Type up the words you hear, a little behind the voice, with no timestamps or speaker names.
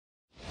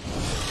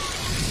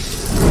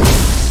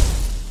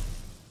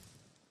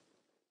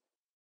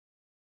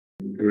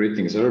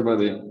Greetings,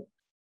 everybody,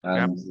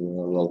 Yeah. and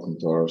welcome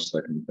to our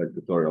second tech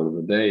tutorial of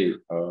the day.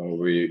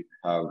 We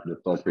have the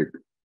topic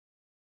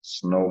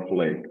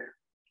Snowflake.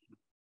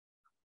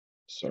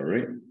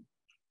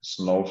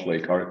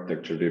 Snowflake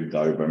architecture deep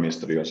dive by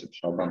Mr. Josip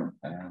Saban,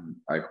 and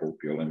I hope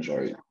you'll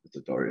enjoy the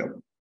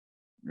tutorial.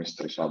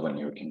 Mr. Saban,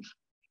 you can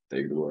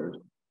take the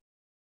word.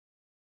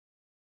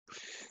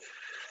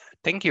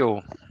 Thank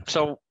you.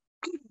 So,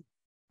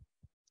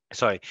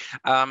 sorry,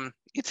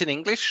 it's in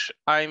English.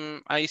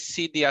 I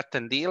see the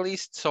attendee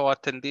list. So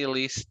attendee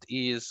list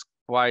is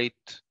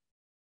quite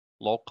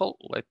local.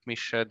 Let me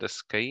share the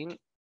screen.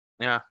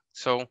 Yeah.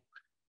 So,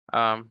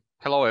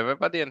 hello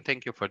everybody, and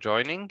thank you for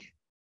joining.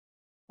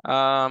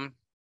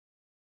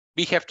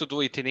 We have to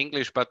do it in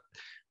English, but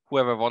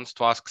whoever wants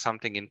to ask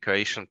something in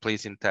Croatian,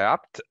 please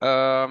interrupt.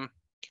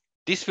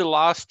 This will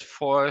last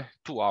for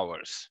 2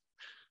 hours.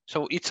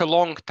 So it's a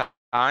long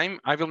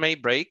time. I will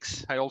make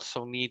breaks. I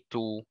also need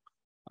to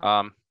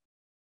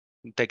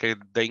take a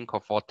drink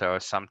of water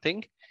or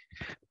something.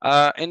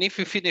 And if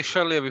we finish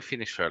earlier, we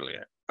finish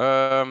earlier.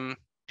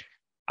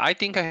 I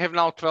think I have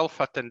now 12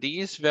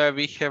 attendees where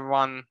we have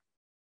one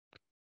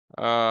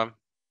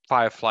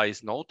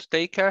Firefly's note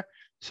taker.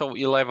 So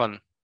 11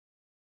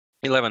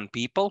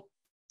 people.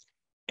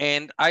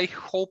 And I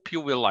hope you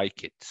will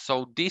like it.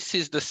 So this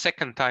is the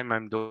second time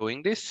I'm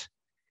doing this.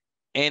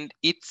 And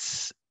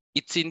it's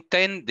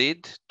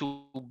intended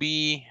to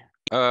be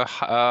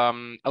a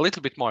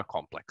little bit more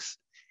complex.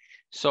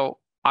 So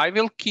I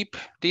will keep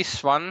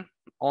this one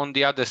on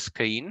the other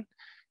screen.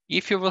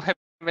 If you will have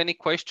any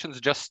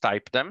questions, just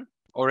type them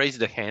or raise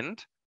the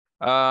hand.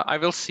 I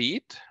will see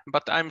it,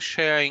 but I'm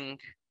sharing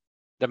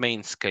the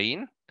main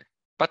screen.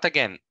 But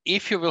again,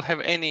 if you will have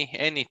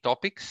any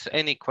topics,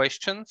 any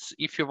questions,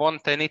 if you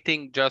want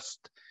anything,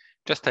 just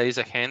raise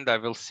a hand. I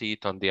will see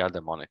it on the other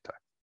monitor.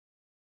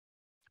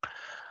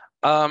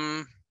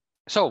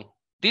 So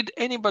did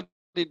anybody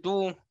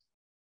do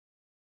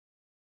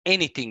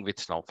anything with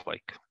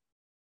Snowflake?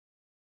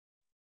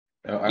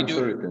 I'm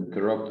sorry to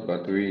interrupt,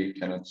 but we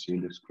cannot see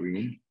the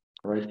screen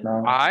right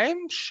now.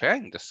 I'm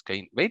sharing the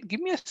screen. Wait, give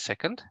me a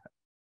second.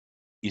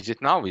 Is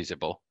it now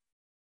visible?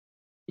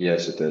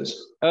 Yes, it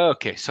is.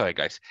 Okay, sorry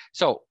guys.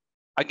 So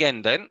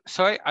again then,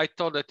 sorry, I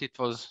thought that it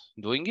was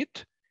doing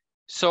it.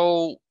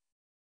 So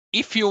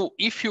if you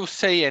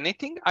say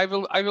anything, I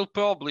will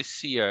probably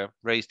see a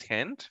raised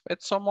hand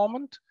at some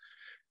moment.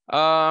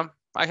 I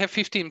have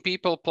 15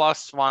 people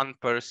plus one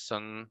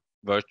person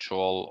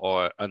virtual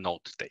or a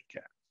note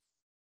taker.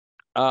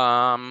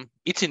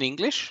 It's in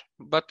English,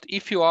 but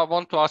if you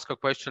want to ask a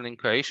question in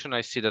Croatian,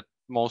 I see that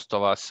most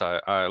of us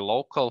are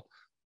local.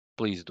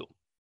 Please do.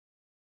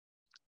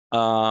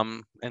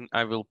 And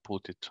I will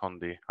put it on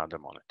the other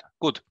monitor.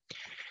 Good.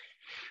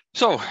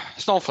 So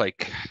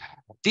Snowflake.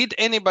 Did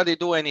anybody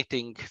do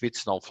anything with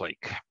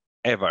Snowflake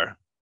ever?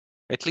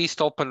 At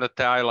least open a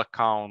trial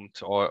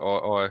account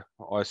or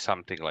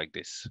something like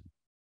this.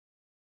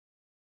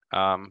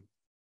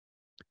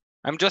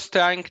 I'm just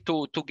trying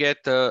to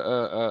get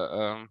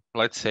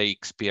let's say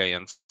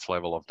experience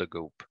level of the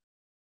group.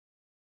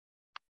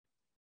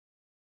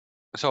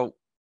 So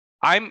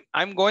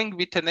I'm going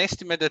with an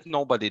estimate that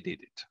nobody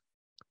did it.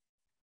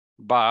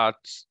 But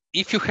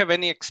if you have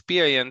any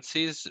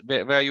experiences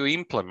where you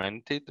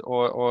implemented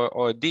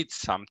or did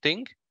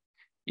something,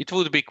 it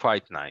would be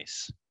quite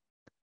nice.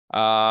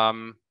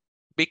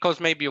 Because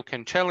maybe you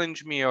can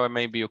challenge me or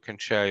maybe you can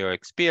share your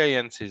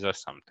experiences or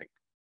something.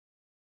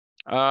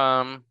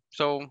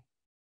 So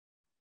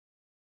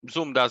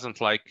Zoom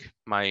doesn't like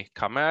my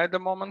camera at the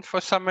moment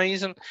for some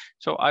reason,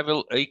 so I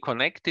will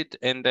reconnect it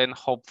and then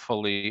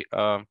hopefully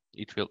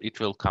it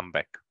will come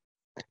back.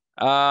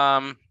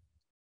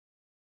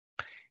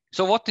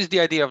 So what is the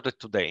idea of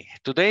today?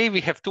 Today we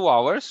have 2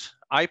 hours.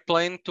 I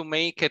plan to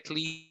make at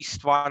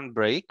least one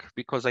break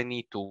because I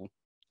need to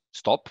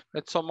stop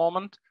at some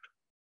moment.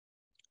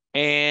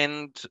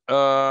 And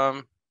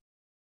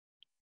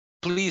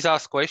please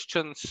ask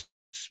questions.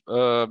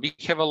 We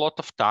have a lot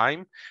of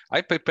time.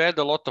 I prepared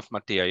a lot of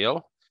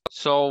material.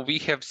 So we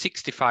have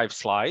 65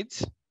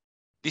 slides.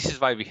 This is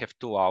why we have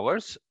 2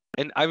 hours.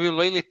 And I will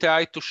really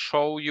try to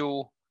show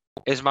you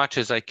as much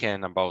as I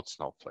can about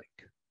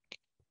Snowflake.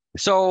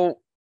 So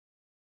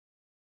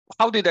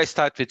how did I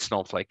start with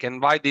Snowflake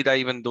and why did I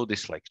even do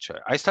this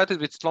lecture? I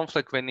started with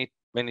Snowflake when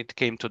it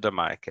came to the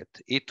market.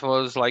 It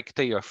was like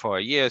 3 or 4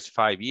 years,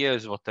 5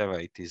 years, whatever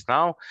it is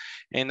now.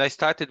 And I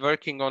started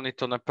working on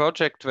it on a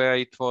project where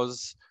it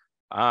was,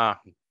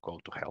 go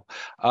to hell.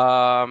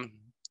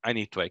 I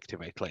need to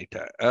activate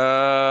later.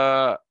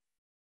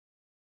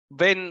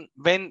 When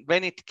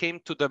it came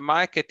to the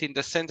market in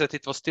the sense that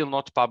it was still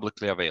not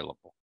publicly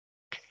available.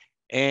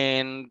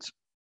 And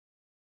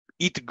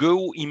it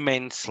grew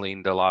immensely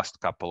in the last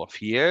couple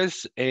of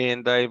years,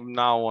 and I'm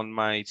now on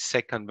my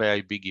second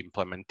very big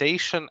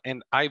implementation,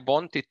 and I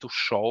wanted to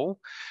show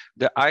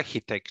the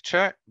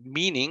architecture,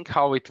 meaning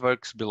how it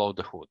works below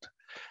the hood.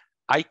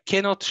 I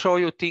cannot show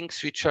you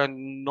things which are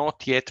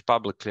not yet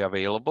publicly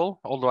available,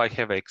 although I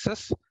have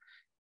access,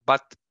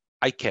 but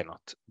I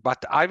cannot,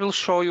 but I will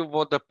show you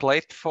what the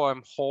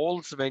platform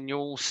holds when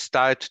you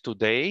start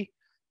today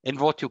and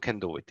what you can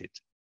do with it.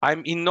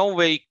 I'm in no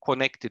way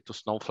connected to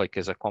Snowflake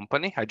as a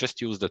company. I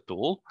just use the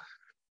tool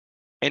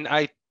and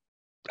I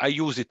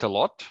use it a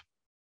lot,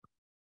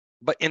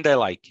 and I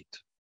like it.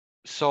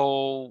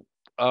 So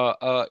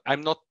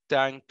I'm not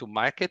trying to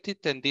market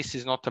it, and this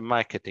is not a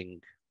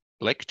marketing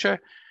lecture.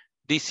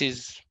 This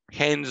is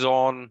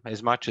hands-on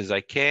as much as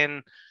I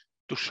can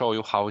to show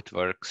you how it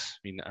works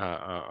in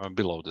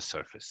below the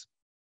surface.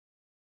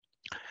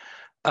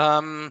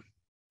 Again,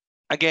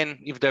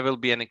 if there will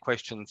be any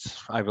questions,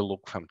 I will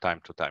look from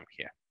time to time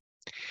here.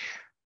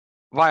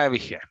 Why are we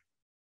here?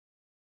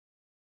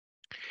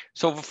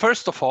 So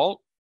first of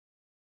all,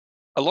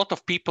 a lot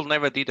of people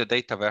never did a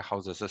data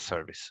warehouse as a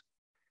service.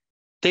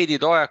 They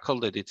did Oracle,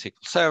 they did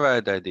SQL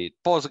Server, they did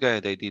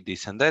Postgre, they did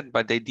this and that,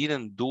 but they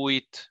didn't do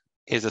it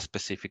as a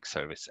specific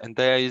service. And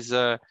there is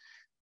a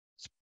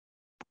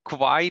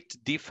quite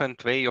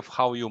different way of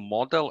how you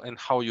model and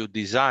how you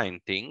design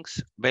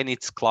things when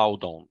it's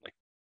cloud only.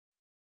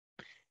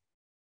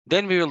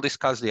 Then we will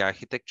discuss the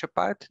architecture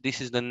part.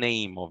 This is the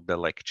name of the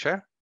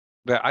lecture,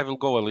 where I will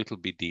go a little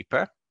bit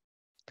deeper.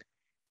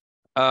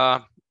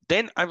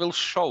 Then I will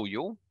show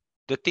you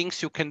the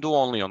things you can do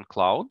only on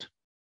cloud,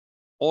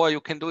 or you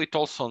can do it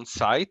also on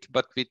site,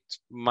 but with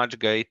much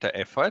greater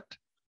effort.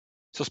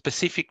 So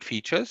specific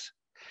features,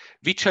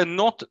 which are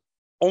not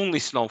only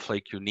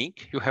Snowflake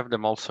unique. You have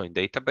them also in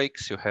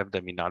Databricks, you have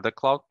them in other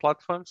cloud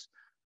platforms.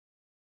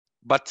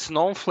 But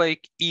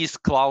Snowflake is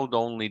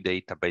cloud-only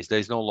database. There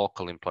is no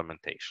local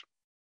implementation.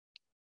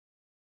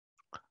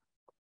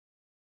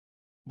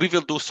 We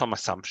will do some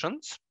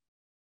assumptions.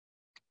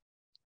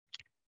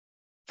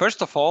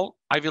 First of all,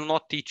 I will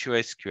not teach you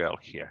SQL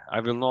here.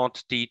 I will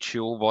not teach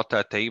you what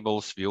are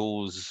tables,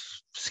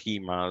 views,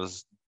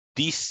 schemas.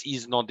 This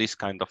is not this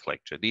kind of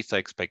lecture. This I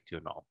expect you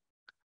know.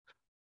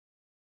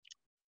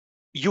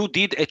 You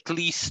did at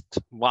least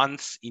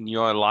once in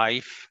your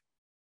life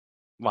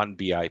one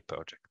BI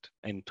project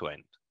end to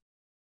end.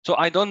 So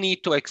I don't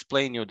need to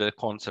explain you the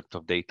concept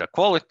of data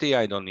quality.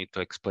 I don't need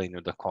to explain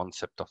you the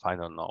concept of, I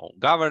don't know,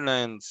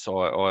 governance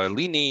or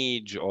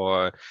lineage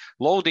or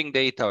loading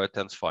data or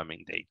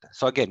transforming data.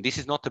 So again, this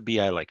is not a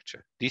BI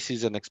lecture. This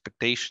is an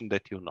expectation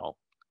that you know.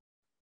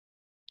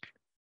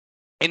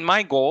 And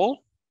my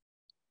goal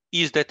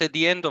is that at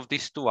the end of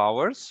these 2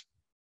 hours,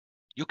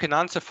 you can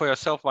answer for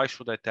yourself, why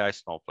should I try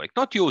Snowflake?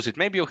 Not use it,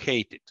 maybe you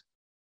hate it,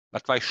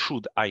 but why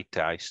should I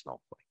try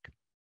Snowflake?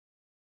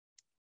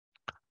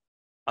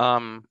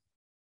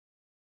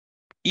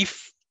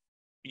 If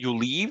you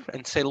leave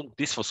and say, look,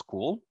 this was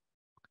cool,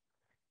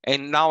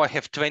 and now I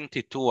have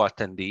 22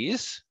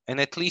 attendees,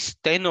 and at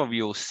least 10 of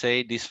you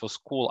say this was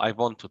cool, I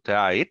want to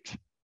try it,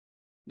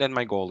 then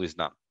my goal is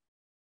done.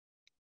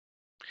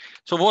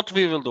 So what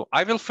we will do,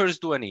 I will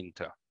first do an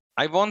intro.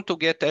 I want to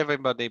get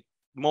everybody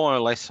more or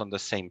less on the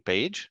same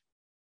page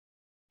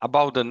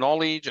about the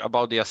knowledge,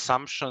 about the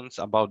assumptions,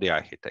 about the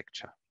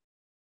architecture.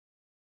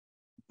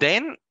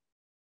 Then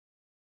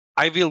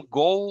I will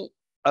go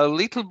a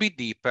little bit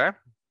deeper.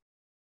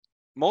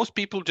 Most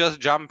people just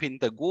jump in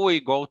the GUI,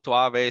 go to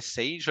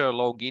AWS Azure,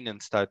 log in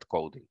and start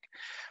coding.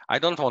 I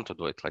don't want to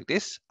do it like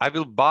this. I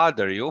will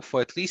bother you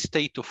for at least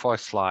 3 to 4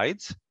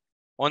 slides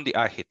on the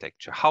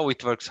architecture, how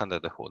it works under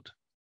the hood.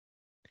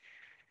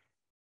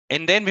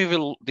 And then we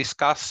will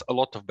discuss a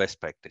lot of best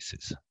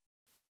practices,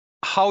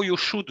 how you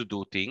should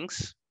do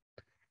things,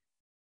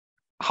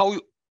 how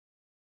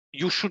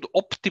you should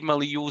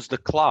optimally use the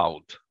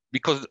cloud,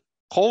 because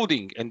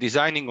coding and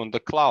designing on the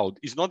cloud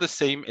is not the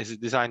same as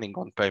designing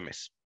on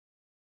premise.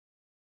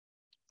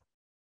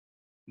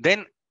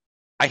 Then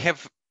I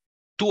have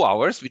 2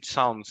 hours, which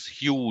sounds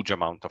huge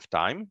amount of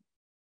time,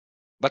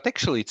 but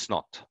actually it's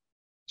not.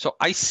 So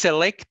I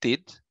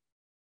selected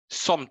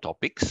some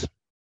topics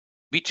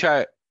which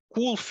are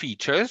cool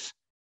features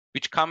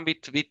which come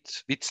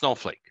with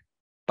Snowflake,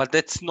 but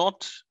that's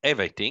not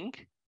everything.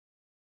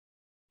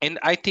 And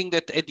I think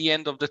that at the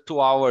end of the 2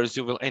 hours,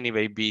 you will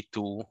anyway be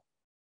too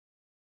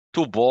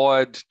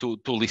bored to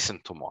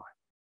listen to more.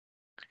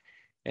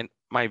 And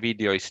my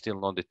video is still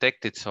not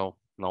detected, so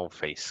no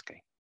face scan.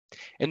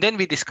 And then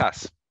we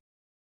discuss.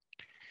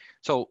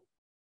 So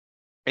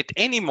at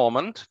any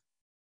moment,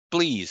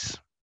 please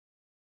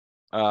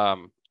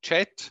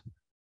chat,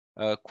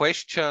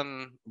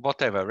 question,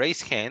 whatever,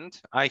 raise hand.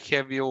 I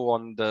have you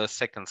on the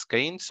second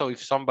screen. So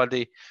if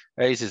somebody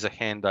raises a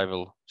hand, I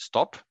will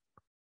stop.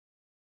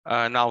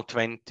 Now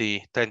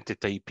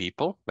 23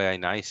 people, very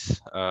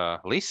nice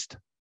list.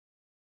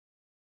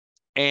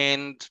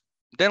 And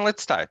then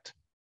let's start.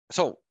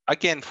 So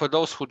again, for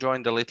those who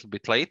joined a little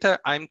bit later,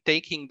 I'm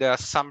taking the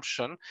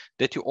assumption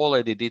that you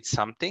already did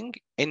something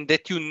and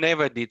that you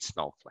never did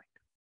Snowflake.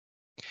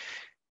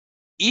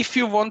 If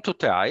you want to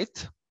try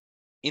it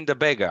in the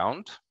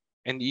background,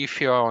 and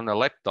if you're on a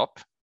laptop,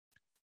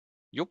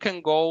 you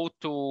can go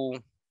to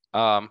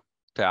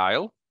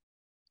trial,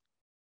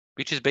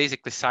 which is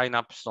basically sign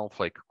up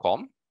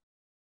snowflake.com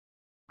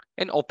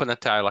and open a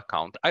trial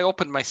account. I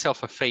opened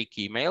myself a fake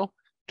email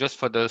just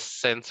for the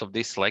sense of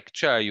this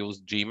lecture, I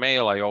use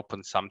Gmail. I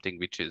open something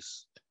which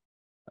is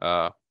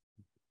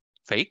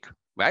fake,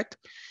 right?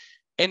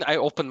 And I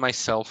open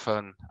myself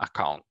an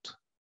account.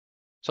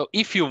 So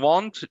if you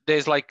want,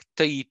 there's like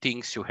 3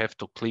 things you have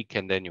to click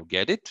and then you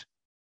get it.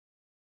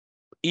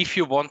 If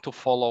you want to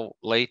follow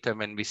later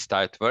when we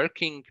start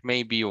working,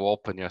 maybe you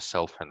open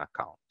yourself an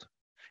account.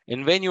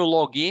 And when you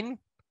log in,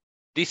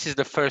 this is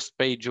the first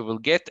page you will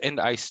get, and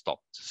I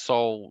stopped.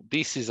 So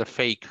this is a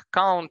fake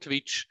account,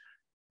 which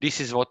this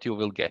is what you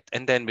will get.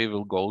 And then we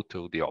will go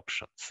to the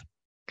options.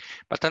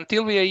 But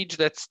until we reach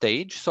that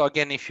stage, so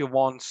again, if you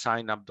want,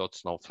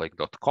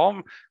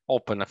 signup.snowflake.com,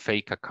 open a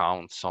fake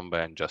account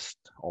somewhere and just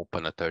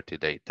open a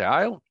 30-day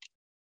trial.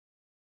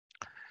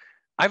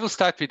 I will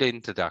start with the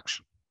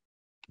introduction.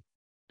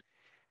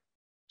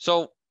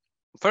 So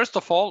first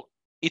of all,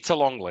 it's a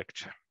long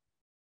lecture.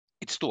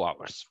 It's 2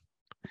 hours.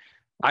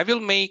 I will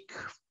make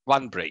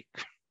 1 break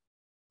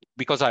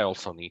because I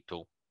also need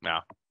to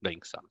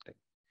drink something.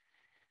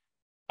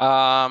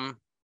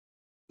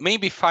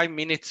 Maybe 5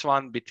 minutes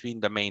one between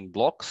the main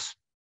blocks.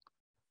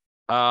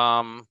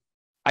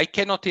 I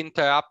cannot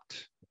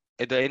interrupt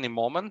at any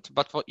moment,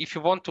 but if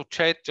you want to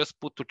chat, just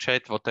put to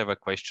chat whatever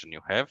question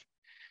you have,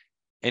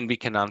 and we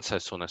can answer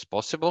as soon as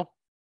possible.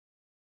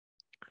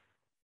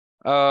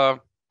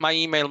 My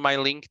email, my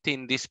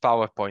LinkedIn, this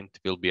PowerPoint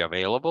will be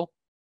available.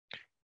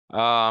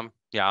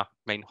 Yeah,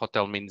 main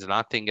hotel means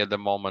nothing at the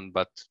moment,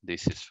 but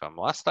this is from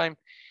last time.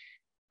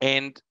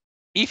 And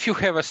if you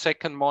have a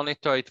second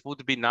monitor, it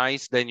would be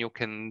nice, then you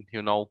can,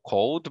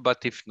 code,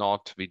 but if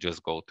not, we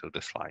just go to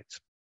the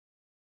slides.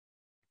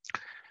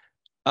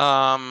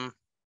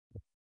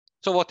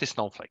 So what is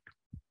Snowflake?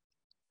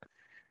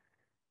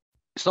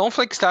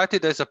 Snowflake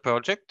started as a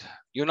project.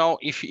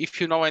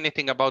 If you know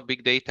anything about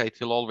big data, it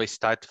will always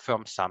start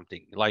from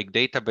something like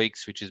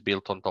Databricks, which is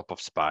built on top of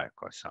Spark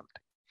or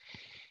something.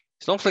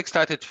 Snowflake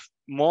started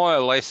more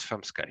or less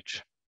from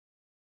scratch.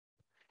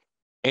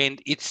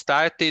 And it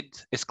started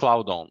as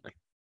cloud only.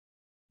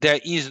 There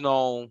is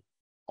no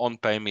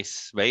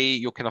on-premise way.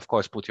 You can, of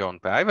course, put your own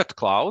private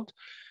cloud,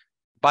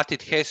 but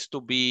it has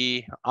to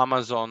be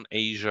Amazon,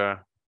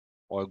 Azure,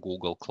 or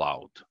Google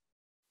Cloud.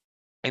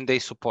 And they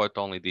support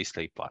only these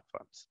 3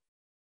 platforms.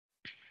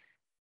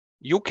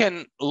 You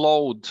can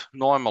load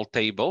normal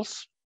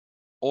tables,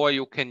 or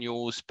you can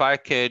use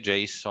Parquet,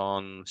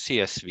 JSON,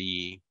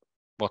 CSV,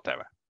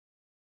 whatever.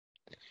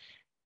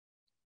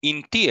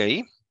 In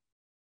theory,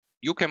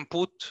 you can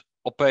put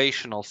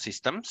operational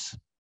systems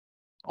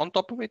on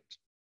top of it,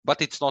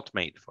 but it's not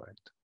made for it.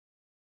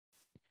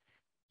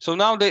 So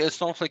now the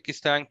Snowflake is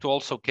trying to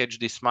also catch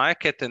this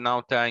market, and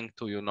now trying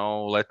to,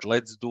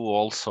 let's do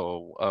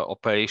also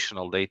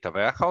operational data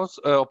warehouse,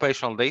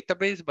 operational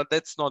database, but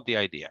that's not the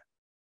idea.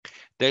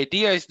 The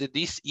idea is that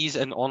this is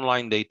an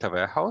online data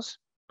warehouse,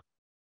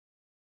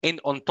 and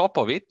on top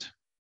of it,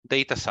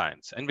 data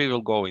science, and we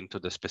will go into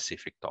the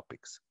specific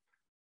topics.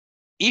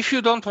 If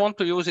you don't want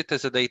to use it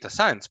as a data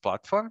science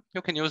platform,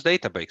 you can use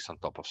Databricks on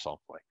top of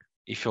Snowflake,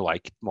 if you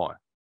like it more.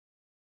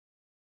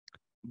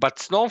 But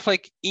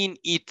Snowflake in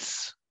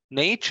its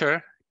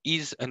nature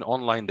is an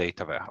online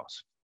data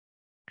warehouse.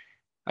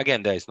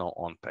 Again, there is no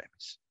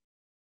on-premise.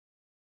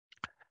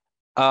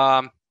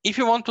 If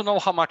you want to know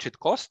how much it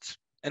costs,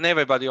 and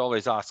everybody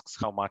always asks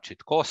how much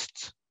it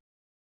costs,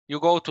 you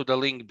go to the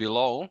link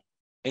below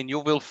and you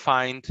will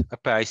find a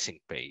pricing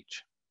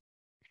page.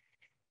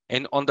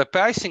 And on the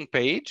pricing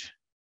page,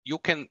 you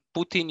can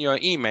put in your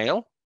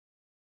email.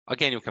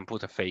 Again, you can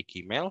put a fake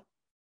email,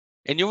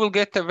 and you will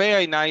get a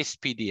very nice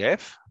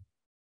PDF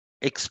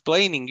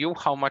explaining you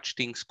how much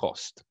things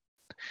cost.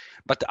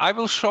 But I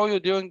will show you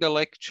during the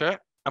lecture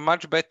a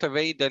much better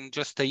way than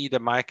just read a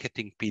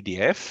marketing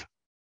PDF.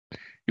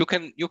 You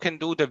can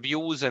do the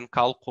views and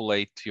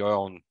calculate your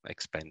own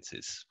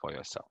expenses for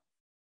yourself.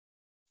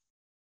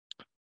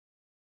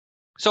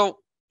 So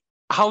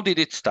how did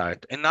it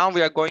start? And now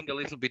we are going a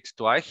little bit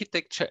to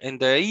architecture. And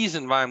the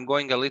reason why I'm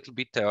going a little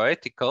bit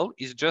theoretical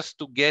is just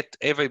to get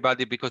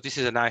everybody, because this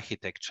is an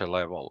architecture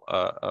level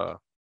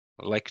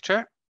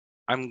lecture.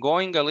 I'm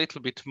going a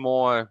little bit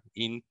more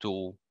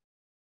into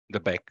the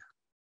back,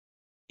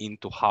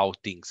 into how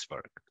things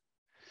work.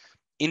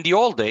 In the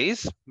old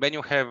days, when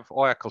you have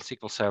Oracle,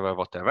 SQL Server,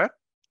 whatever,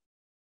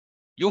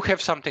 you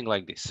have something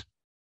like this.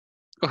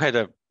 You had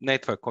a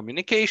network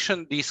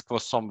communication, disk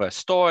was somewhere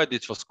stored,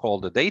 it was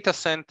called a data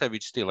center,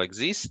 which still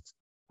exists,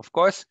 of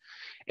course,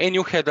 and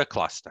you had a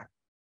cluster.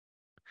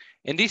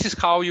 And this is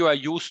how you are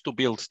used to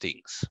build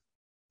things.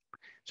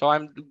 So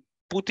I'm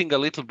putting a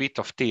little bit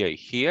of theory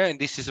here, and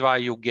this is why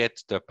you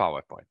get the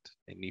PowerPoint.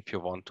 And if you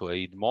want to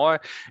read more,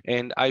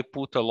 and I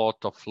put a lot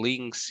of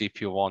links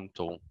if you want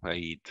to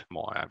read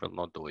more. I will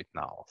not do it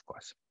now, of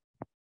course.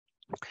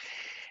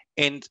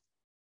 And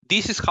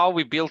this is how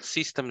we built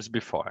systems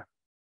before.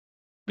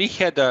 We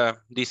had a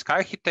disk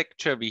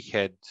architecture, we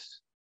had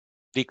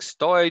disk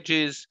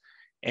storages,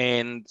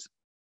 and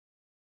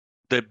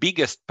the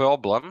biggest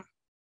problem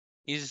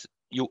is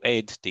you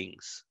add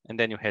things, and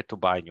then you had to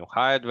buy new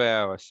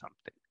hardware or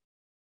something.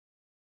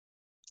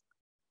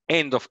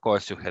 And of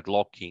course, you had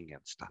locking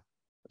and stuff.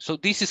 So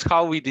this is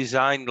how we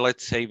designed,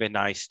 let's say, when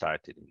I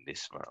started in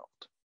this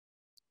world.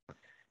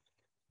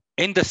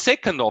 And the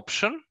second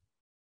option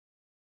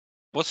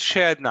was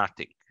shared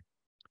nothing.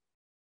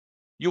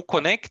 You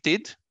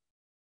connected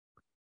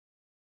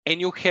and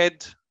you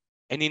had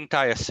an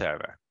entire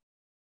server.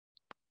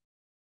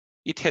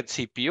 It had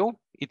CPU,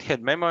 it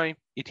had memory,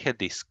 it had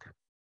disk.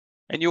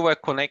 And you were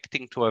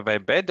connecting to a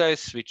web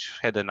address which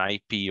had an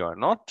IP or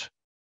not.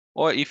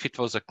 Or if it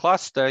was a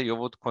cluster, you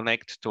would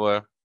connect to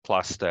a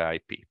cluster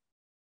IP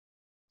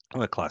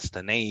or a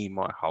cluster name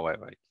or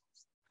however it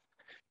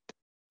was.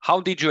 How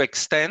did you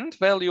extend?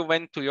 Well, you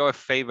went to your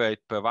favorite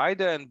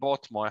provider and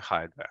bought more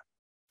hardware.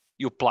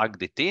 You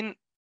plugged it in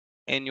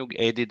and you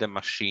added a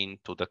machine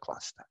to the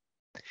cluster.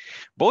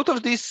 Both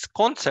of these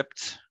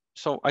concepts,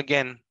 so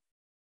again,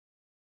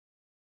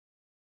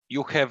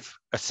 you have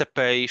a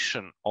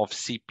separation of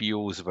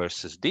CPUs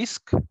versus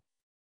disk,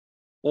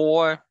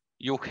 or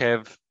you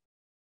have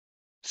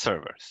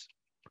servers.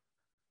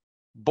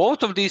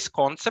 Both of these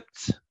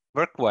concepts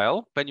work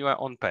well when you are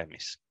on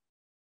premise.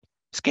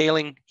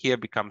 Scaling here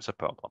becomes a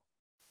problem.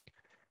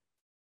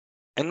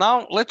 And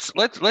now let's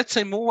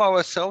say move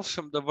ourselves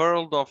from the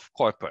world of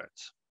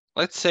corporates.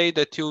 Let's say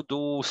that you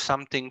do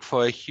something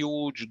for a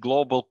huge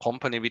global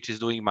company which is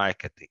doing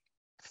marketing.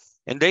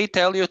 And they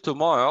tell you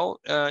tomorrow,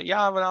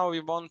 yeah, now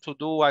we want to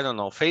do, I don't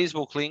know,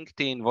 Facebook,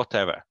 LinkedIn,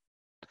 whatever.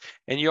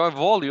 And your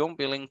volume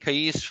will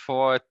increase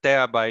for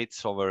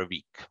terabytes over a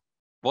week.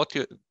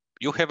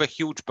 You have a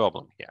huge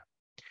problem here.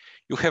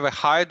 You have a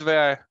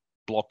hardware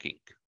blocking.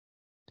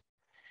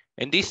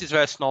 And this is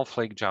where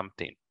Snowflake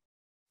jumped in.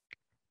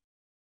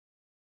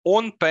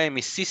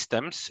 On-premise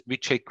systems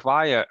which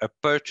require a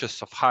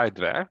purchase of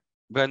hardware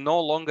were no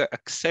longer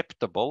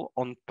acceptable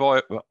on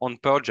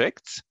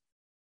projects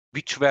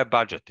which were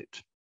budgeted.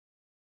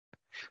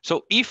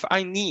 So if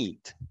I need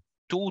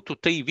 2 to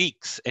 3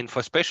 weeks, and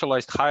for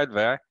specialized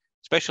hardware,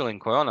 especially in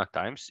Corona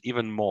times,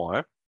 even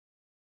more,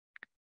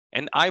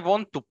 and I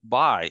want to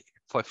buy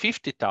for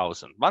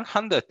 50,000,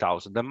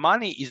 100,000, the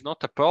money is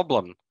not a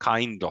problem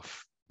kind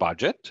of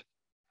budget,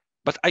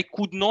 but I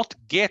could not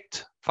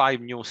get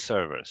 5 new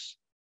servers.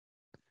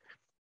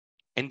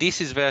 And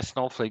this is where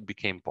Snowflake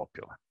became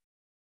popular.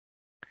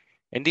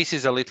 And this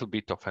is a little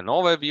bit of an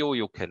overview.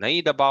 You can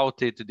read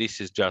about it. This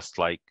is just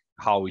like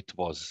how it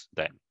was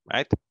then,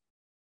 right?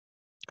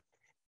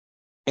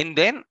 And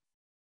then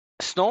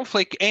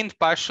Snowflake and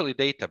partially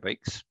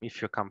Databricks,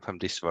 if you come from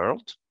this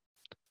world,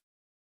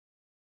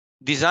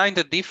 designed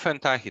a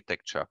different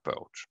architecture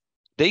approach.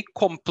 They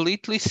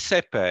completely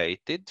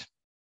separated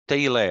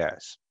 3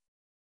 layers.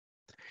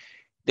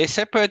 They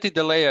separated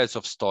the layers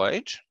of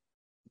storage,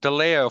 the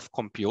layer of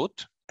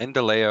compute, and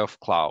the layer of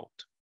cloud.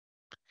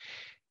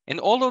 And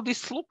although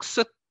this looks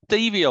a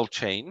trivial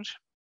change,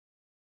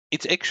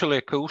 it's actually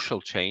a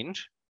crucial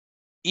change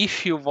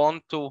if you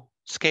want to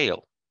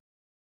scale.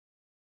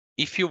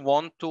 If you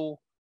want to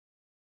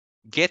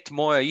get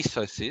more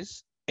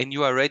resources and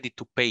you are ready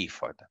to pay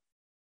for them.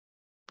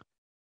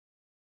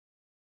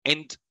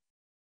 And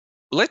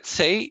let's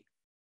say,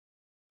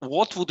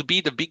 what would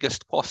be the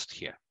biggest cost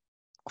here?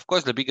 Of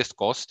course, the biggest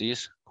cost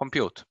is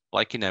compute,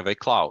 like in every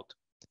cloud.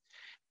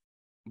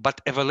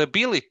 But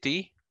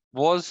availability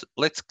was,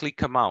 let's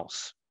click a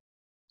mouse.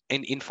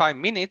 And in 5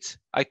 minutes,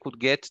 I could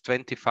get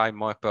 25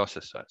 more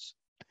processors.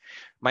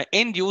 My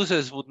end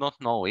users would not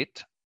know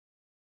it,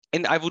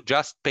 and I would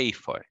just pay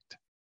for it.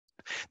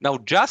 Now,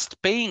 just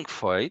paying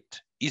for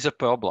it is a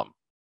problem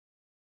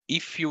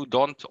if you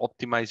don't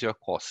optimize your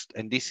cost.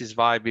 And this is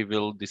why we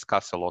will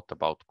discuss a lot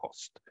about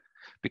cost,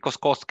 because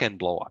cost can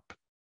blow up.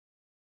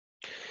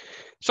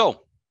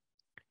 So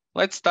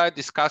let's start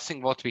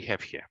discussing what we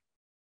have here.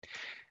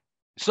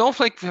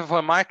 Snowflake,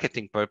 for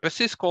marketing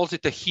purposes, calls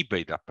it a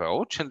hybrid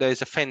approach, and there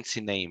is a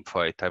fancy name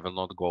for it. I will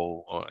not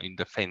go in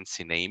the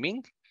fancy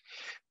naming,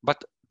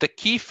 but the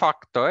key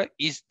factor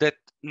is that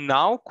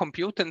now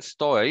compute and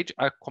storage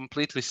are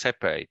completely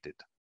separated.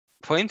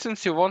 For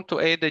instance, you want to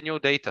add a new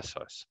data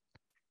source.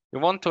 You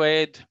want to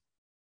add,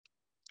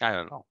 I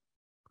don't know,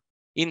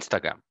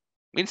 Instagram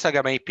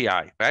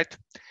API, right?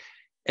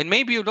 And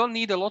maybe you don't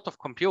need a lot of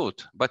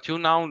compute, but you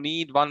now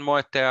need 1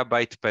 more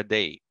terabyte per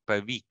day, per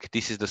week.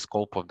 This is the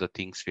scope of the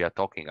things we are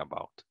talking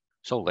about.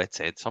 So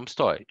let's add some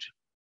storage.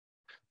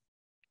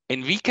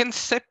 And we can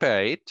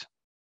separate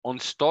on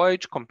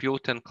storage,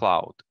 compute, and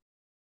cloud.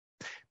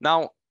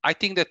 Now, I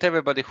think that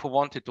everybody who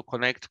wanted to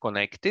connect,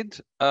 connected.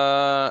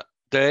 The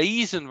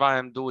reason why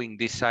I'm doing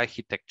this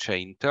architecture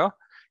intro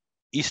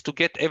is to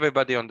get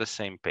everybody on the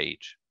same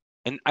page.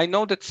 And I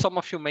know that some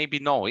of you maybe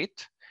know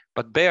it,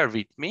 but bear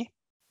with me.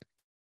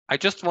 I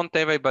just want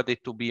everybody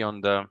to be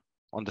on the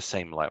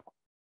same level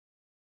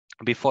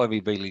before we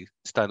really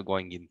start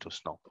going into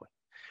Snowflake.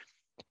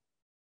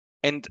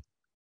 And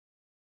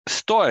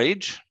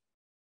storage,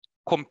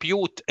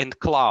 compute, and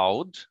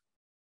cloud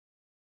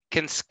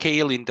can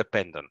scale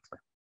independently.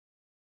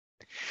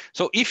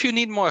 So if you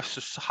need more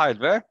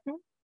hardware,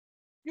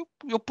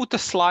 you put a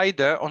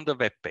slider on the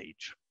web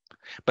page.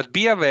 But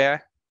be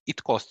aware,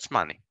 it costs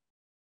money.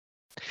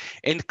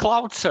 And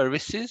cloud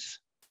services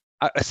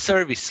are a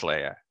service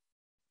layer.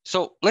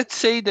 So let's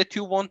say that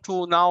you want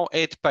to now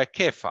add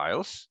Parquet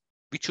files,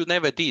 which you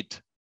never did.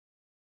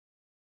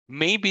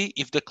 Maybe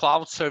if the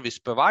cloud service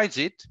provides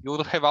it, you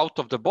will have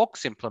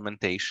out-of-the-box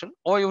implementation,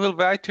 or you will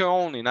write your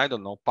own in, I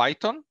don't know,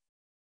 Python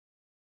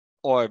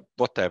or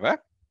whatever.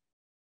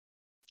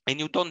 And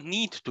you don't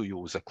need to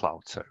use a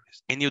cloud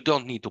service, and you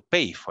don't need to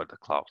pay for the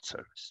cloud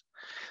service.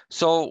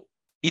 So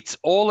it's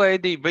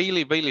already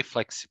really, really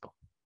flexible.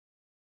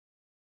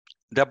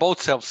 They're both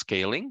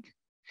self-scaling,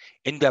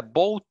 and they're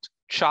both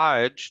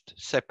charged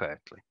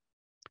separately.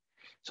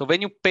 So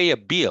when you pay a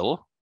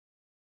bill,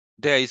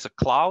 there is a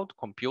cloud,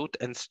 compute,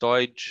 and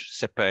storage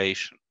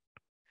separation.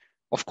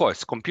 Of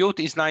course,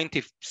 compute is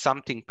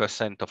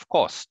 90-something% of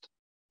cost,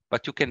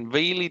 but you can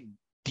really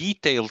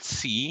detailed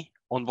see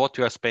on what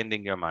you are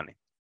spending your money.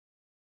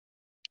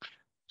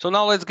 So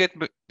now let's get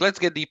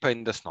deeper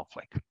in the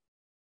Snowflake.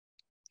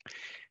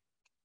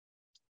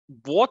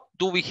 What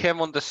do we have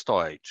on the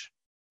storage?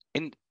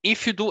 And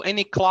if you do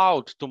any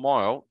cloud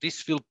tomorrow,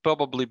 this will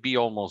probably be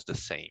almost the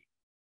same.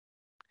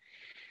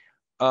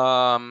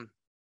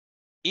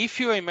 If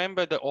you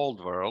remember the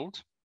old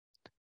world,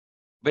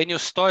 when you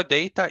store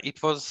data,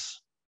 it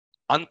was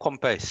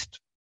uncompressed.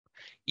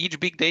 Each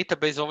big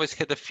database always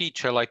had a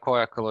feature like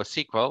Oracle or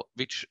SQL,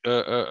 which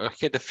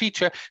had a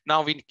feature.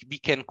 Now we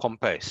can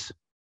compress.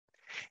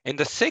 And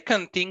the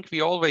second thing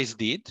we always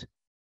did,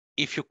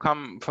 if you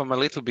come from a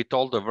little bit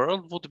older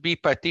world, would be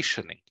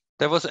partitioning.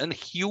 There was a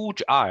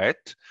huge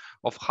art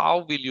of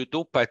how will you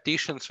do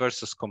partitions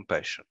versus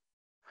compression.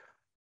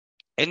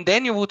 And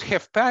then you would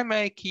have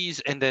primary keys,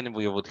 and then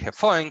we would have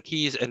foreign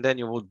keys, and then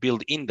you would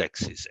build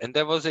indexes. And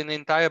there was an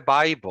entire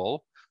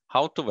Bible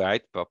how to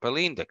write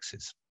properly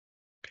indexes.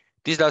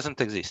 This doesn't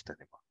exist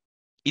anymore.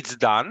 It's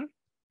done,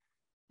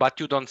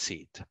 but you don't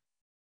see it.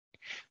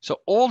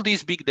 So all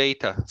these big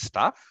data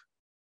stuff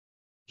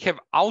have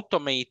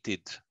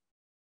automated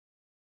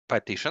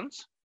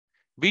partitions,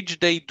 which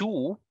they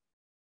do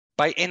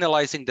by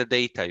analyzing the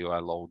data you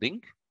are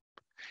loading.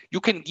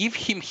 You can give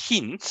him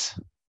hints,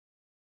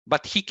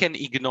 but he can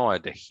ignore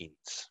the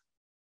hints.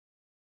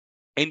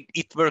 And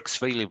it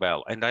works really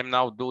well. And I'm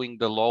now doing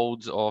the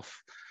loads of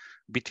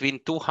between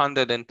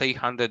 200 and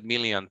 300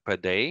 million per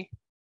day.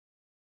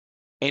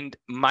 And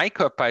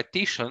micro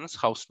partitions,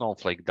 how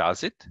Snowflake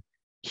does it,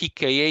 he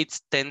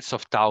creates tens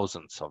of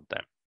thousands of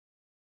them.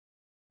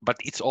 But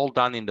it's all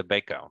done in the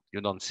background.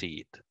 You don't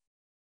see it.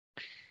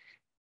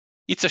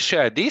 It's a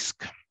shared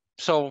disk,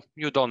 so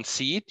you don't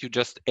see it. You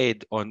just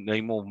add or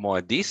remove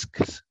more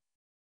disks.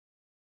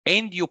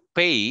 And you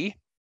pay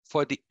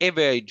for the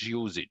average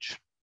usage.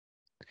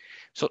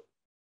 So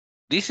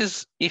this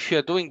is, if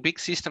you're doing big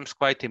systems,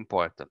 quite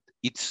important.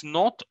 It's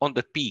not on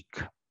the peak.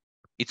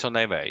 It's on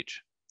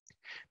average.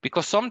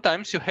 Because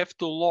sometimes you have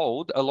to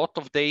load a lot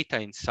of data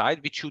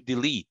inside, which you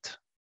delete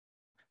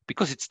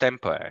because it's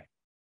temporary.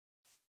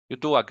 You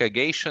do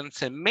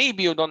aggregations, and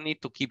maybe you don't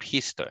need to keep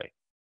history.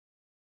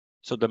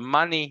 So the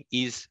money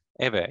is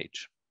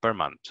average per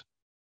month.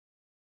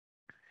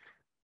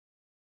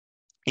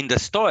 In the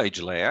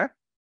storage layer,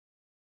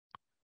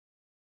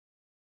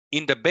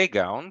 in the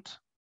background,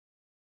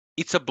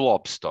 it's a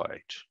blob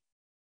storage.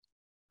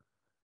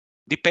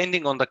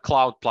 Depending on the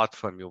cloud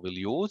platform you will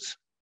use,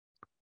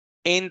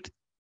 and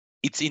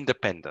it's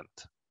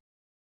independent.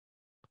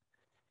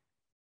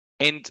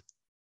 And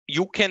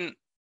you can,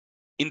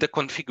 in the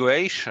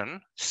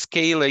configuration,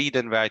 scale read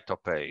and write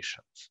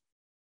operations.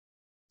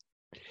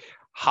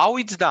 How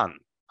it's done,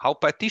 how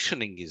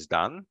partitioning is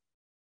done,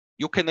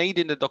 you can read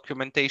in the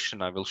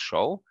documentation I will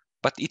show,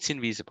 but it's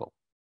invisible.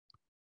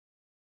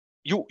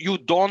 You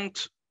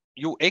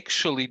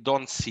actually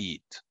don't see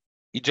it.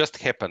 It just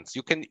happens.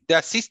 There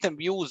are system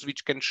views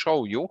which can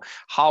show you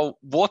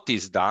what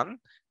is done,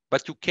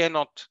 but you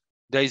cannot,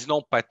 there is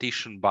no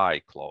partition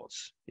by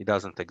clause. It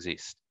doesn't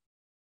exist.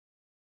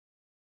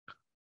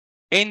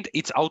 And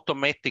it's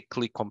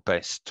automatically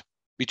compressed,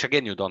 which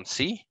again, you don't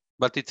see,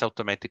 but it's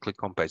automatically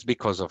compressed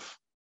because of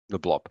the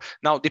blob.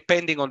 Now,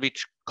 depending on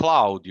which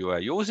cloud you are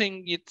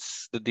using,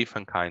 it's the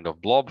different kind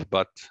of blob,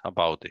 but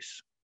about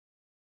this.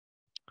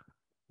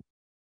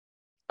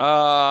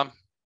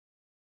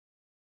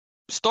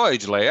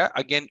 Storage layer,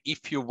 again,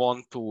 if you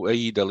want to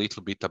read a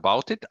little bit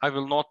about it, I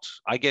will not,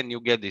 again, you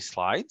get these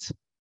slides.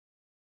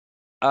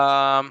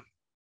 But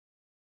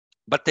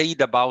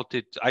read about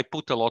it. I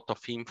put a lot of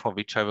info,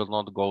 which I will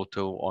not go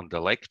to on the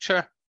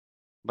lecture,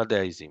 but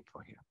there is info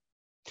here.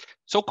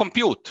 So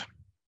compute.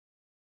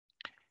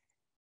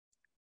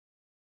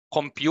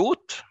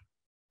 Compute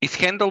is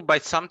handled by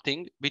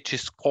something which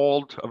is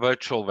called a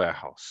virtual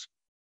warehouse.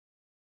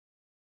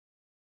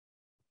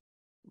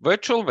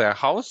 Virtual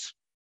warehouse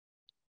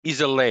is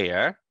a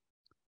layer,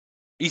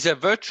 is a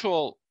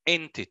virtual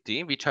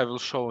entity, which I will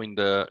show in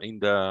the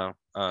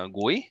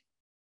GUI,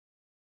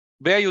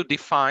 where you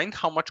define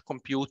how much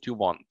compute you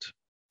want.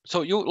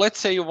 So let's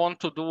say you want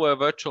to do a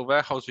virtual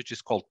warehouse which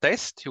is called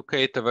test. You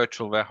create a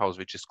virtual warehouse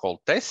which is called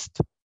test,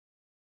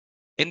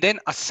 and then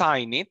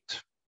assign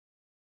it,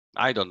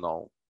 I don't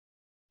know,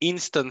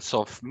 instance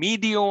of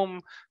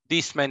medium,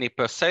 this many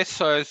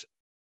processors,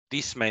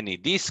 this many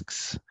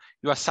disks,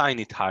 you assign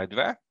it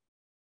hardware.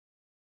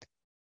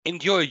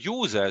 And your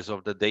users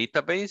of the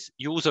database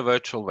use a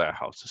virtual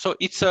warehouse. So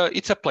it's a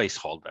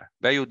placeholder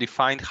where you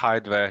define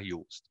hardware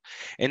used.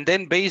 And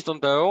then based on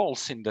the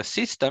roles in the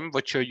system,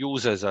 which your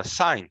users are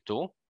assigned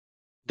to,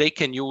 they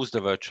can use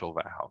the virtual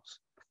warehouse.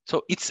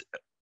 So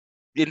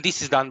and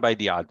this is done by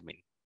the admin,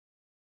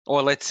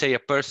 or let's say a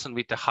person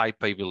with a high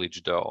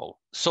privileged role.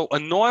 So a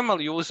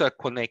normal user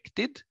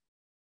connected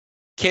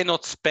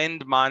cannot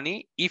spend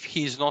money if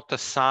he's not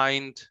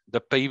assigned the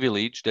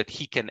privilege that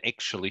he can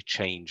actually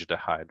change the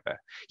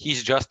hardware.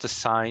 He's just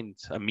assigned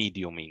a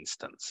medium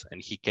instance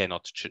and he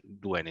cannot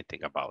do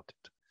anything about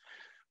it.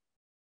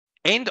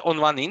 And on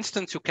one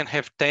instance, you can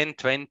have 10,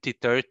 20,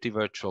 30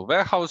 virtual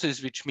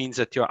warehouses, which means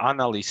that your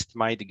analyst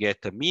might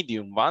get a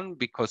medium one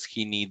because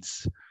he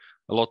needs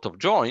a lot of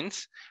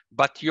joins,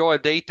 but your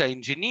data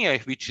engineer,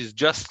 which is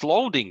just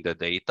loading the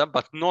data,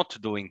 but not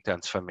doing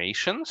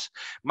transformations,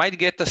 might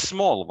get a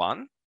small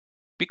one,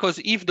 because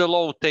if the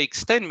load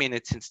takes 10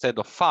 minutes instead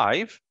of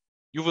 5,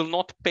 you will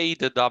not pay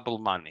the double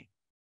money.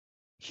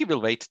 He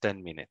will wait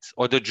 10 minutes,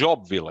 or the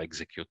job will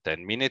execute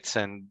 10 minutes,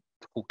 and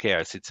who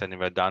cares? It's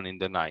anyway done in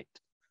the night.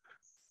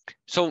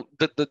 So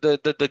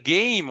the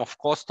game of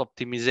cost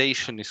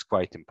optimization is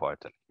quite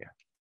important here.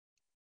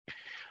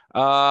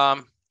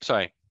 How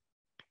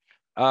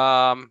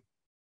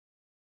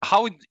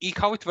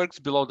it works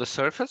below the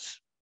surface?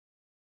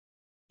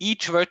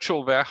 Each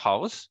virtual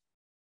warehouse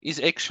is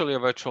actually a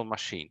virtual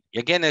machine.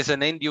 Again, as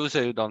an end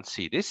user, you don't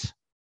see this.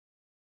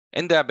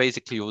 And they're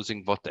basically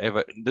using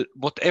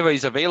whatever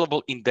is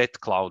available in that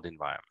cloud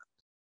environment.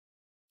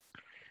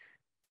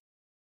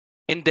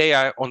 And they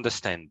are on the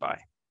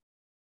standby.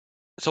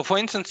 So for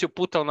instance, you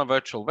put on a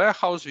virtual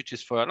warehouse, which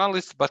is for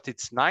analysts, but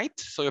it's night,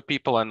 so your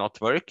people are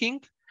not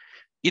working.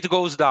 It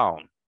goes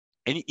down,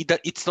 and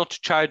it's not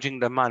charging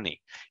the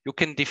money. You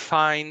can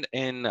define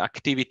an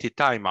activity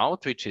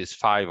timeout, which is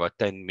 5 or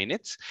 10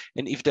 minutes.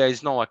 And if there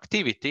is no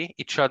activity,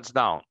 it shuts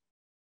down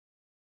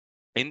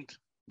and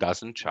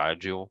doesn't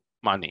charge you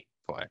money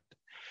for it.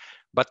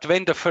 But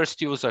when the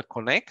first user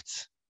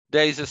connects,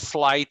 there is a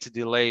slight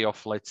delay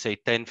of, let's say,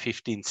 10,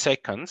 15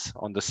 seconds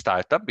on the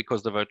startup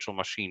because the virtual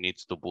machine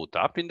needs to boot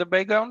up in the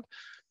background,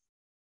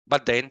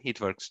 but then it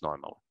works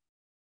normally.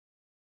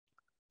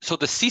 So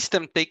the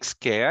system takes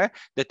care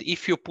that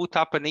if you put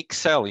up an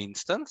Excel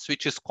instance,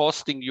 which is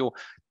costing you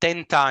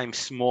 10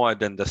 times more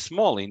than the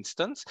small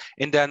instance,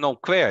 and there are no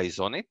queries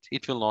on it,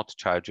 it will not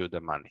charge you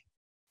the money.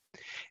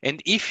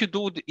 And if you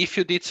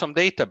did some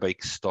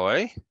database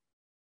story,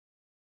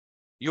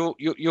 you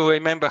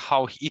remember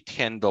how it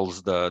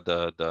handles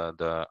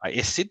the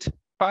ACID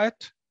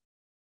part.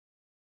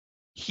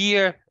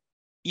 Here,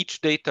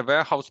 each data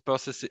warehouse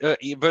process,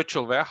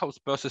 virtual warehouse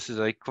processes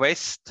a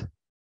request.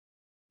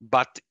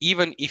 But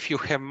even if you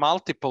have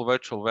multiple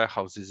virtual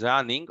warehouses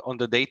running on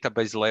the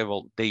database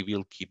level, they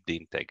will keep the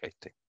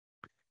integrity.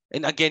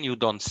 And again, you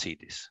don't see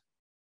this.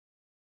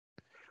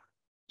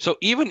 So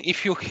even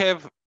if you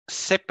have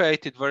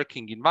separated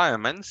working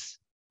environments,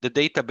 the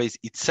database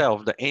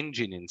itself, the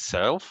engine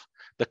itself,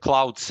 the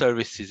cloud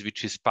services,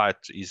 which is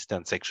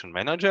transaction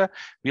manager,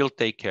 will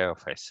take care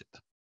of ACID.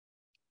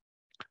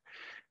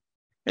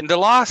 And the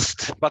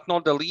last, but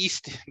not the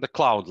least, the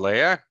cloud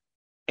layer.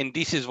 And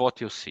this is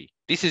what you see.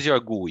 This is your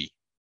GUI.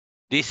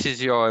 This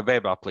is your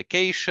web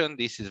application.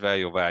 This is where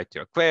you write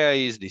your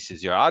queries. This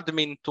is your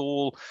admin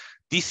tool.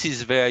 This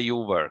is where you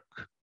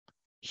work.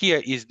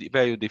 Here is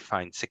where you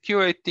define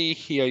security.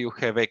 Here you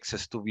have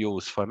access to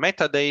views for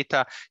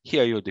metadata.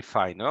 Here you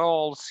define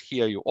roles.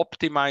 Here you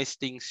optimize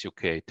things. You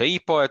create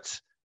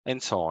reports,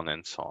 and so on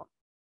and so on.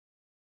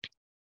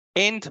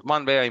 And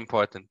one very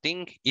important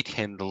thing, it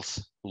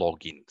handles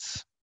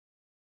logins.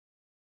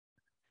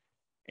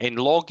 And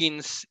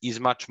logins is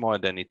much more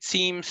than it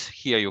seems.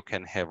 Here you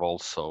can have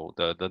also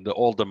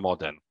all the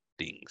modern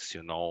things,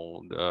 you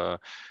know, the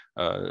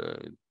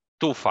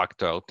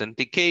two-factor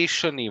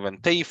authentication,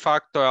 even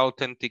three-factor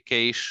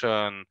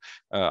authentication.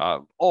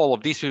 All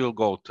of this we will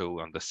go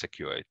to on the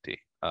security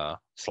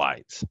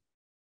slides.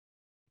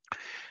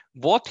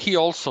 What he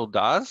also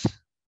does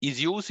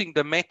is using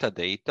the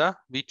metadata,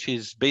 which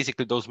is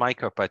basically those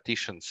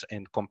micro-partitions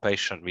and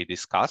compression we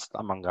discussed,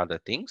 among other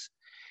things,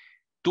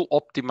 to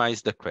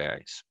optimize the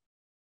queries.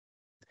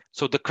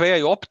 So the query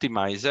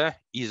optimizer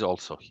is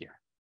also here.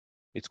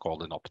 It's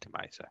called an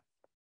optimizer,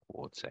 I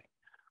would say.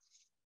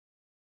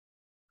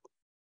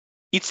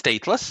 It's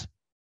stateless.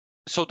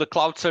 So the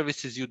cloud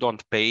services you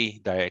don't pay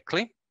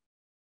directly.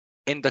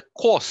 And the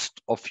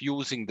cost of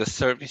using the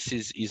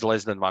services is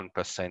less than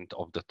 1%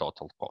 of the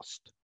total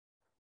cost.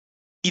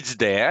 It's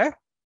there,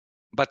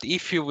 but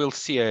if you will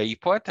see a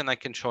report, and I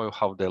can show you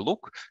how they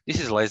look, this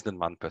is less than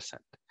 1%.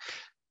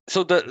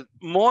 So the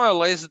more or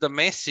less the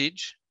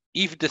message,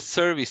 if the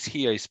service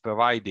here is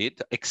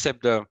provided,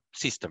 except the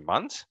system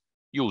ones,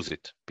 use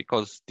it,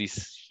 because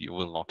this you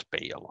will not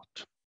pay a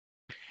lot.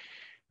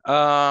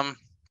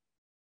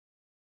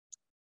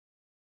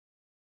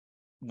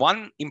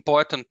 one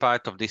important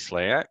part of this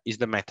layer is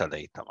the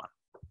metadata one.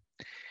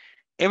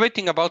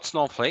 Everything about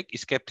Snowflake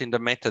is kept in the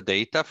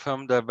metadata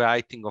from the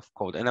writing of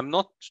code. And I'm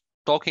not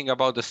talking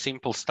about the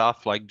simple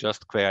stuff like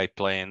just query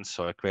plans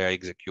or query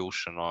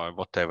execution or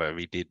whatever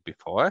we did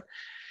before.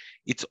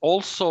 It's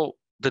also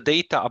the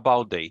data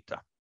about data.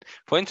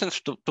 For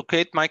instance, to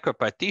create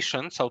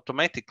micropartitions,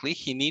 automatically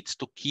he needs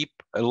to keep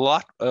a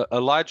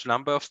large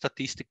number of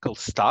statistical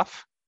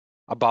stuff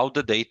about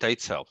the data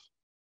itself.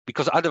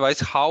 Because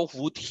otherwise, how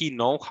would he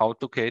know how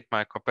to create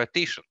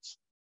micropartitions?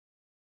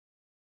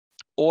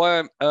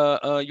 Or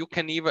you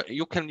can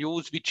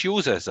use which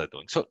users are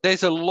doing. So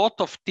there's a lot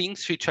of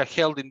things which are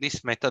held in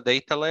this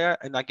metadata layer.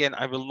 And again,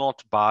 I will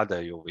not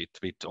bother you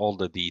with all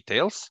the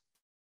details,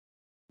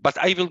 but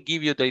I will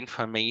give you the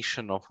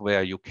information of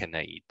where you can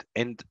aid.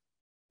 And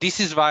this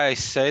is why I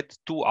said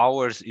 2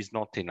 hours is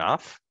not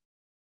enough.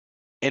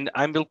 And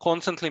I will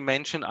constantly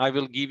mention, I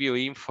will give you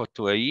info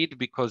to aid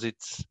because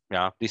it's,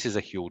 this is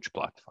a huge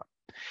platform.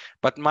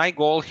 But my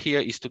goal here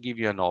is to give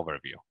you an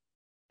overview.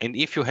 And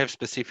if you have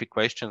specific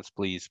questions,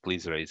 please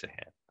raise a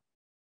hand.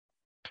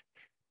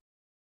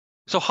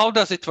 So how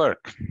does it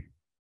work?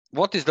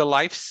 What is the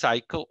life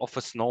cycle of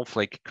a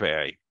Snowflake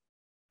query?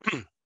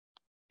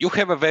 You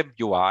have a web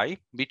UI,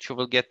 which you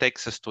will get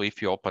access to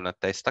if you open a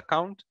test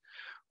account,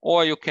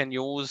 or you can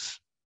use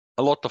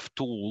a lot of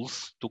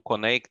tools to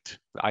connect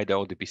either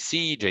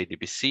ODBC,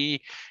 JDBC,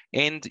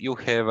 and you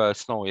have a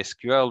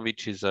SnowSQL,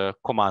 which is a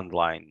command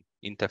line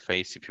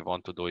interface if you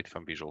want to do it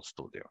from Visual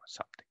Studio or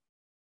something.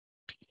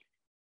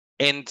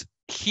 And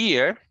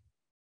here,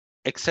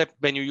 except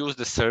when you use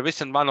the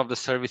service, and one of the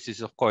services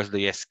is, of course,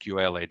 the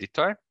SQL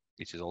editor,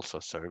 which is also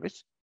a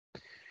service,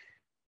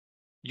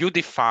 you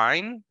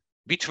define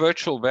which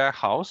virtual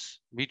warehouse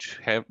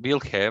will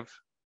have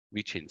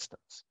which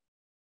instance.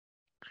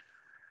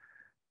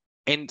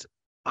 And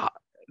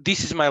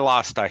this is my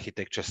last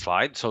architecture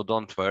slide, so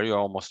don't worry, you're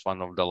almost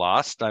one of the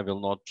last. I will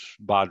not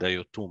bother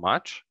you too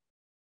much.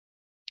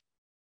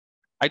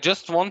 I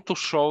just want to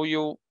show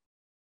you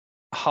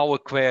how a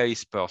query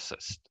is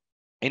processed.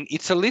 And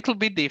it's a little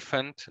bit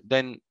different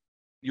than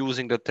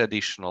using the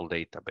traditional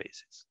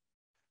databases.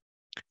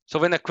 So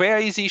when a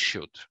query is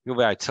issued, you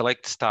write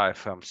select star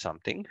from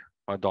something,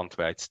 or don't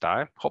write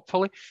star,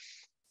 hopefully.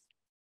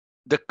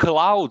 The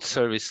cloud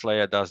service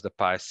layer does the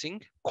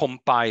parsing,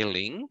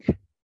 compiling,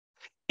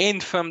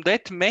 and from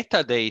that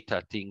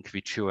metadata thing,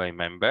 which you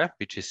remember,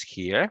 which is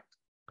here,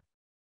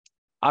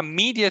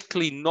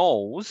 immediately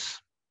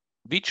knows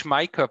which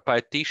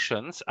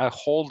micropartitions are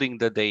holding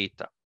the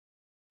data.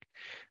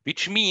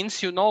 Which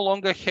means you no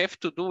longer have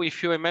to do,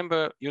 if you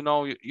remember,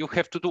 you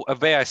have to do a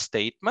where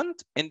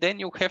statement, and then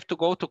you have to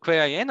go to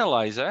query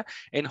analyzer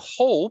and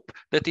hope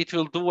that it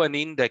will do an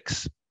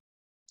index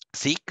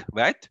seek,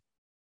 right?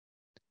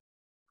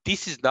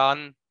 This is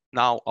done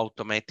now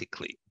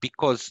automatically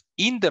because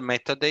in the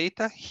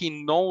metadata, he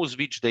knows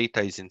which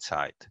data is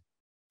inside.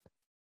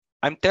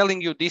 I'm telling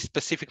you this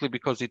specifically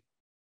because it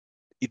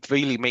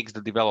really makes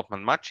the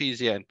development much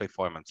easier and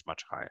performance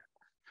much higher.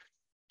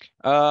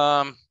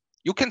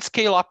 You can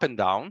scale up and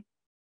down.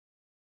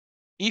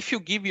 If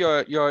you give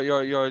your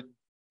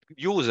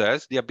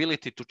users the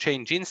ability to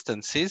change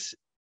instances,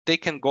 they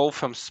can go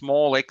from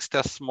small,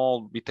 extra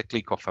small with a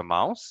click of a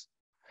mouse.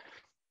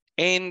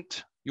 And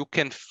you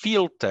can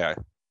filter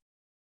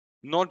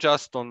not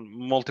just on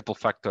multiple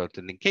factor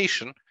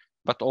authentication,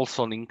 but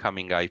also on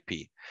incoming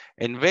IP.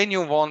 And when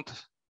you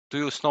want to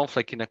use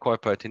Snowflake in a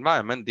corporate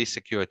environment, these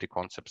security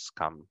concepts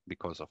come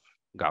because of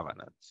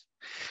governance.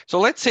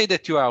 So let's say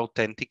that you are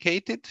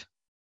authenticated.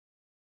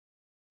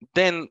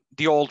 Then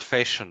the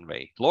old-fashioned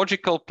way,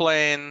 logical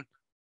plan,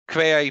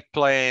 query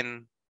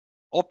plan,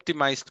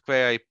 optimized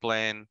query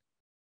plan,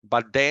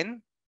 but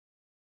then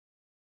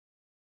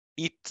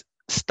it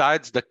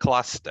starts the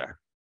cluster.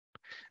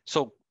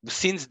 So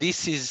since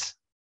this is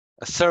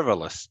a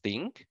serverless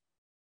thing,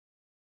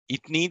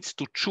 it needs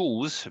to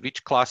choose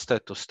which cluster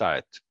to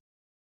start.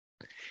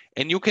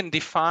 And you can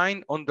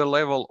define on the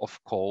level of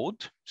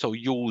code, so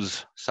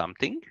use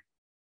something,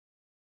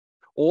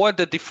 or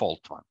the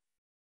default one.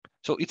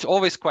 So it's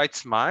always quite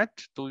smart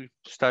to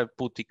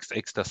put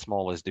extra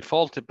small as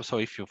default. So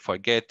if you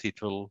forget,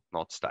 it will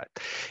not start.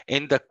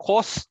 And the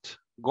cost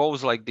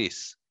goes like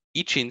this.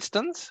 Each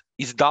instance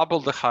is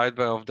double the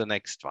hardware of the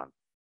next one.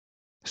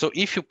 So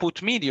if you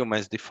put medium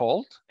as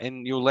default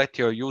and you let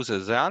your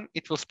users run,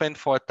 it will spend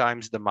 4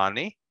 times the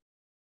money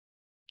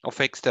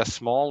of extra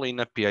small in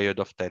a period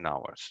of 10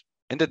 hours.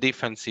 And the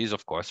difference is,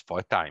 of course,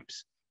 4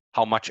 times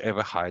how much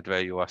ever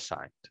hardware you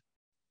assigned.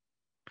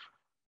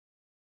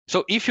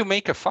 So if you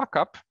make a fuck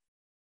up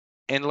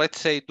and let's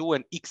say do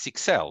an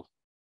XXL,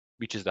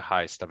 which is the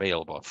highest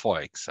available,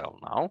 4XL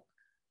now,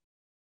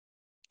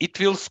 it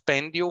will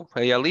spend you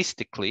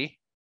realistically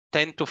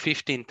 $10,000 to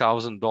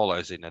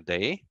 $15,000 in a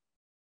day,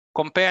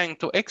 comparing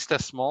to extra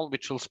small,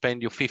 which will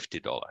spend you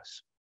 $50.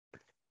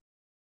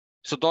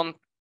 So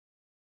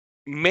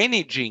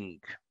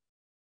managing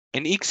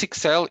an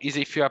XXL is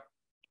if you are,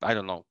 I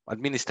don't know,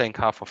 administering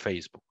half of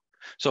Facebook.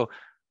 So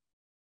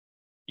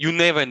you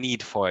never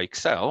need for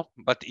Excel,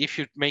 but if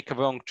you make a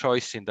wrong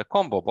choice in the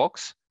combo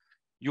box,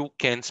 you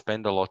can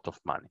spend a lot of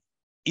money.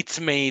 It's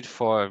made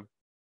for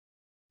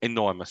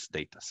enormous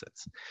data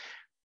sets.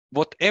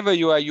 Whatever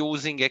you are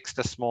using,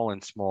 extra small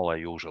and small are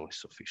usually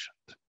sufficient.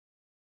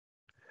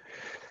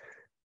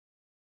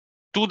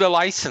 To the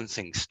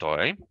licensing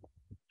story,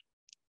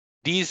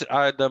 these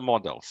are the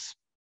models.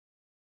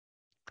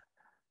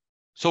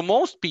 So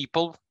most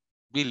people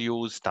will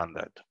use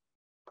standard.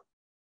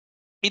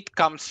 It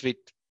comes with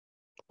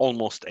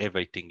almost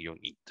everything you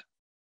need.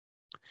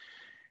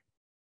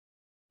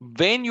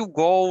 When you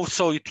go,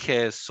 so it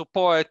has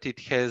support,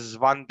 it has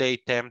one-day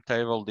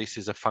timetable. This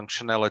is a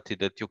functionality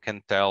that you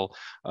can tell,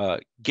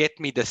 get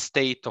me the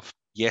state of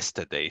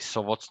yesterday. So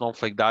what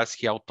Snowflake does,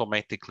 he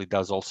automatically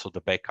does also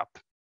the backup.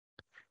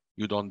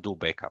 You don't do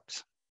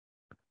backups.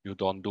 You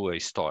don't do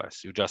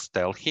restores. You just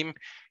tell him,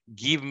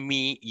 give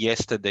me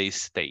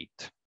yesterday's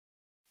state.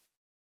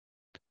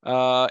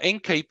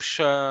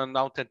 Encryption,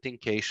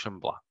 authentication,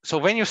 blah. So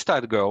when you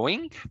start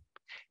growing,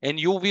 and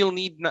you will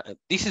need,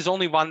 this is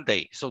only one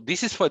day. So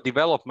this is for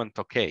development,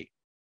 okay.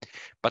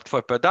 But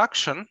for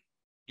production,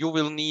 you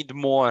will need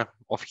more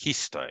of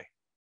history,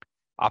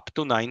 up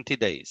to 90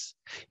 days.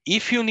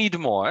 If you need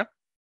more,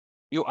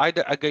 you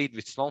either agreed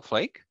with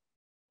Snowflake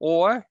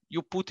or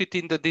you put it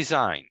in the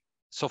design.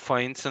 So for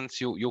instance,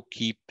 you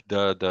keep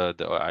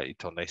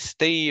it on a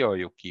stay or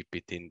you keep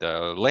it in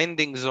the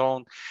landing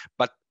zone.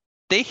 But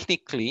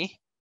technically,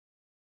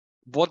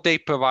 what they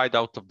provide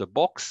out of the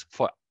box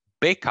for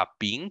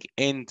backupping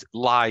and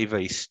live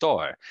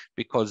restore,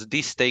 because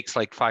this takes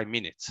like 5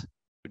 minutes.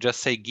 You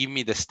just say, give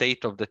me the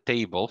state of the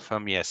table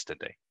from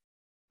yesterday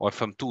or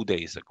from 2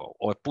 days ago,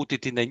 or put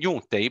it in a new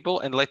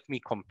table and let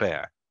me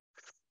compare.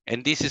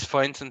 And this is,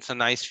 for instance, a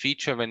nice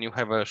feature when you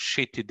have a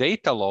shitty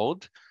data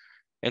load,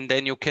 and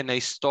then you can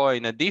restore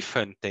in a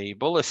different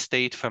table a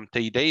state from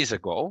 3 days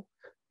ago,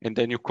 and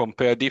then you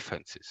compare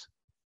differences.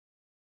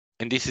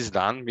 And this is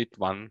done with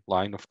one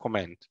line of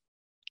command.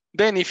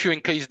 Then if you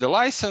increase the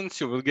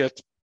license, you will get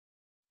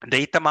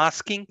data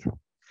masking,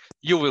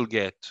 you will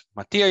get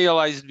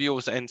materialized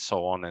views, and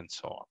so on and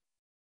so on.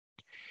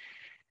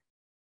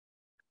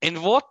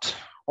 And what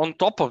on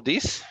top of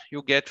this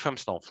you get from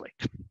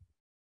Snowflake?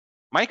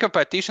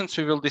 Micropartitions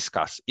we will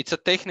discuss. It's a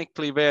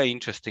technically very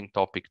interesting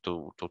topic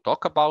to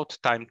talk about.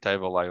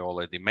 Timetable I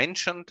already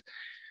mentioned.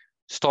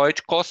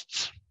 Storage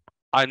costs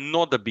are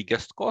not the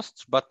biggest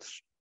costs, but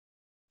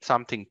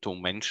something to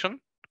mention.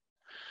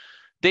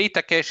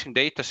 Data caching,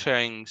 data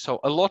sharing. So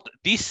a lot,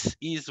 this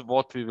is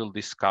what we will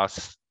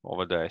discuss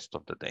over the rest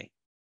of the day.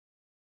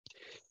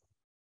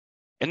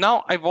 And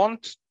now I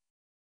want,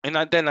 then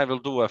I will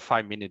do a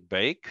 5-minute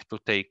break to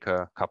take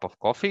a cup of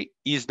coffee,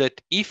 is that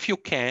if you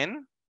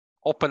can,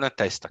 open a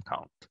test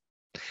account.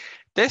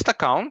 Test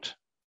account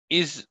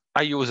is,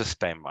 I use a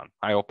spam one.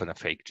 I open a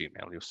fake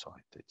Gmail, you saw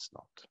it.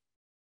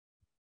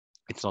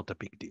 It's not a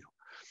big deal.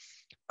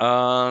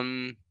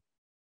 And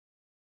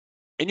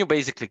you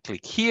basically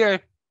click here.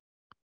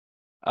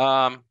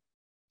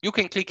 You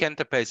can click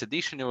Enterprise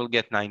Edition, you will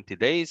get 90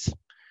 days.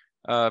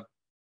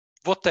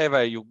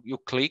 Whatever you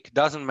click,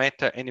 doesn't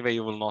matter. Anyway,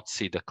 you will not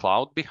see the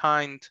cloud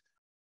behind.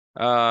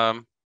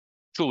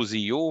 Choose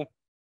EU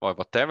or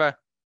whatever,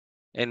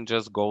 and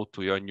just go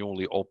to your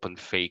newly opened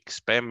fake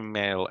spam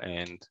mail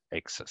and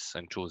access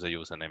and choose a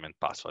username and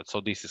password.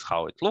 So this is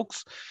how it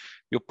looks.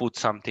 You put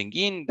something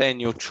in, then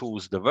you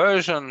choose the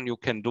version. You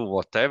can do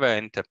whatever,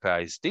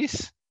 enterprise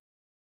this.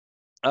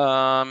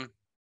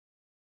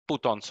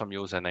 Put on some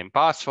username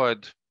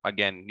password.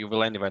 Again, you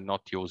will anyway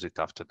not use it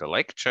after the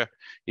lecture.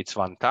 It's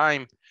one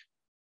time,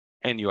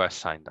 and you are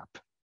signed up.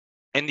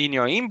 And in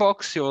your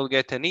inbox, you will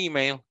get an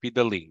email with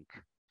a link.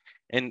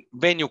 And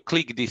when you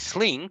click this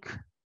link,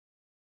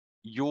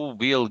 you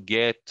will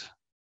get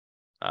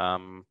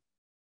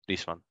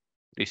this one.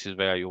 This is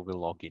where you will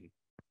log in.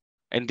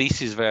 And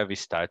this is where we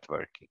start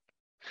working.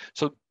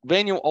 So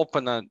when you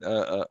open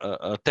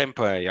a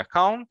temporary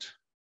account,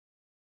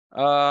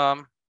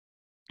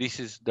 this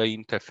is the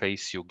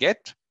interface you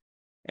get.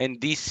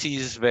 And this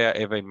is where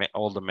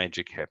all the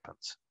magic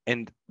happens.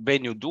 And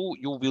when you do,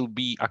 you will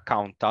be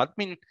account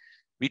admin,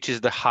 which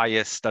is the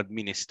highest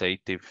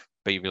administrative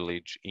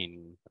privilege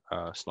in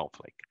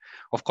Snowflake.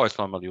 Of course,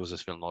 normal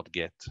users will not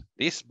get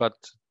this, but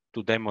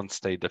to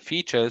demonstrate the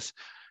features,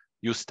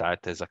 you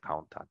start as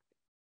account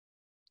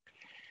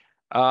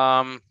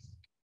admin.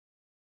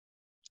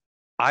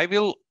 I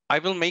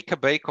will make a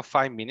break of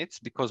 5 minutes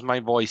because my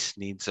voice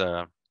needs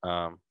a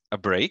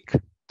break.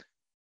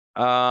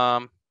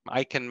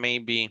 I can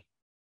maybe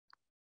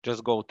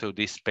just go to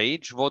this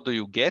page. What do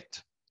you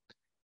get?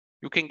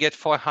 You can get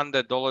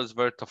 $400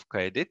 worth of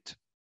credit.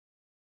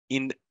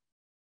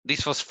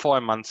 This was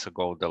 4 months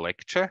ago, the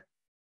lecture.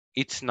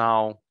 It's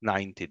now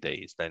 90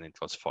 days, then it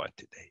was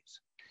 40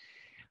 days.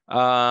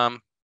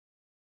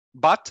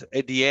 But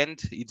at the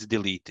end, it's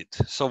deleted.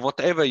 So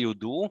whatever you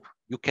do,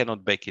 you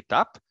cannot back it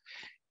up.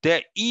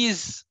 There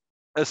is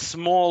a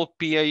small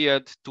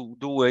period to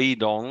do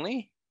read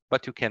only,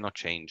 but you cannot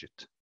change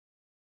it.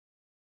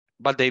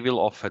 but they will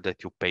offer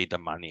that you pay the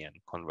money and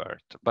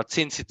convert. But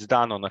since it's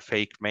done on a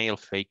fake mail,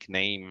 fake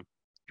name,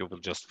 you will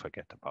just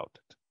forget about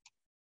it.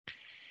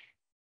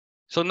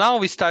 So now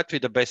we start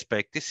with the best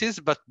practices,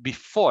 but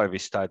before we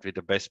start with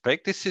the best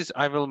practices,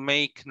 I will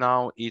make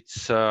now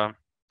it's,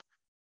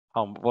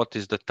 what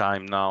is the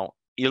time now?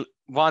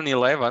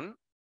 1:11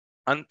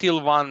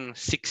 until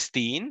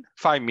 1:16,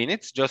 5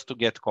 minutes just to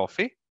get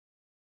coffee.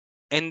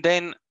 And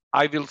then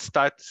I will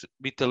start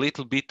with a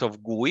little bit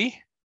of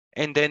GUI,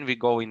 and then we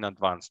go in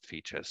advanced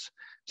features.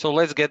 So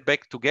let's get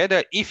back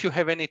together. If you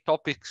have any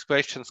topics,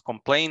 questions,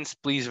 complaints,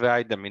 please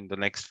write them in the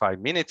next 5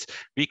 minutes.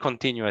 We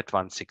continue at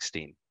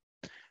 1:16.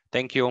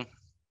 Thank you.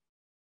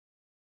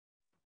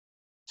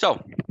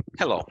 So,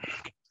 hello.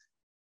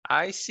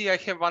 I see I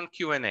have one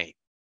Q&A.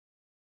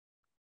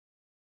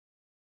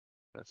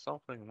 That's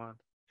something one.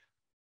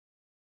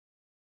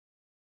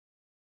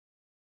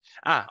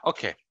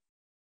 Okay.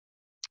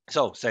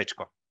 So,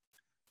 Sejko,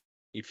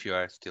 if you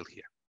are still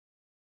here.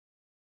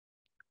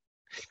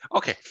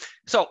 Okay,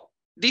 so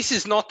this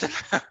is not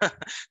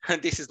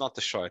this is not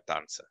a short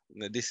answer.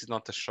 This is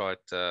not a short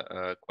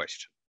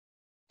question.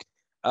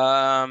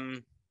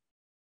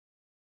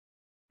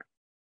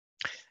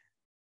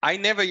 I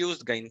never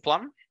used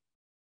GainPlum.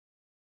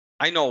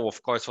 I know,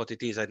 of course, what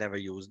it is. I never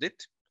used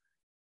it.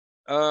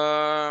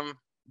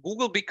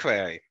 Google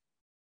BigQuery.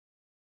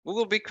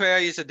 Google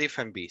BigQuery is a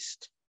different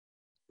beast.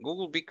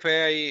 Google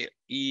BigQuery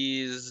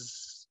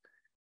is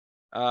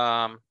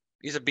a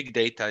big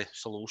data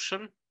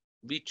solution,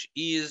 which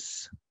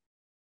is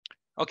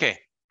okay.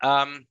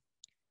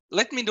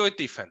 Let me do it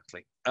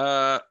differently.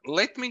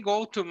 Let me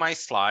go to my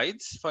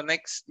slides for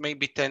next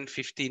maybe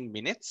 10-15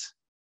 minutes,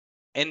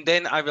 and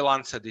then I will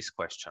answer this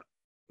question.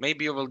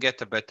 Maybe you will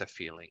get a better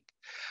feeling.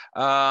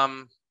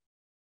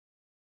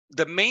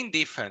 The main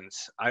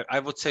difference, I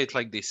would say it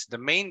like this, the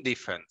main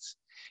difference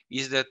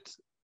is that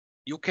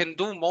you can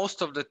do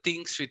most of the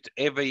things with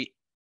every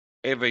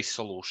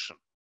solution.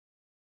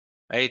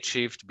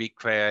 Redshift,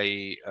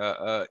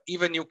 BigQuery,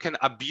 even you can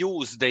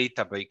abuse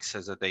Databricks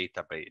as a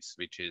database,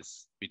 which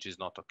is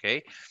not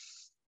okay.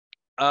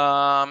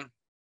 And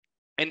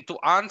to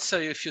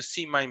answer, if you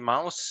see my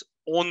mouse,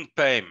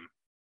 on-prem,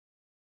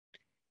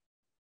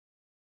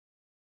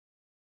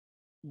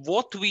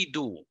 what we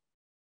do,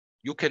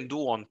 you can do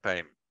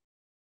on-prem.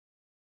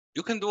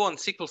 You can do on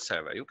SQL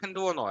Server, you can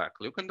do on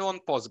Oracle, you can do on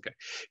Postgre,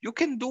 you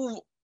can do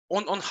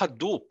on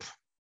Hadoop.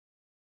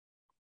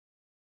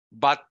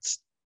 But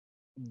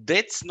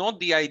that's not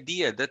the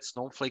idea that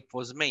Snowflake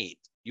was made.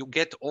 You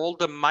get all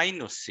the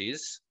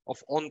minuses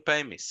of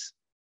on-premise,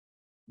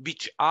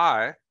 which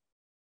are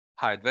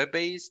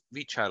hardware-based,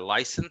 which are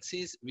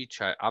licenses, which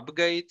are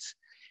upgrades.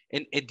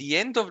 And at the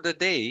end of the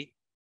day,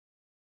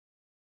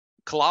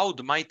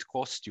 cloud might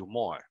cost you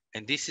more.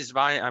 And this is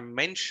why I'm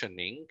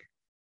mentioning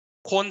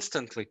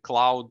constantly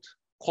cloud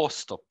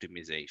cost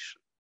optimization.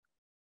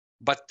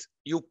 But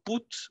you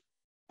put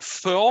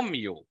from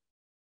you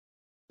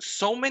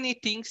so many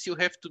things you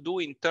have to do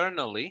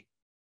internally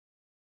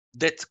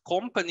that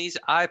companies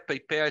are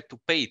prepared to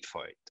pay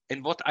for it.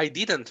 And what I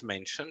didn't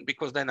mention,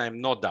 because then I'm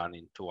not done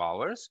in 2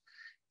 hours,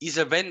 is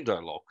a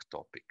vendor lock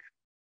topic.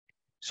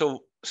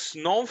 So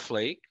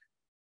Snowflake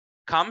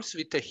comes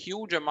with a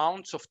huge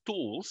amounts of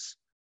tools,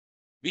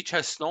 which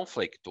are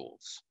Snowflake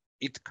tools.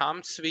 It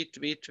comes with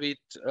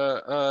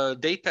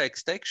data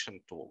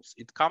extraction tools.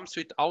 It comes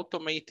with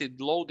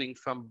automated loading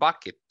from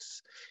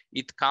buckets.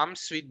 It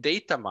comes with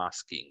data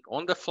masking,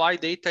 on-the-fly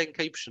data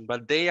encryption,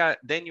 but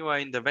then you are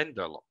in the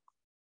vendor lock.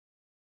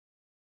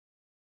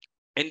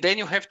 And then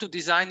you have to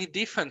design it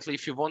differently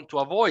if you want to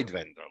avoid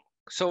vendor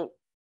lock. So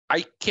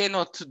I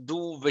cannot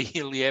do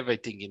really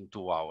everything in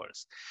 2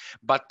 hours.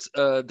 But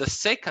the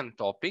second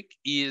topic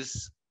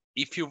is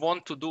if you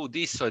want to do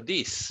this or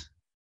this,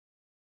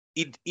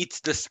 it's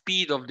the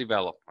speed of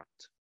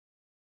development.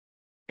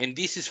 And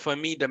this is for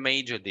me the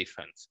major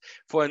difference.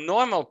 For a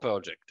normal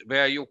project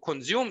where you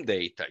consume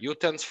data, you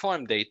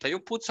transform data, you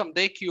put some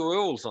DQ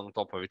rules on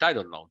top of it, I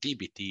don't know,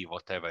 DBT,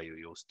 whatever you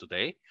use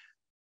today,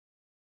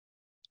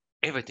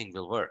 everything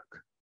will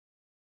work.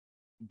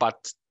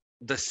 But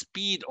the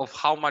speed of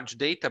how much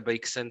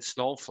Databricks and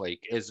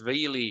Snowflake as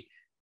really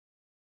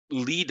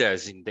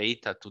leaders in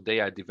data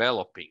today are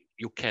developing,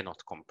 you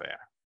cannot compare.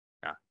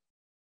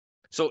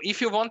 So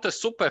if you want a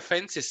super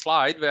fancy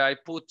slide where I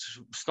put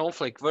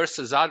Snowflake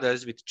versus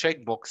others with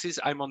checkboxes,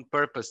 I'm on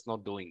purpose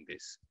not doing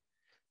this.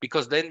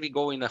 Because then we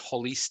go in a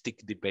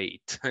holistic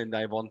debate, and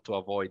I want to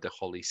avoid a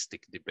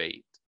holistic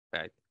debate,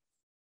 right?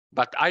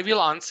 But I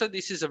will answer,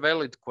 this is a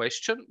valid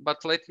question,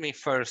 but let me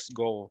first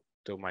go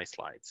to my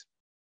slides.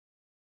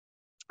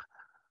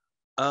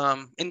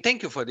 And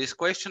thank you for this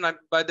question.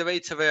 By the way,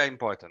 it's a very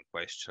important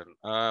question.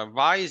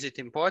 Why is it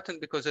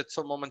important? Because at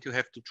some moment you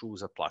have to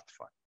choose a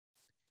platform.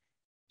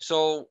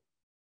 So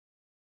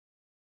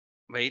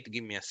wait,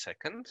 give me a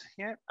second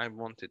here. I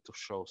wanted to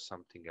show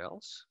something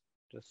else.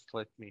 Just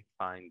let me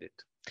find it.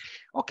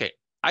 Okay,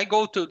 I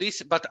go to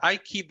this, but I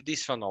keep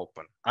this one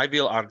open. I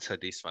will answer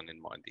this one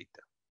in more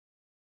detail.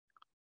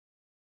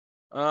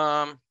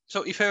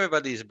 So if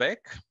everybody is back,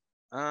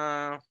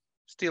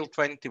 still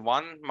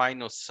 21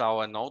 minus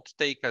our note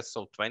taker,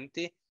 so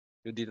 20.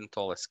 You didn't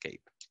all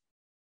escape.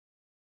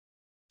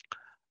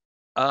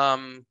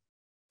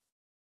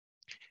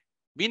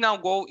 We now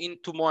go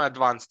into more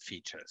advanced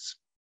features.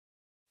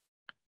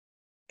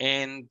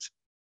 And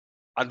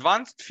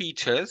advanced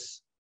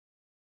features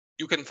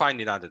you can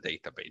find in other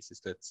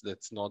databases.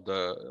 That's not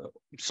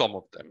some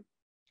of them,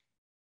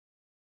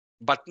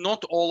 but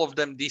not all of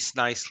them this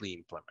nicely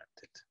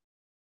implemented.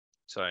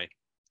 Sorry,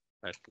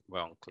 that's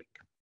wrong click.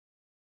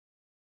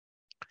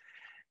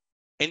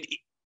 And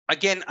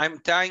again, I'm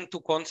trying to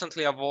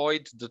constantly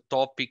avoid the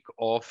topic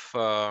of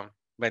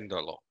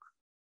vendor lock.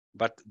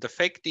 But the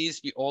fact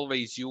is, you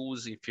always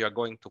use, if you are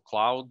going to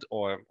cloud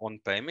or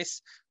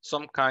on-premise,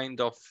 some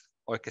kind of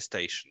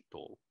orchestration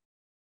tool.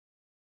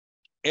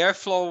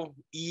 Airflow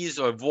is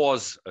or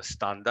was a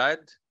standard.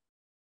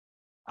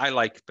 I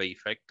like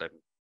Prefect, I'm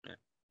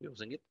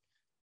using it.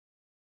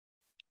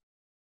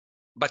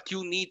 But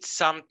you need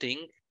something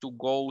to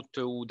go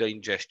to the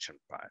ingestion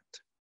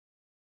part.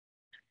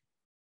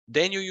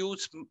 Then you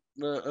use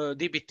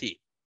DBT.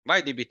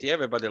 Why DBT?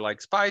 Everybody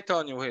likes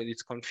Python,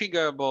 it's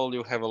configurable,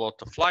 you have a lot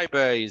of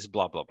libraries,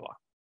 blah, blah, blah.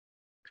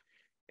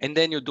 And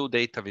then you do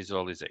data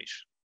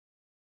visualization.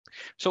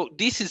 So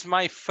this is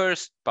my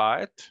first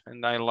part,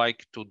 and I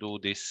like to do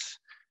this.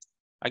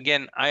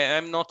 Again, I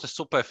am not a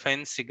super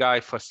fancy guy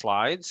for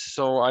slides,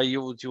 so I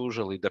use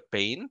usually the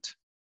paint.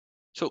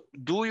 So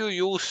do you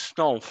use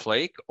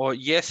Snowflake, or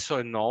yes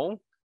or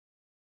no?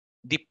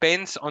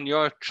 Depends on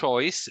your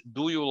choice.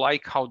 Do you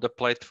like how the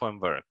platform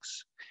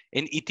works?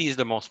 And it is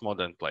the most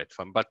modern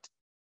platform. But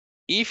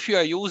if you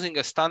are using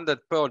a standard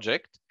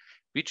project,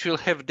 which will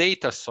have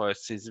data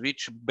sources,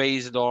 which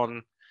based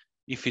on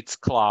if it's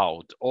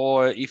cloud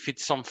or if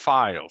it's some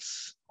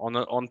files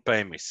on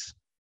premise,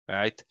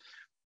 right?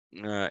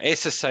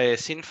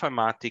 SSIS,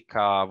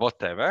 Informatica,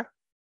 whatever.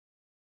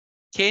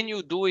 Can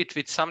you do it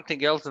with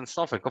something else than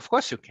Snowflake? Of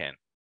course you can.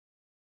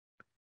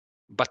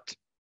 But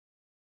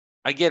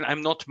again,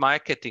 I'm not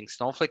marketing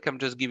Snowflake. I'm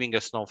just giving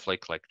a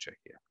Snowflake lecture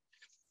here.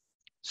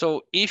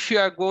 So if you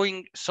are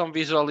going some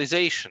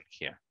visualization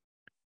here,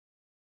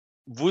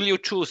 will you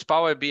choose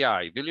Power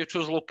BI? Will you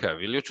choose Looker?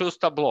 Will you choose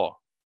Tableau?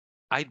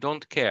 I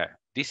don't care.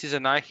 This is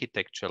an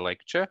architecture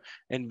lecture,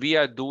 and we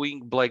are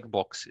doing black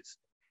boxes.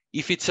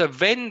 If it's a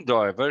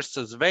vendor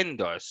versus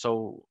vendor,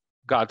 so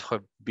God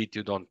forbid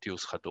you don't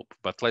use Hadoop,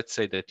 but let's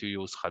say that you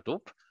use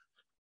Hadoop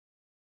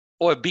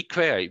or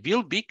BigQuery.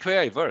 Will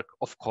BigQuery work?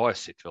 Of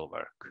course it will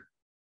work.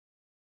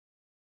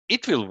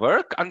 It will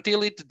work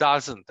until it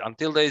doesn't,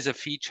 until there is a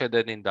feature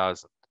that it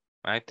doesn't,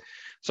 right?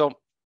 So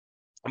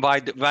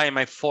why am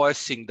I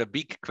forcing the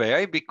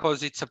BigQuery?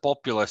 Because it's a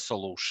popular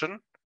solution,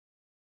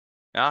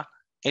 yeah?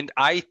 And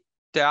I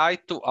try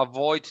to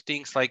avoid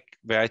things like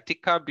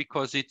Vertica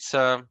because it's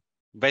a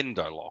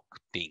vendor lock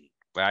thing,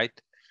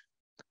 right?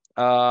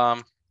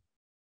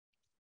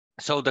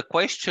 So the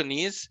question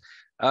is,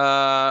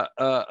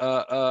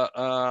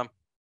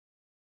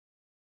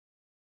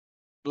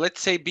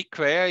 let's say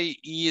BigQuery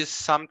is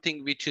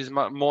something which is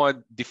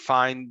more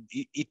defined.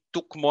 It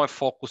took more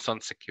focus on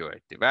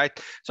security, right?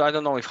 So I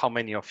don't know if how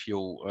many of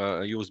you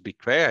use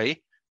BigQuery,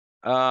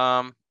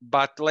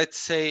 but let's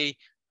say,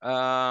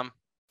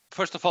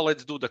 first of all,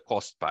 let's do the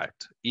cost part.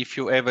 If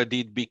you ever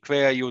did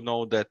BigQuery, you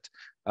know that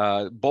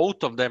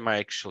both of them are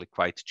actually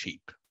quite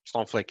cheap,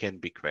 Snowflake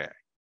and BigQuery.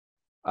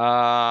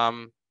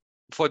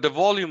 For the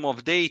volume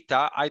of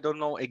data, I don't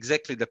know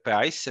exactly the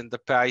price, and the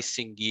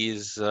pricing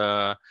is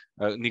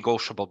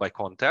negotiable by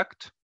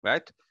contract,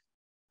 right?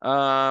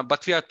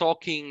 But we are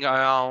talking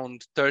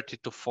around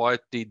 $30 to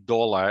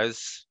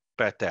 $40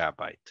 per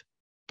terabyte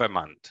per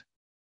month.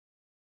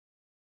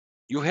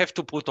 You have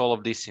to put all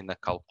of this in a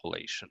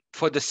calculation.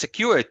 For the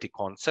security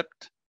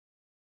concept,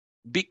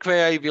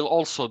 BigQuery will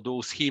also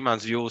do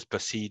schemas, views,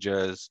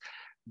 procedures,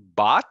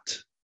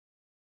 but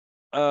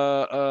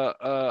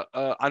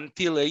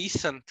until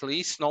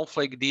recently,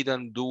 Snowflake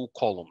didn't do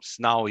columns.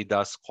 Now it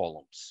does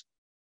columns.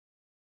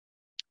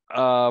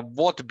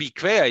 What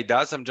BigQuery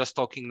does, I'm just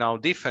talking now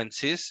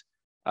differences,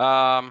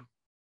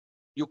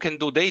 you can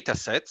do data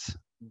sets,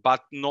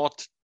 but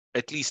not,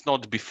 at least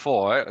not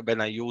before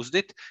when I used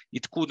it,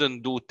 it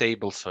couldn't do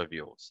tables or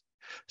views.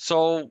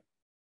 So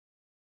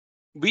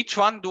which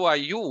one do I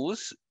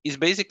use is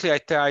basically I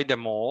try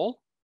them all,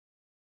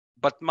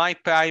 but my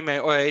primary,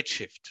 or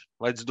Redshift,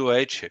 let's do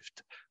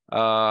Redshift.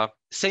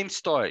 Same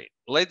story.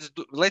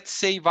 Let's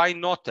say why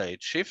not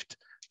Redshift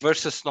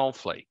versus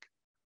Snowflake.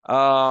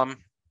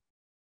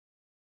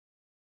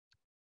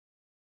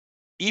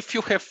 If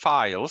you have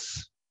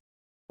files,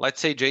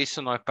 let's say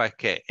JSON or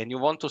Parquet, and you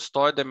want to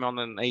store them on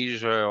an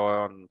Azure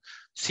or on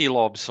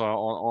CLOBS or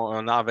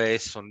on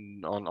AWS,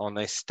 on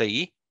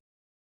S3,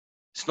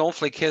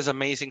 Snowflake has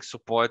amazing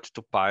support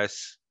to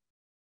parse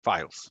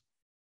files,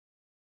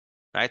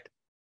 right?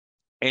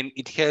 And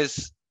it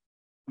has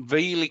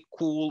really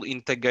cool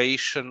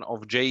integration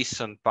of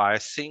JSON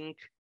parsing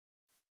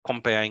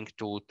comparing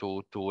to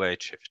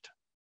Redshift.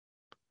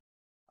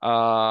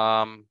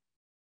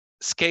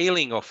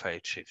 Scaling of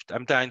Redshift.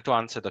 I'm trying to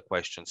answer the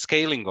question.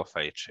 Scaling of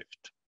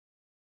Redshift.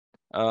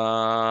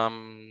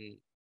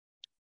 To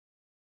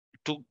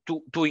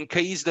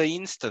increase the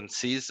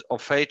instances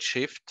of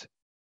Redshift,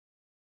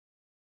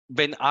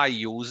 when I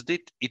used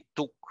it, it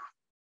took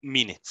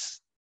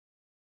minutes.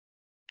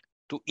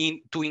 To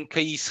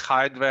increase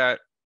hardware,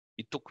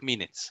 it took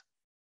minutes.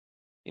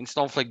 In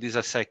Snowflake, these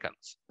are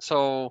seconds.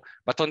 So,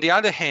 but on the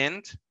other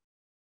hand,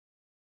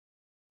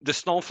 the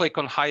Snowflake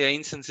on higher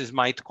instances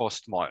might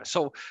cost more.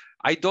 So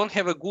I don't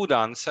have a good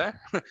answer.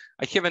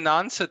 I have an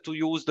answer to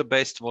use the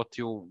best what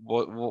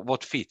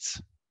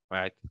fits,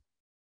 right?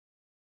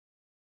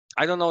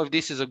 I don't know if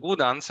this is a good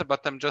answer,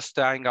 but I'm just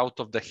trying out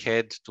of the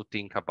head to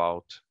think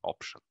about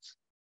options.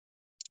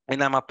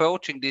 And I'm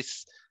approaching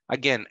this,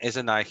 again, as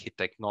an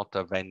architect, not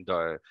a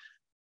vendor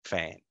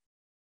fan.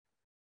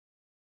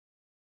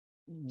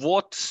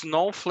 What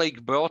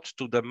Snowflake brought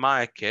to the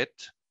market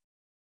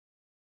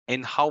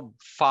and how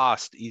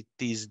fast it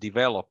is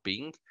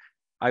developing,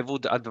 I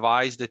would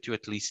advise that you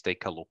at least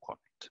take a look on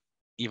it,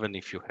 even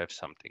if you have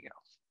something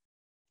else.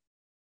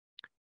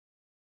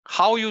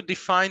 How you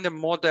define a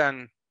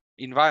modern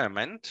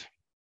environment,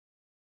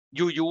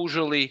 you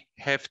usually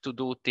have to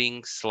do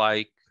things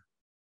like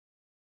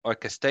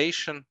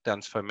orchestration,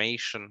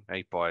 transformation,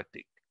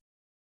 reporting.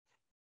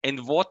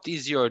 And what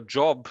is your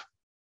job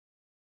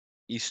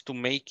is to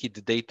make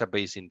it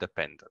database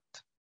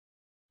independent.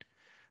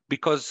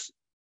 Because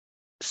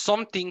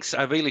some things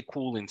are really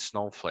cool in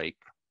Snowflake,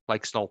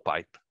 like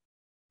Snowpipe,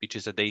 which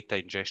is a data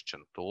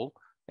ingestion tool,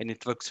 and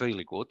it works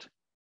really good.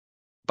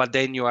 But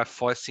then you are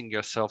forcing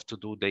yourself to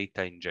do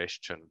data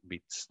ingestion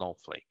with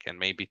Snowflake, and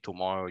maybe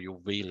tomorrow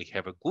you really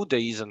have a good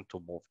reason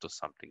to move to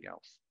something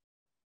else.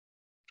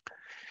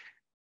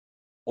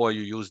 Or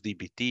you use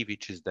dbt,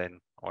 which is then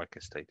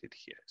orchestrated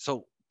here.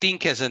 So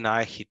think as an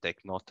architect,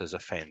 not as a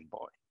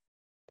fanboy.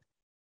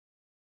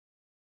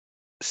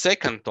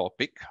 Second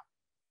topic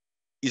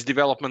is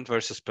development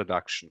versus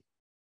production,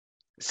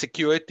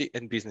 security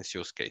and business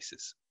use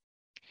cases.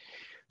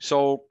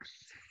 So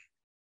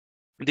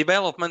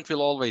development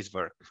will always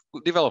work.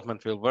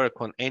 Development will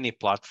work on any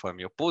platform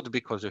you put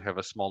because you have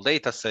a small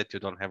data set, you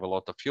don't have a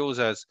lot of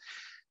users.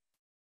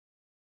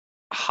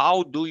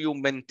 How do you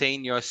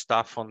maintain your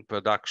stuff on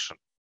production?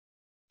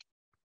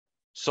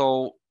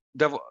 So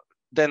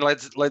then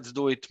let's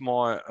do it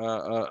more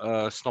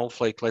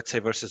Snowflake, let's say,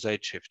 versus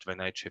Redshift, when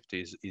Redshift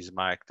is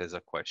marked as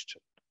a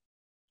question.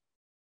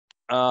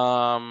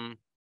 To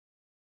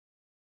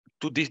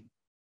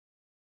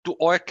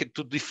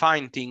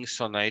define things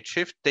on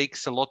Redshift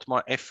takes a lot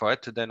more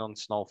effort than on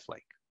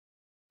Snowflake.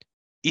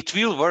 It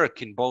will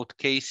work in both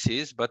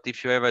cases, but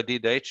if you ever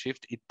did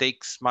Redshift, it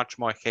takes much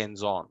more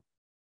hands-on.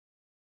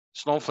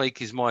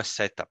 Snowflake is more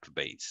setup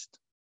based.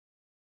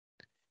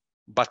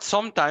 But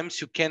sometimes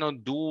you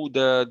cannot do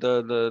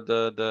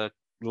the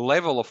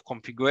level of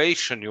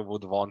configuration you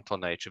would want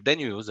on Redshift. Then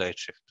you use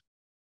Redshift.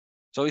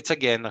 So it's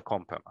again a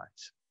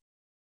compromise.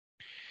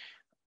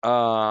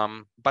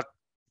 But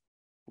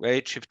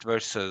Redshift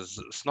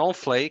versus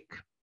Snowflake,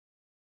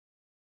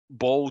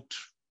 both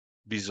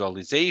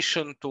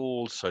visualization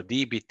tools or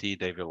dbt,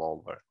 they will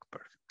all work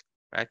perfectly,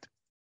 right?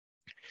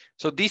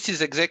 So this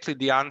is exactly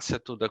the answer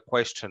to the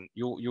question.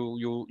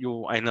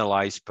 You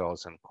analyze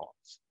pros and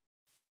cons.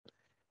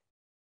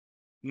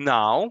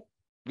 Now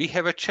we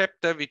have a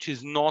chapter which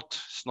is not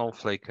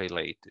Snowflake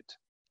related.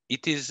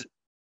 It is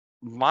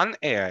one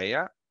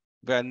area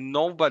where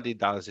nobody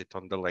does it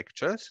on the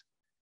lectures,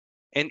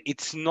 and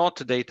it's not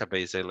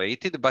database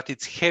related, but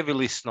it's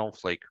heavily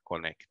Snowflake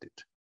connected.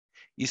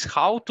 Is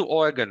how to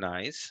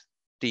organize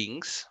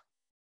things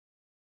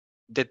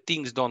that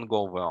things don't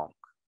go wrong.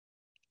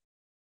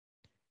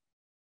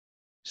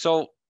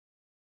 So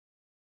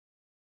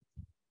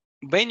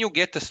when you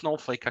get a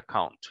Snowflake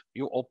account,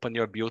 you open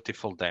your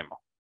beautiful demo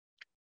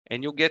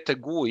and you get a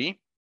GUI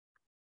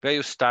where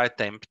you start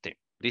empty.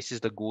 This is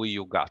the GUI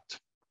you got.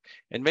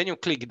 And when you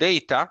click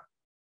data,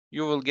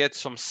 you will get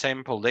some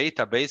sample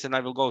database, and I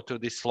will go through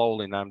this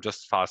slowly and I'm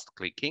just fast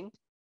clicking.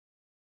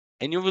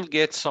 And you will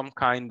get some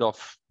kind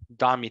of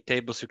dummy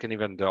tables. You can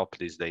even drop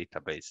this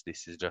database.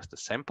 This is just a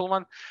sample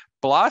one.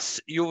 Plus,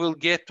 you will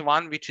get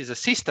one which is a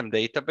system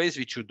database,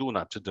 which you do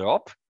not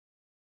drop,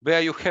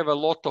 where you have a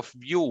lot of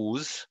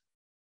views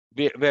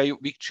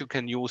which you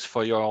can use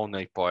for your own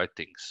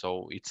reporting.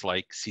 So it's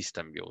like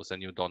system views,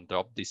 and you don't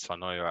drop this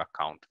one or your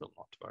account will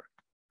not work.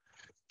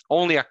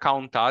 Only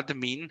account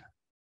admin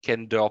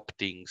can drop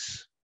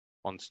things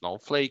on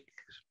Snowflake.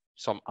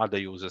 Some other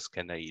users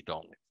can read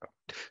only.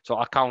 So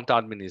account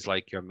admin is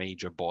like your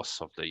major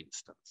boss of the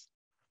instance.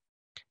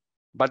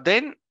 But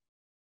then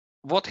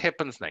what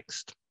happens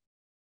next?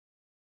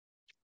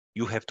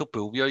 You have to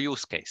prove your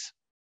use case.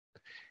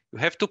 You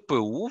have to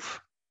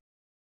prove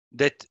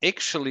that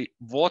actually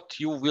what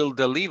you will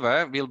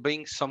deliver will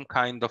bring some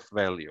kind of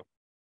value.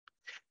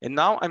 And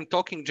now I'm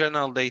talking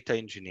general data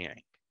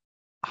engineering.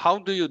 How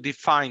do you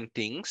define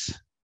things?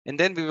 And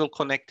then we will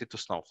connect it to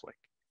Snowflake.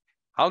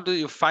 How do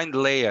you find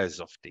layers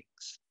of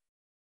things?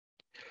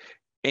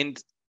 And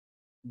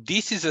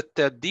this is a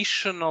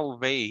traditional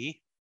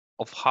way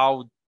of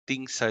how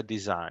things are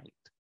designed.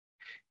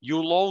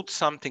 You load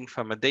something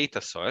from a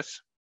data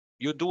source,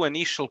 you do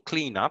initial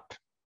cleanup,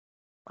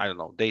 I don't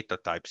know, data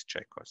types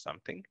check or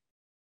something.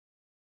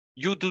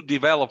 You do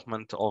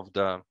development of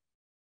the,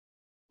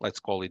 let's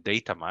call it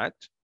data mart.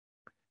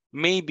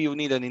 Maybe you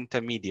need an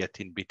intermediate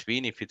in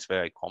between if it's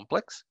very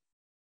complex.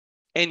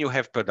 And you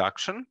have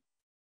production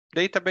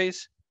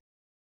database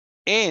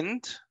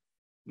and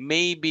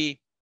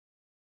maybe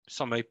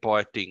some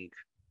reporting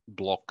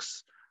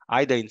blocks,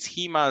 either in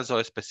schemas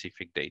or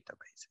specific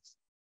databases.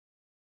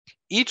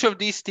 Each of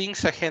these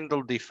things are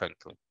handled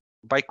differently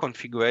by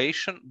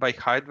configuration, by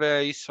hardware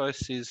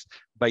resources,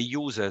 by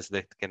users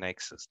that can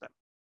access them.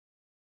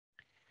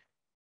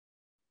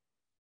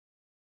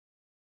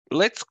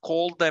 Let's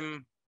call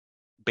them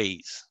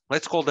base.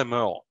 Let's call them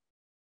raw.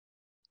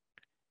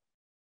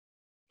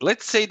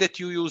 Let's say that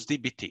you use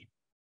DBT,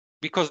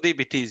 because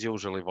DBT is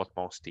usually what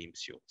most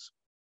teams use.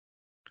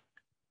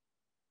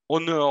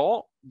 On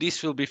raw,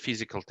 this will be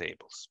physical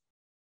tables.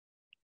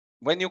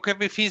 When you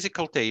have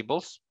physical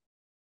tables,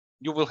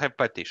 you will have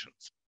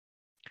partitions,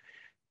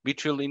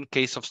 which will, in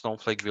case of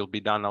Snowflake, will be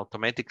done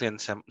automatically and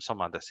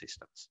some other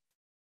systems.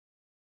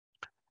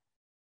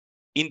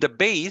 In the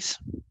base,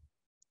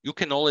 you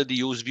can already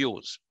use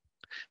views.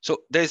 So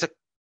there's a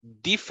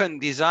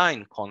different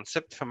design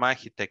concept from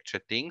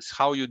architecture things,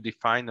 how you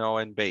define raw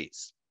and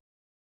base.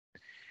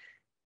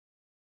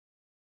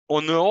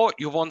 On raw,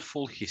 you want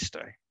full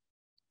history.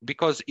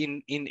 Because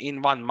in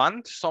 1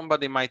 month,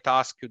 somebody might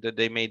ask you that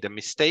they made a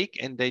mistake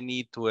and they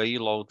need to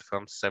reload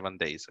from 7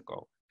 days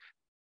ago.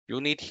 You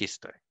need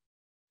history.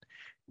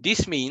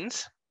 This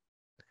means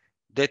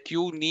that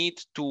you need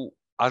to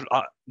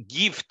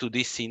give to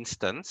this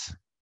instance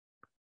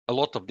a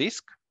lot of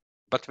disk,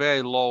 but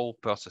very low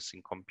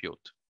processing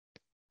compute.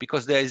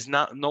 Because there is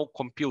no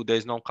compute, there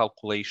is no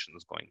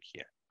calculations going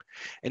here.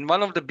 And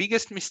one of the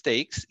biggest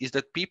mistakes is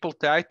that people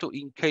try to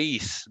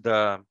increase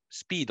the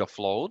speed of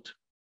load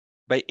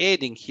by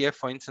adding here,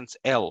 for instance,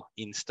 L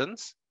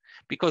instance,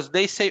 because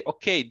they say,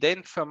 okay,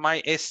 then from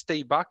my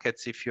S3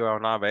 buckets, if you're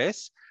on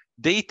AWS,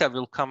 data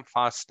will come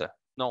faster.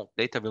 No,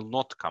 data will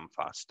not come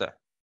faster.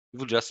 You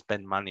will just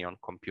spend money on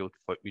compute,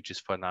 which is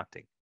for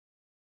nothing.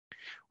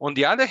 On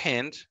the other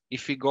hand,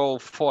 if we go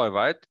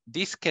forward,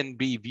 this can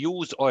be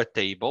views or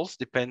tables,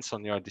 depends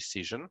on your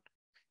decision.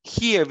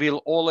 Here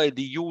will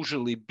already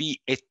usually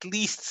be at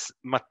least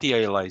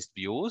materialized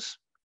views.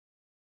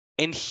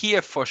 And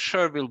here for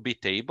sure will be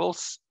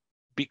tables,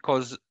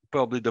 because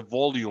probably the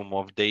volume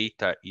of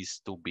data is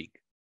too big.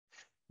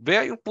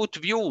 Where you put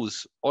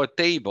views or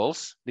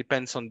tables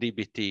depends on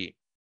DBT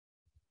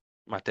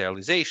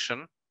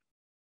materialization,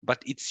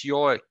 but it's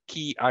your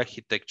key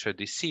architecture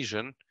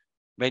decision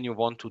when you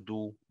want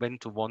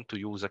to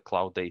use a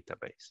cloud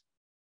database,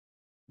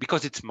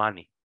 because it's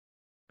money.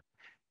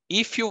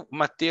 If you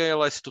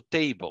materialize to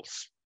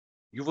tables,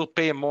 you will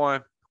pay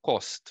more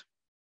cost.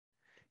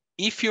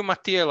 If you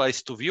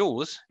materialize to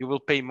views, you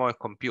will pay more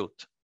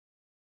compute.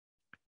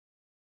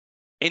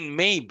 And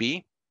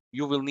maybe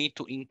you will need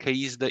to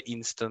increase the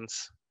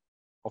instance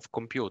of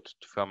compute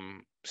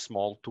from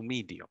small to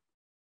medium.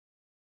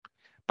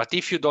 But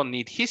if you don't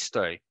need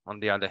history, on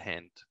the other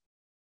hand,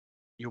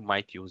 you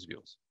might use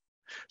views.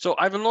 So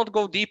I will not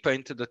go deeper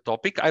into the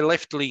topic. I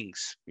left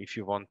links if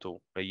you want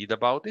to read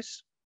about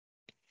this.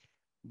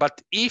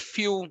 But if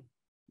you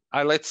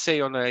are, let's say,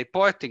 on a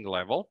reporting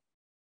level,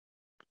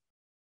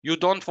 you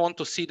don't want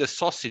to see the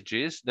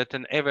sausages that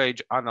an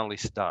average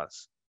analyst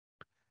does.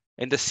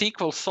 And the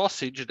SQL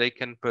sausage they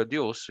can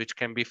produce, which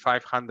can be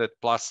 500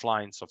 plus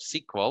lines of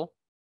SQL,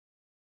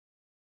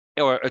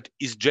 or it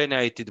is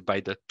generated by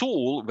the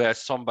tool where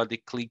somebody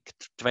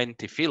clicked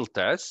 20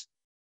 filters,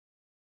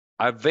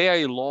 are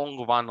very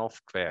long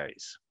one-off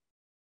queries.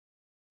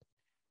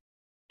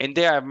 And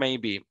there are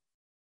maybe,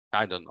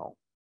 I don't know,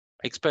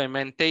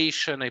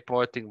 experimentation,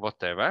 reporting,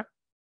 whatever.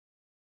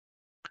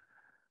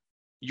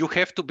 You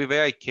have to be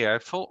very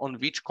careful on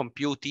which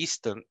compute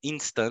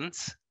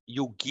instance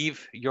you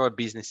give your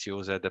business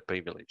user the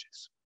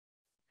privileges.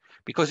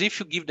 Because if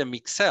you give them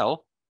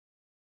Excel,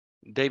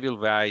 they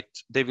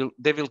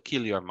will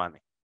kill your money.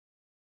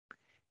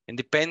 And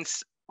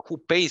depends who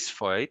pays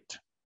for it.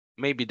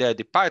 Maybe their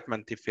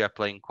department if you are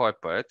playing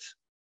corporates.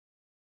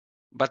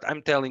 But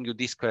I'm telling you,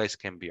 these queries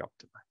can be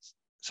optimized.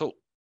 So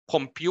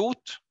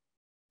compute,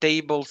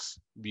 tables,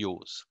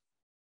 views.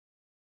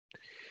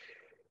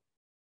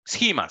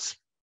 Schemas.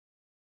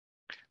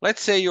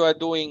 Let's say you are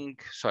doing,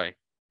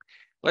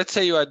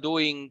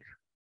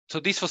 so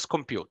this was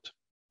compute.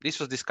 This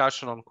was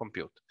discussion on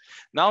compute.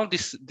 Now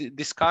this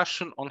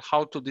discussion on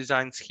how to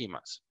design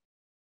schemas.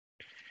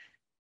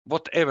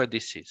 Whatever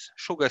this is,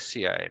 Sugar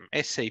CRM,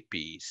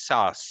 SAP,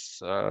 SaaS,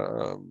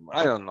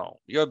 I don't know,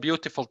 your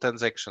beautiful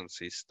transaction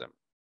system.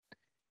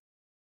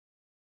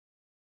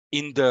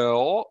 In the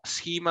raw,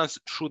 schemas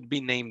should be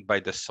named by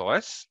the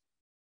source,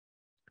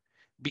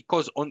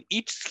 because on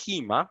each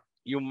schema,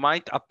 you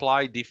might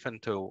apply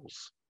different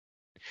rules.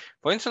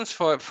 For instance,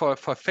 for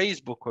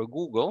Facebook or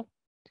Google,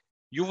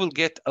 you will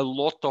get a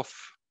lot of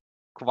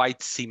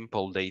quite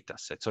simple data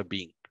sets, or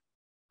Bing.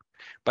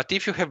 But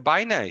if you have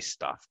binary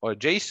stuff or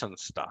JSON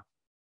stuff,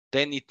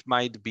 then it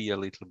might be a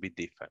little bit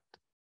different.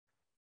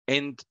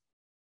 And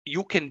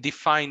you can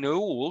define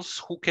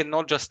rules who can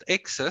not just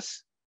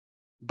access,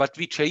 but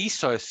which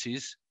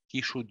resources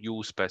he should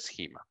use per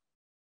schema.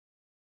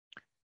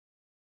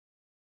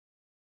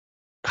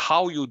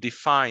 How you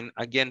define,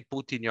 again,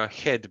 put in your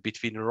head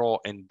between raw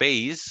and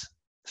base.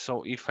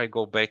 So if I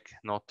go back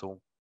not to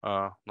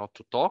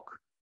talk,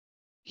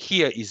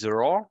 here is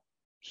raw,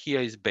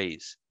 here is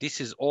base. This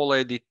is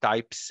already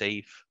type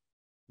safe.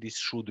 This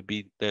should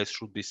be, there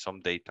should be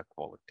some data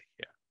quality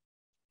here.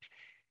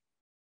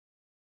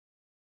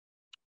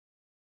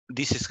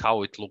 This is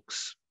how it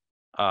looks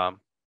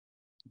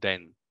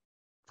then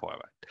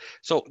forward.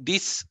 So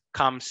this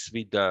comes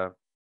with the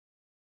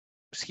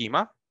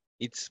schema.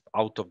 It's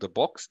out of the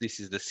box. This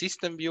is the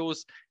system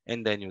views,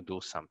 and then you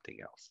do something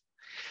else.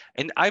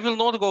 And I will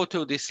not go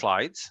through these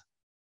slides.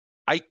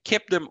 I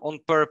kept them on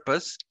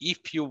purpose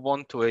if you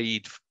want to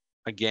read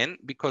again,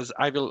 because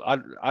I will,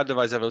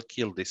 otherwise I will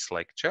kill this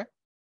lecture.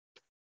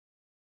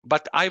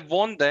 But I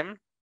want them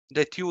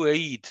that you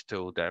read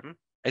through them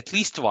at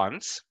least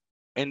once.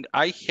 And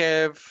I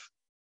have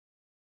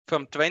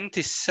from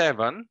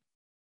 27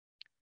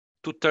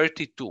 to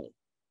 32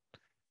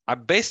 are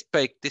best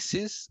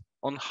practices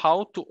on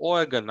how to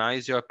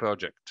organize your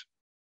project.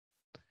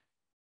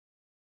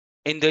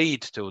 And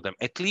read through them.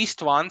 At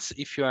least once,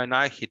 if you're an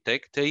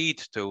architect,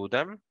 read through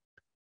them.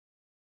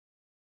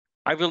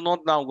 I will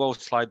not now go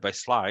slide by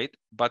slide,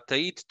 but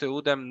read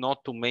through them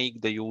not to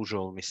make the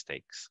usual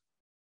mistakes.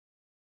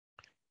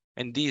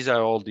 And these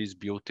are all these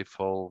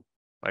beautiful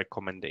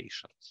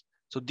recommendations.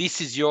 So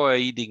this is your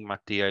reading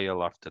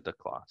material after the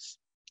class.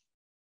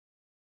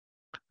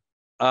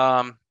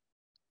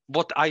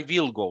 What I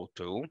will go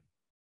to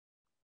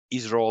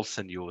is roles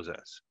and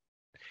users.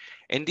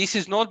 And this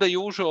is not the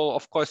usual,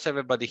 of course,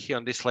 everybody here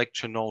on this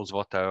lecture knows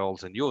what are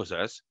roles and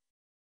users.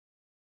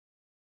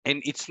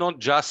 And it's not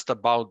just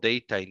about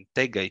data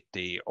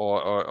integrity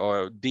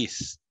or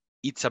this,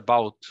 it's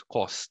about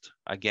cost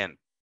again.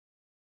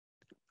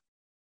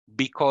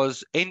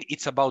 Because, and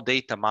it's about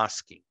data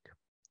masking.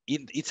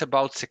 It's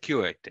about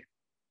security.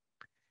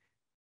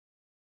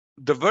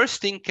 The worst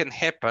thing can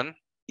happen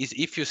is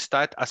if you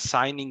start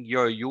assigning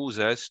your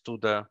users to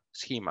the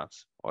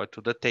schemas or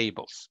to the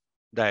tables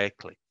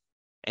directly.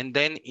 And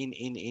then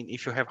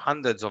if you have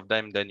hundreds of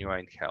them, then you are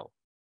in hell.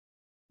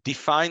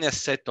 Define a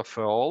set of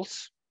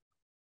roles,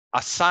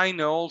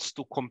 assign roles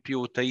to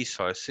compute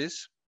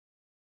resources,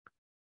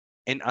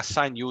 and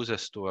assign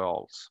users to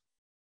roles.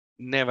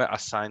 Never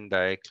assign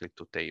directly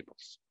to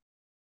tables.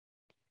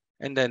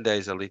 And then there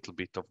is a little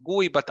bit of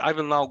GUI, but I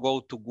will now go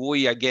to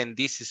GUI. Again,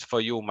 this is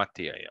for you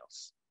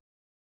materials.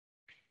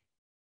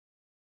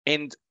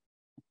 And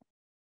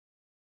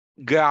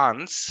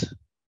grants,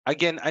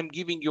 again, I'm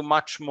giving you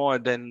much more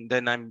than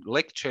I'm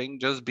lecturing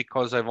just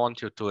because I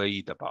want you to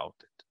read about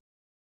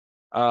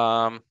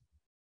it.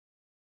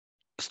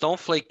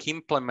 Snowflake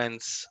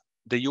implements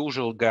the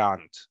usual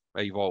grant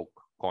revoke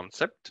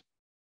concept.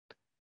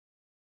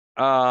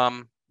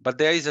 But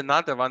there is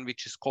another one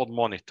which is called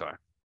monitor.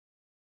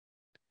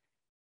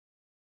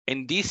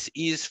 And this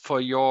is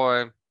for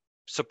your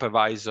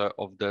supervisor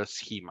of the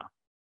schema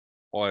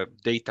or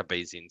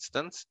database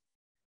instance,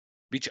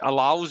 which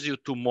allows you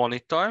to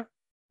monitor,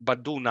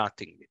 but do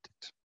nothing with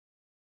it.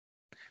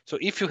 So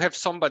if you have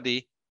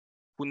somebody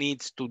who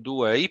needs to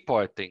do a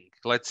reporting,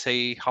 let's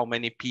say how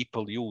many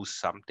people use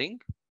something,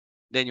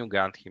 then you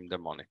grant him the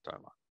monitor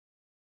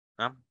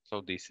one.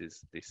 So this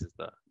is this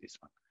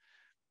one.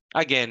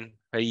 Again,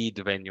 read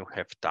when you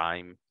have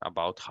time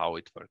about how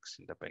it works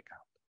in the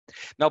background.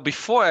 Now,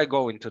 before I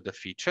go into the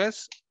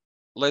features,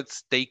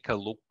 let's take a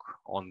look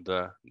on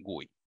the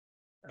GUI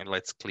and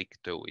let's click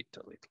through it a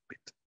little bit.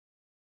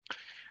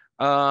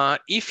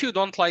 If you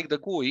don't like the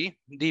GUI,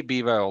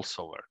 dbeaver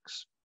also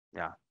works.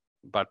 Yeah,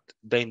 but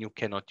then you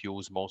cannot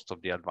use most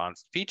of the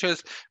advanced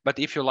features. But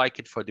if you like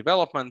it for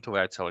development, to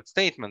write select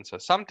statements or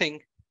something,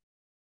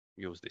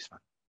 use this one.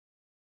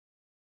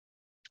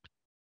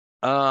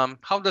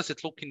 How does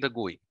it look in the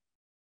GUI?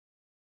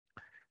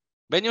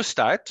 When you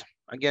start,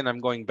 again, I'm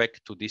going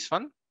back to this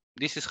one.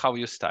 This is how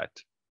you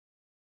start.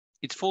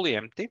 It's fully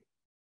empty.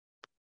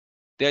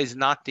 There is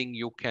nothing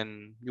you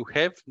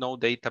have no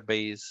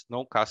database,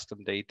 no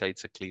custom data.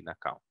 It's a clean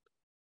account.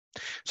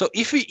 So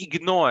if we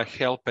ignore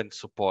help and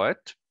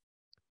support,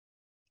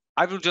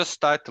 I will just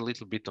start a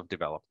little bit of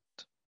development.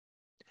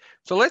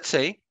 So let's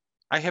say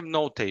I have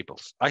no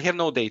tables. I have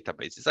no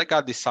databases. I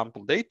got this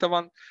sample data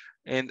one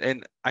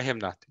and I have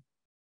nothing.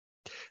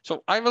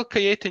 So I will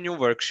create a new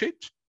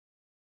worksheet.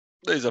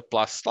 There's a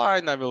plus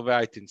line. I will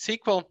write in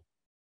SQL.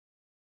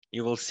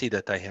 You will see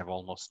that I have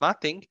almost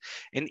nothing.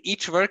 And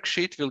each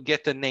worksheet will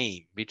get a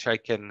name, which I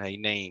can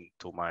rename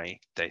to my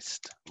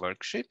test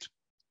worksheet,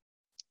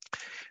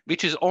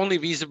 which is only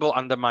visible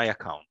under my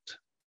account.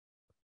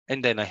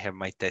 And then I have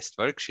my test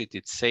worksheet.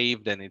 It's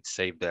saved and it's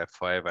saved there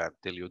forever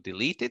until you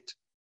delete it.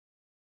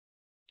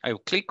 I will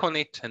click on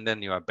it and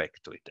then you are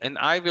back to it. And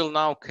I will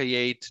now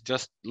create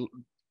just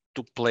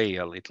to play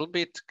a little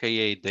bit,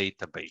 create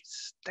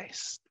database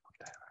test.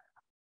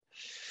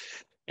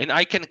 And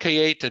I can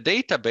create a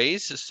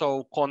database,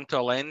 so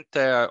Control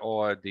Enter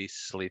or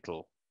this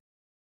little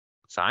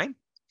sign,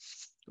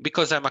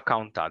 because I'm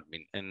account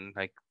admin, and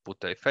I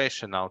put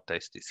refresh and now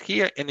test is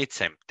here and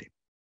it's empty.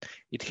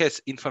 It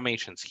has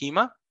information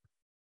schema,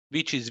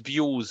 which is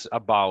views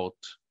about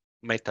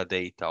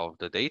metadata of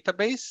the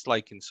database,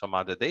 like in some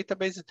other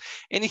databases.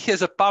 And it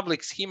has a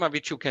public schema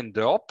which you can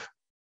drop.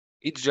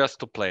 It's just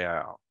to play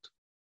around.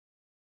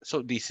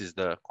 So this is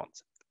the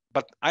concept.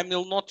 But I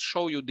will not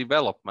show you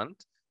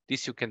development.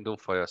 This you can do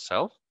for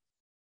yourself.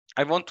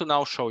 I want to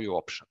now show you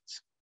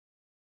options.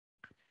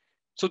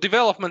 So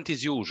development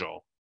is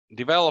usual.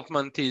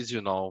 Development is,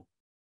 you know,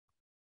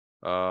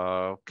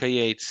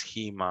 create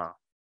schema,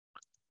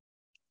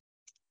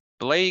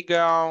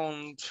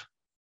 playground,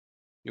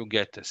 you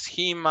get a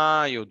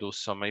schema, you do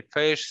some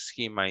refresh,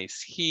 schema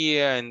is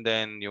here, and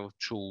then you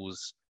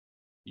choose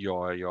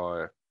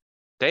your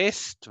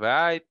test,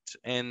 right?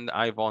 And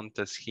I want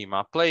a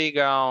schema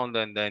playground,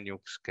 and then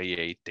you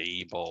create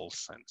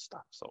tables and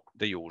stuff. So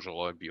the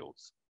usual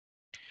abuse.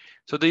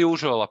 So the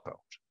usual approach.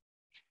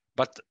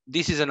 But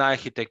this is an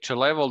architecture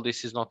level.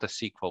 This is not a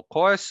SQL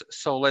course.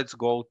 So let's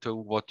go to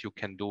what you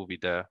can do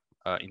with the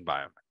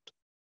environment.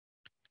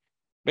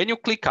 When you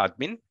click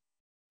admin,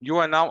 you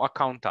are now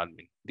account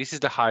admin. This is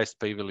the highest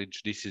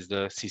privilege. This is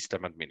the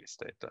system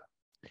administrator.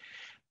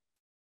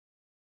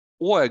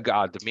 Org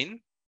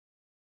admin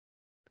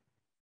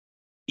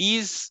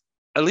is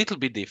a little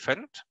bit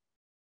different.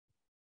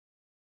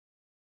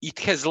 It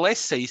has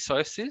less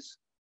resources,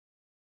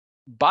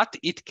 but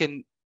it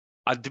can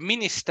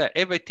administer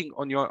everything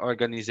on your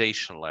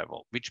organization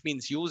level, which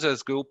means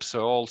users, groups,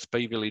 roles,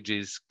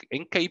 privileges,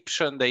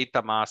 encryption,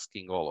 data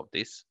masking, all of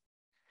this.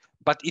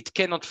 But it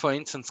cannot, for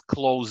instance,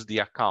 close the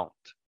account.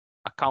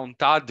 Account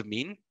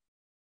admin,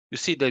 you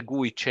see the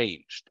GUI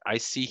changed. I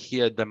see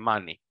here the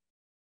money.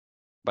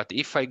 But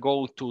if I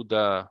go to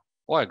the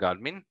org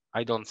admin,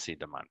 I don't see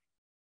the money,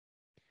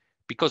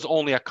 because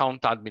only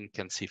account admin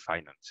can see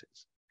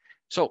finances.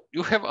 So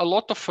you have a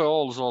lot of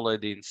roles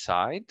already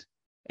inside.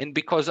 And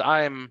because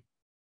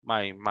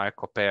my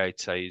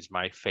operator is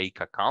my fake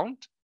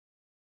account,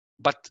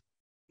 but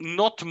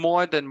not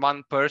more than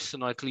one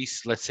person, or at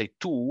least, let's say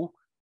 2,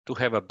 to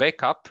have a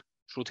backup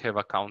should have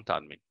account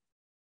admin.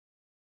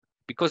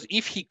 Because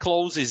if he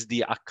closes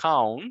the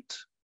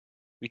account,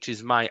 which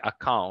is my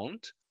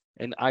account,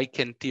 and I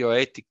can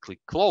theoretically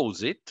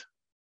close it,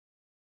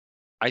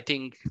 I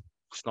think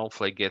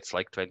Snowflake gets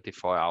like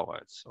 24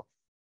 hours of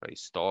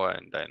restore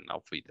and then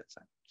auf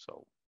Wiedersehen.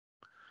 So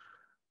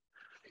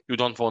you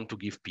don't want to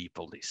give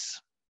people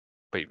this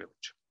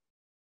privilege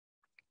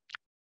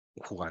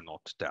who are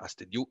not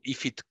trusted.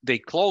 If they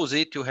close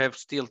it, you have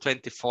still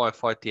 24,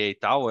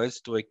 48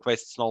 hours to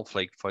request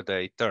Snowflake for the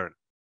return.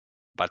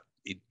 But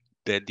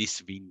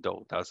this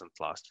window doesn't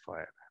last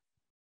forever.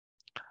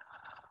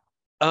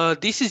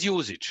 This is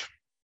usage.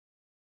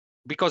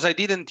 Because I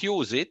didn't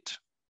use it,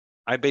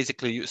 I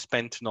basically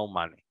spent no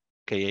money.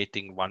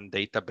 Creating one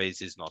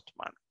database is not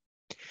money.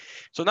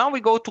 So now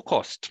we go to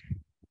cost.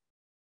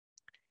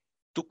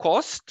 To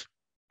cost,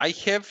 I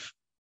have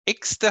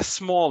extra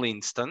small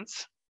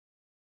instance.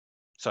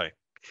 Sorry,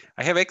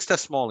 I have extra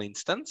small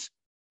instance,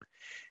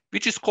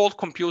 which is called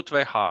compute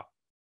var.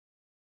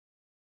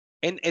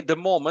 And at the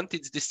moment,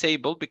 it's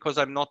disabled because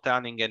I'm not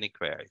running any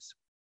queries.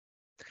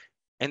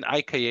 And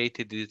I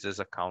created it as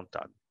account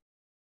admin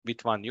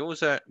with one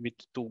user with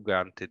 2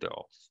 granted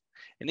roles.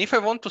 And if I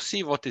want to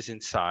see what is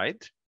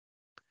inside,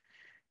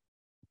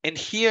 and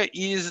here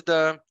is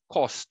the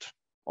cost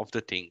of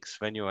the things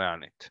when you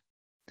run it.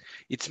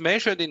 It's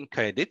measured in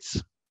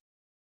credits,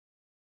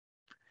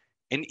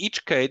 and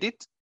each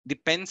credit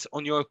depends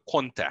on your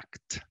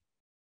contract.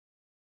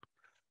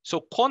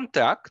 So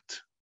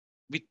contract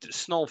with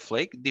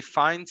Snowflake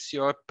defines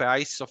your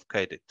price of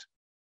credit.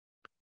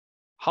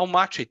 How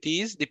much it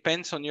is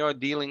depends on your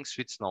dealings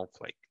with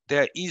Snowflake.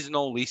 There is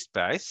no list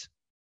price.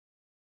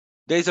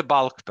 There is a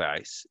bulk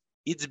price.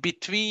 It's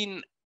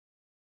between,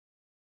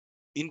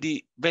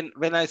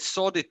 when I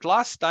saw it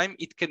last time,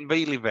 it can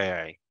really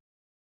vary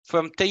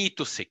from 3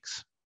 to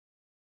 6,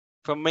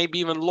 from maybe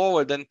even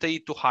lower than 3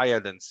 to higher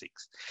than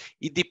 6.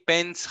 It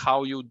depends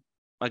how you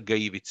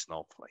agree with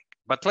Snowflake.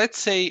 But let's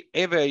say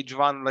average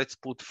one, let's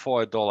put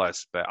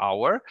 $4 per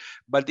hour,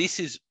 but this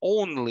is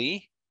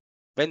only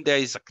when there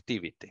is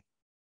activity.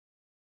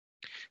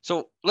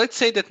 So let's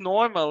say that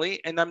normally,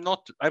 and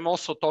I'm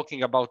also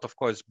talking about, of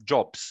course,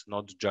 jobs,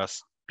 not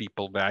just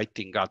people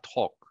writing ad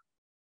hoc,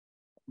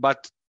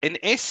 but an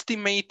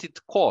estimated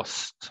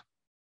cost.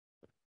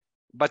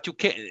 But you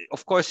can,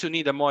 of course, you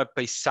need a more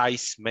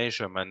precise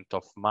measurement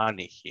of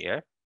money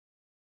here.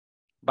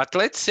 But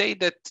let's say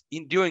that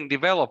during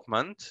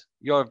development,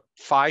 your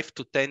 5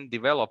 to 10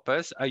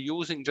 developers are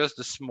using just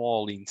a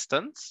small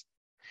instance.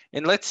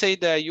 And let's say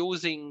they're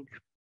using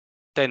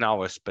 10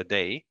 hours per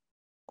day,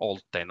 all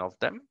 10 of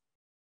them.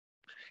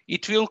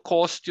 It will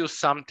cost you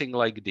something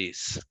like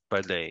this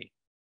per day.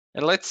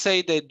 And let's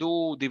say they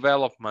do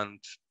development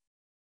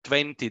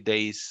 20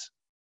 days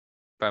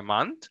per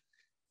month.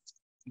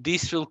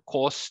 This will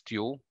cost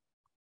you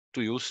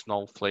to use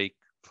Snowflake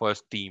for a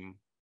team,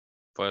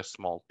 for a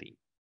small team.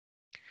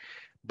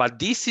 But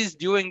this is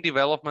during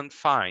development,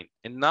 fine.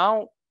 And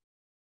now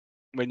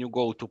when you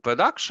go to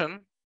production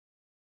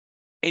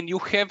and you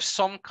have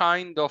some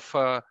kind of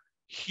a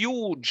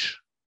huge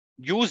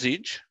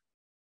usage,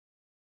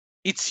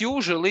 it's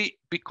usually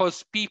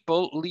because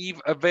people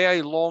leave a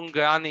very long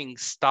running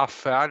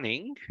stuff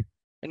running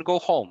and go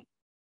home.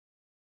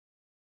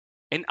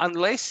 And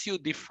unless you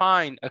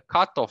define a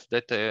cutoff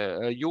that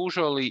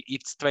usually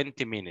it's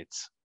 20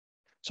 minutes.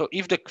 So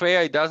if the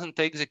query doesn't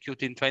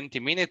execute in 20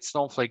 minutes,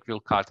 Snowflake will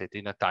cut it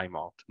in a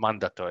timeout,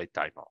 mandatory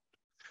timeout.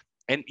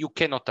 And you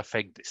cannot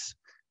affect this.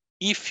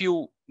 If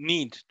you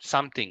need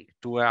something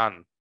to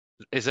run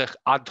as an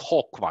ad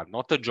hoc one,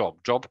 not a job.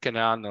 Job can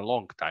run a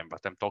long time, but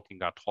I'm talking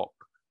ad hoc.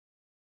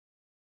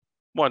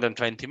 More than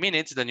 20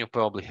 minutes, then you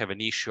probably have an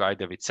issue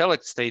either with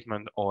select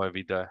statement or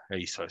with the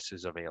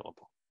resources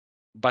available.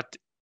 But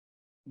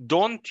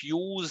don't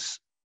use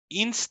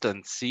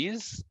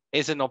instances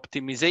as an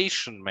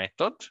optimization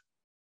method,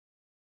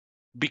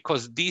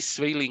 because this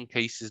really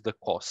increases the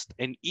cost.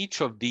 And each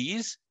of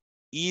these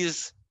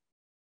is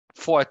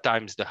 4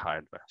 times the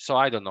hardware. So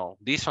I don't know,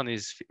 this one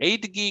is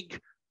 8 gig,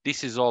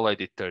 this is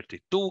already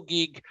 32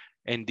 gig,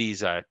 and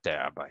these are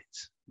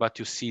terabytes. But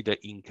you see the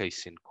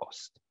increase in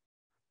cost.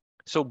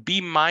 So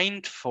be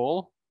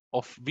mindful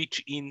of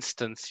which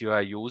instance you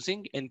are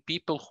using, and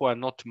people who are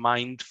not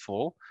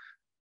mindful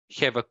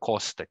have a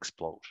cost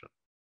explosion.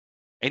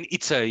 And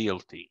it's a real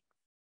thing.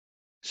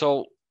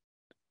 So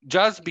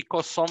just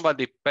because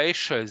somebody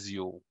pressures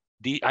you,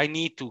 I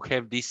need to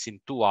have this in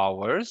 2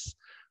 hours,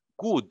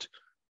 good.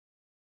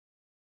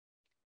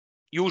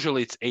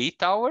 Usually it's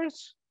 8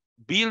 hours.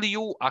 Will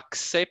you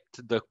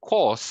accept the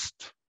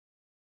cost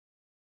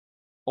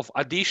of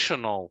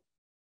additional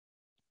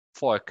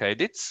 4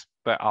 credits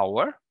per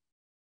hour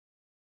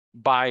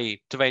by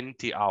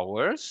 20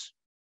 hours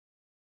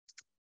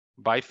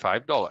by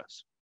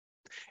 $5?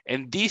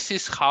 And this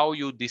is how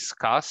you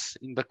discuss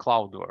in the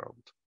cloud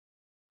world.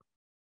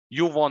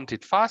 You want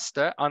it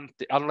faster,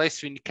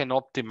 unless we can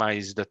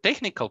optimize the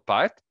technical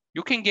part,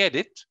 you can get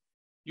it.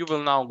 You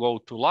will now go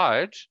to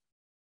large,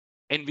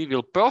 and we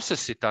will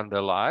process it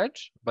under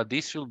large, but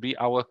this will be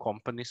our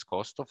company's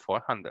cost of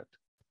 400.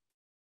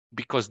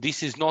 Because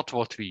this is not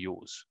what we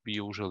use. We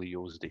usually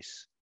use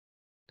this.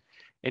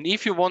 And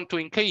if you want to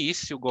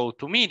increase, you go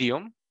to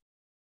medium.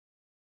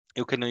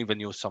 You can even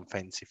use some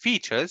fancy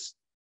features.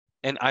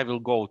 And I will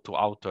go to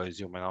auto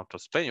resume and auto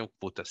spend. You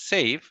put a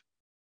save.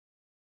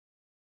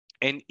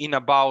 And in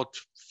about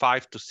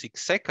 5 to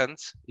 6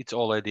 seconds, it's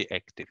already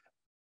active.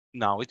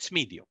 Now it's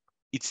medium.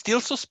 It's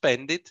still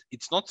suspended.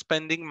 It's not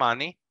spending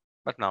money,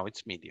 but now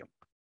it's medium.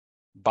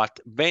 But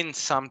when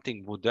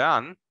something would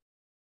run,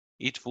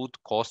 it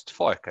would cost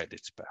 4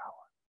 credits per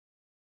hour.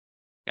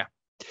 Yeah.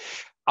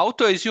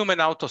 Auto resume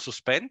and auto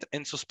suspend,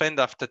 and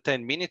suspend after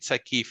 10 minutes are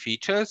key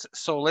features.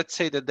 So let's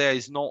say that there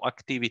is no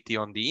activity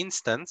on the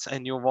instance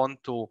and you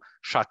want to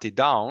shut it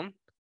down.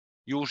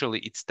 Usually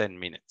it's 10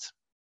 minutes.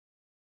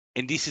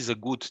 And this is a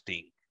good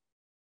thing,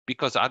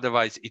 because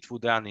otherwise it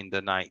would run in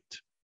the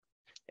night.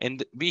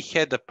 And we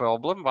had a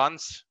problem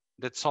once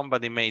that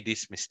somebody made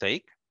this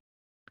mistake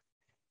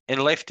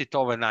and left it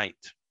overnight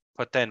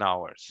for 10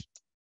 hours.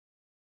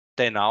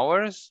 10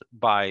 hours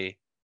by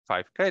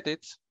 5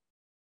 credits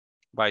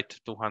by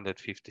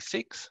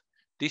 256.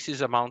 This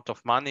is amount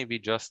of money we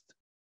just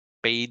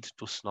paid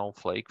to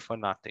Snowflake for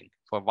nothing,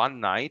 for 1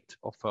 night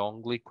of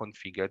wrongly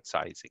configured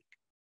sizing.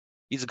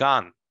 It's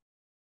gone.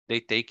 They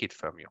take it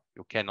from you.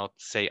 You cannot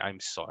say, I'm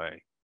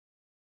sorry.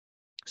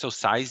 So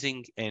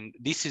sizing, and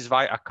this is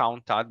why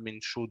account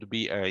admin should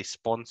be a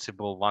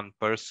responsible one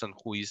person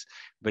who is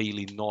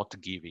really not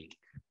giving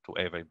to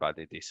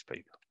everybody this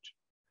privilege.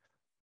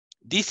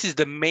 This is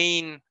the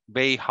main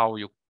way how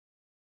you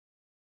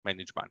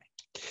manage money.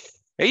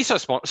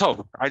 Resource,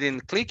 so I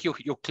didn't click, you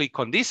click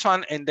on this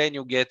one, and then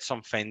you get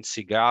some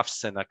fancy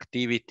graphs and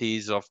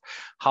activities of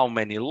how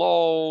many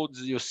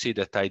loads. You see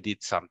that I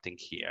did something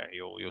here.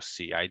 You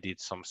see I did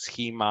some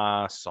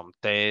schema, some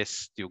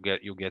tests, you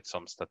get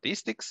some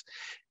statistics.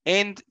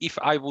 And if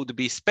I would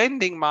be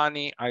spending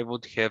money, I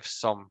would have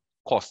some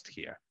cost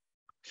here.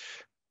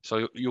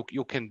 So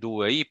you can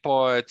do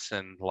reports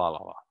and la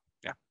la la.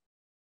 Yeah.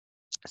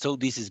 So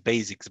this is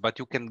basics, but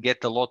you can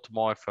get a lot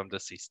more from the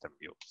system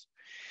views.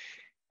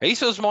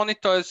 Resource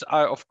monitors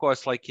are, of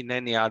course, like in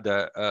any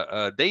other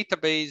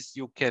database,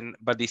 you can,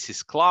 but this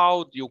is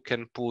cloud, you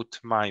can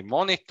put my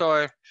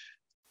monitor,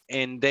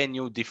 and then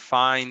you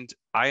defined,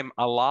 I'm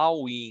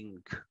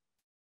allowing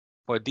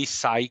for this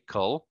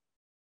cycle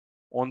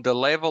on the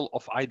level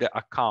of either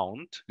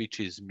account, which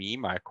is me,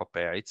 my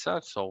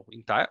operator, so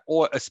entire,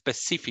 or a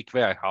specific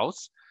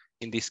warehouse.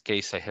 In this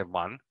case, I have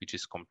one, which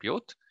is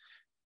compute,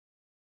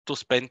 to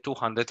spend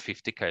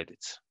 250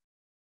 credits.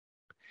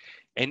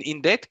 And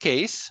in that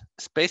case,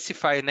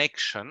 specify an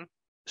action,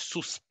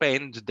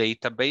 suspend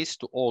database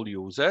to all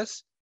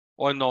users,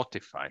 or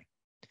notify.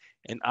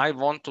 And I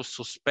want to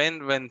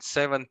suspend when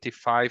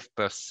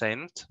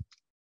 75%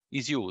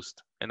 is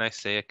used. And I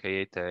say I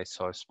create a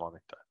resource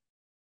monitor.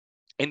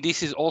 And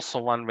this is also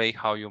one way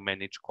how you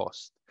manage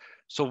cost.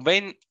 So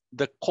when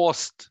the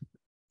cost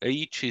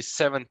reaches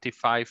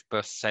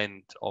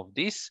 75% of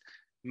this,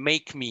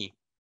 make me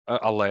an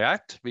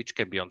alert, which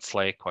can be on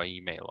Slack or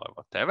email or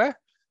whatever,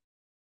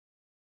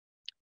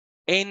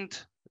 and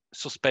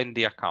suspend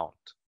the account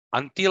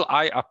until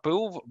I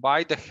approve.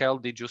 Why the hell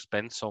did you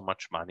spend so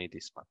much money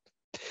this month?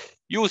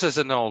 Users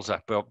and roles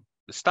are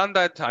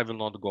standard. I will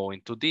not go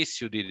into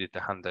this. You did it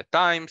 100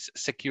 times.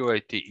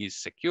 Security is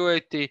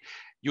security.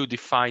 You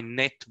define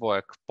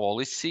network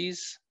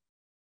policies.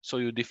 So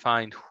you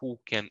define who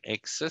can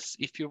access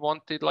if you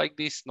want it like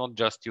this, not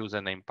just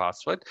username,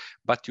 password,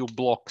 but you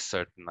block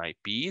certain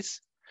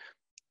IPs.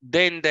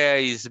 Then there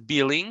is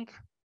billing.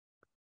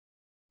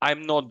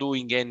 I'm not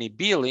doing any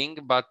billing,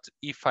 but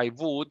if I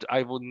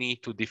would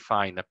need to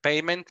define a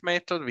payment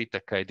method with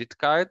a credit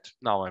card.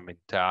 Now I'm in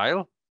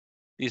trial.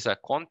 These are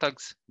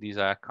contacts, these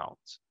are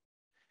accounts.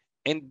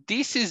 And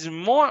this is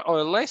more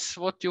or less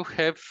what you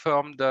have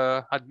from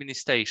the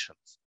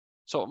administrations.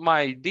 So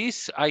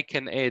I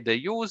can add a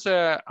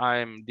user,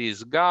 I'm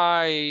this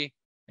guy,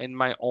 and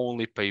my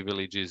only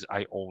privilege is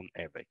I own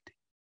everything.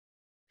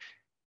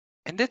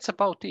 And that's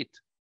about it.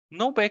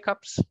 No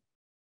backups,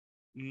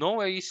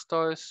 no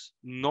restores,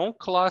 no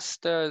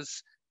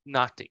clusters,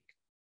 nothing.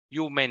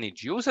 You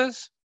manage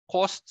users,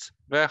 costs,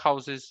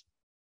 warehouses,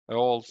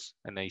 roles,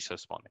 and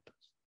resource monitors.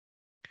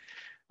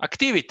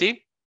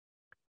 Activity,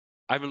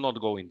 I will not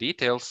go in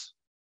details,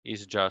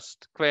 is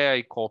just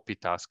query, copy,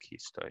 task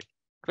history.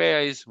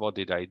 Queries, what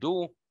did I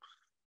do?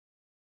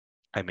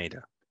 I made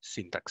a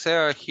syntax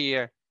error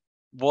here.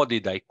 What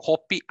did I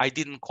copy? I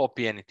didn't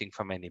copy anything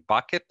from any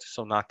bucket,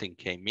 so nothing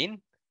came in.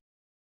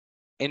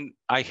 And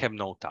I have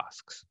no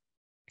tasks.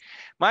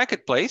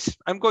 Marketplace,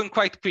 I'm going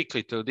quite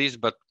quickly to this,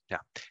 but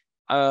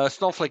yeah.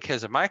 Snowflake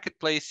has a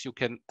marketplace. You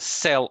can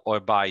sell or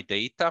buy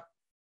data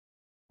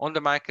on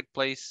the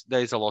marketplace.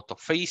 There is a lot of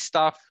free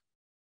stuff.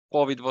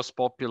 COVID was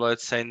popular,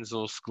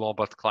 census,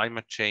 global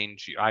climate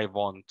change. I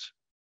don't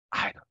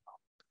know.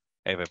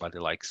 Everybody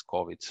likes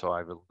COVID, so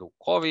I will do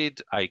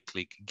COVID. I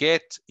click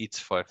get, it's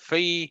for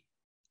free,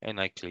 and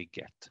I click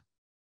get.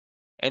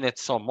 And at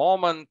some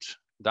moment,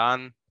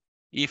 done.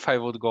 If I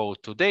would go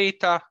to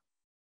data,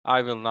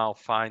 I will now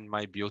find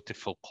my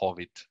beautiful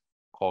COVID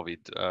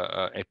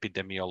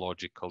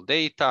epidemiological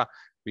data,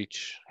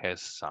 which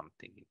has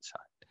something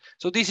inside.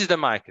 So this is the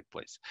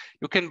marketplace.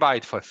 You can buy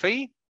it for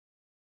free,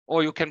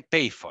 or you can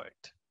pay for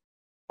it.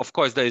 Of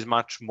course, there is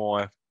much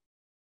more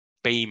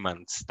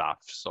payment stuff.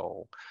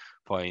 So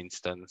for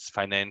instance,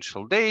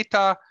 financial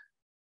data,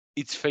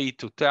 it's free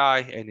to try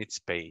and it's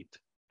paid,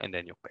 and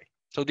then you pay.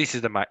 So this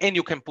is and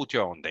you can put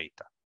your own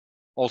data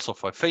also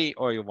for free,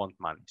 or you want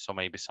money. So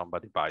maybe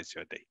somebody buys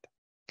your data.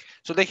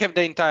 So they have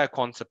the entire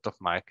concept of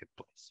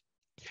marketplace.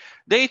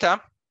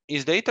 Data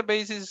is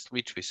databases,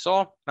 which we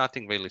saw,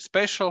 nothing really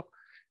special.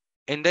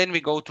 And then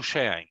we go to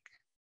sharing,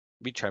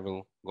 which I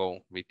will go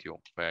with you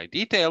very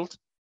detailed.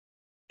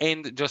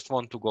 And just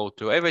want to go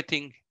to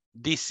everything.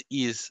 This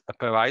is a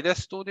provider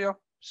studio.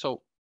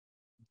 So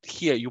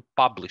here you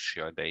publish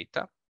your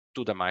data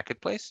to the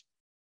marketplace.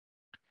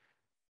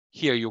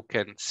 Here you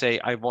can say,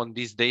 I want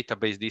this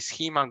database, this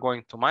schema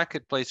going to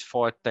marketplace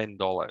for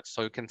 $10.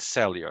 So you can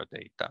sell your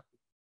data.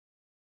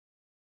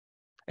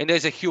 And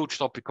there's a huge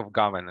topic of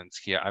governance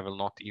here. I will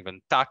not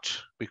even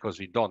touch because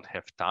we don't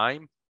have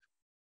time,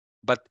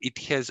 but it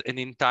has an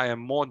entire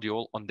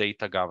module on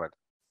data governance.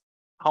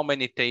 How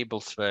many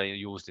tables were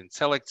used in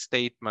select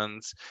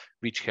statements,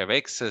 which have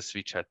access,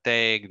 which are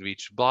tagged,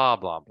 which blah,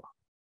 blah, blah.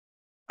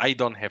 I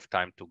don't have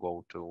time to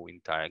go to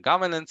entire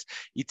governance.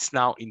 It's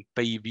now in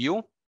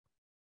preview,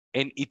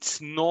 and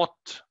it's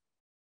not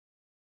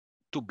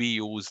to be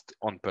used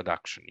on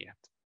production yet.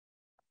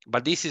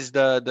 But this is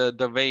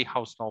the way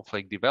how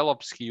Snowflake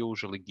develops. He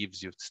usually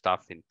gives you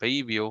stuff in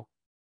preview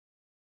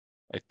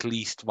at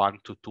least 1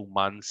 to 2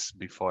 months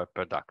before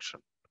production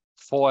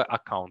for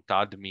account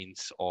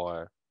admins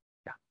or,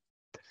 yeah.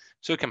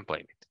 So you can play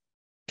with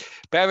it.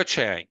 Private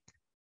sharing.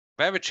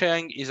 Private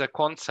sharing is a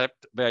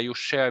concept where you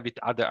share with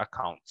other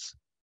accounts.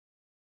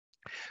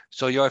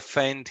 So your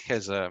friend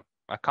has an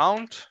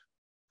account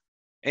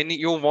and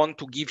you want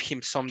to give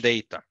him some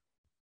data.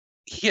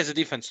 He has a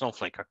different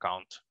Snowflake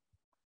account.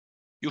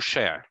 You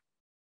share.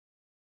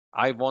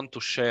 I want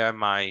to share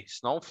my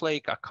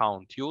Snowflake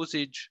account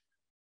usage.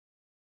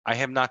 I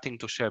have nothing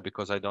to share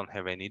because I don't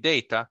have any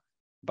data,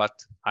 but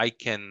I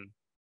can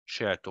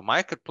share to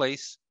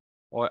marketplace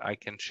or I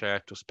can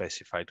share to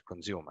specified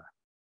consumer.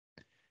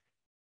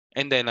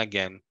 And then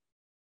again,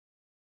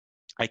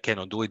 I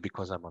cannot do it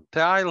because I'm on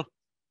trial,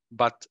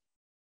 but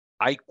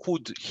I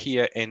could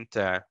here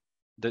enter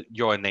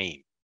your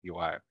name. You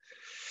are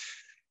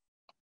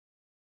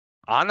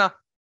Anna.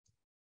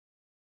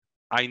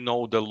 I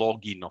know the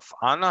login of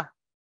Anna,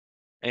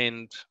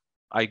 and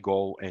I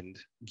go and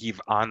give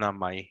Anna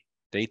my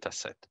data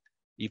set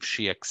if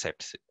she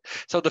accepts it.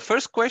 So the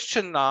first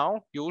question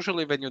now,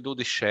 usually when you do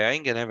the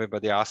sharing and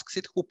everybody asks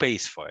it, who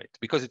pays for it?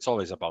 Because it's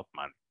always about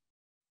money.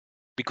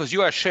 Because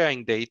you are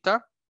sharing data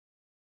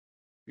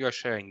you are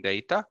sharing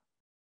data,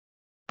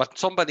 but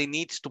somebody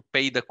needs to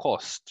pay the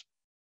cost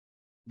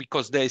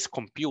because there is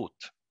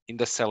compute in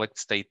the select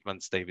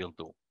statements they will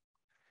do.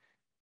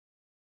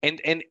 And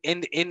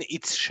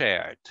it's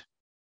shared.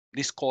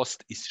 This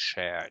cost is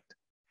shared.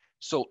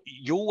 So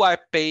you are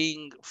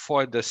paying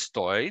for the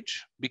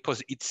storage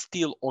because it's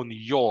still on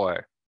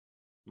your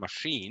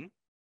machine,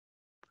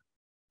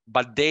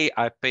 but they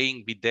are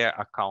paying with their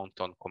account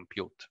on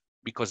compute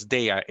because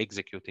they are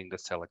executing the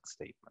select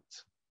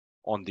statements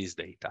on this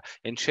data.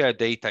 And shared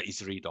data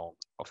is read-only,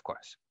 of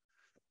course.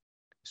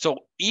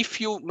 So if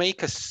you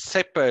make a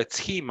separate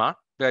schema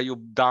where you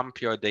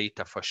dump your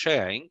data for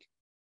sharing,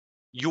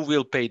 you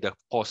will pay the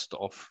cost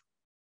of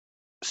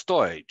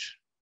storage,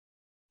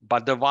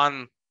 but the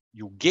one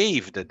you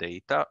gave the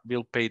data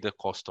will pay the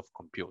cost of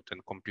compute,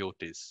 and compute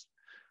is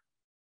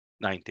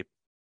 90+%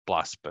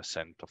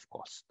 of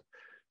cost.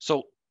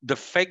 So the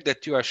fact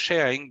that you are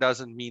sharing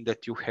doesn't mean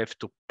that you have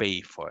to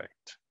pay for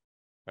it,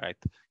 right?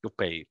 You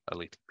pay a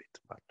little bit,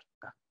 but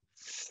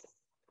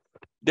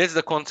that's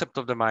the concept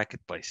of the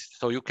marketplace.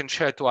 So you can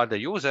share to other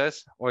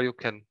users, or you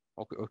can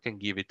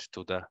give it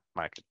to the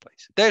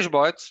marketplace.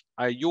 Dashboards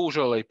are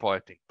usually a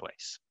reporting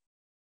place.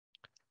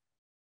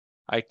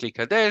 I click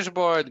a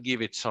dashboard,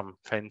 give it some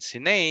fancy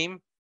name,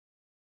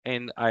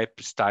 and I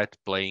start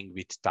playing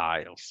with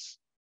tiles.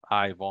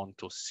 I want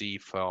to see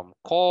from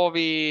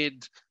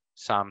COVID,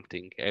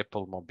 something,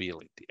 Apple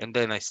Mobility, and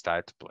then I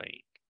start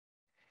playing.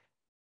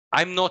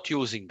 I'm not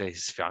using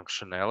this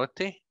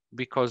functionality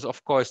because,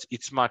 of course,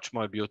 it's much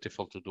more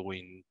beautiful to do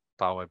in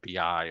Power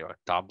BI or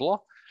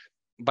Tableau.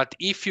 But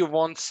if you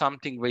want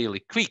something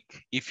really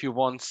quick, if you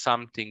want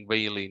something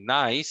really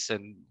nice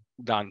and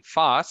done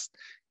fast,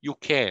 you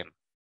can.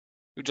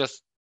 You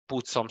just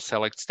put some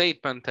select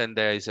statement and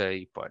there is a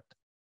report.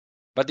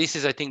 But this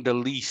is, I think, the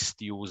least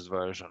used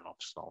version of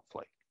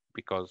Snowflake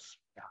because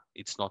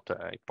it's not a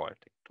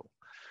reporting tool.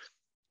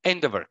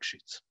 And the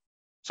worksheets.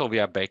 So we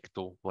are back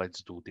to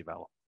let's do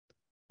development.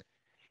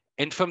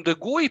 And from the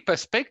GUI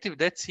perspective,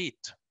 that's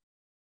it.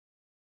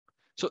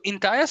 So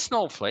entire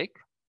Snowflake,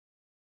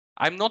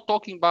 I'm not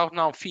talking about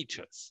now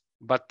features,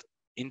 but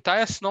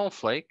entire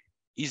Snowflake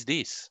is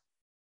this.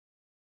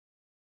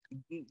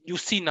 You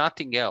see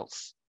nothing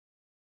else.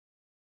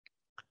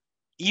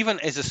 Even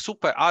as a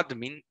super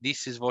admin,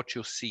 this is what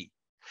you see.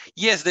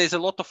 Yes, there's a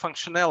lot of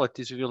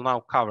functionalities we will now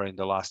cover in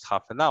the last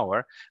half an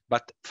hour,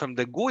 but from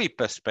the GUI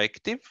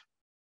perspective,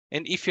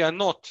 and if you are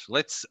not,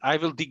 I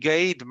will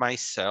degrade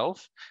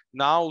myself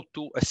now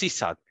to a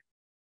sysadmin,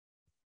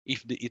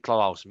 if it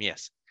allows me,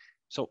 yes.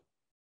 So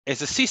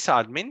as a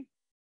sysadmin,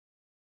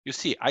 you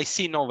see, I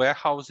see no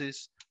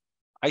warehouses,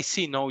 I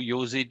see no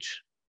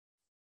usage,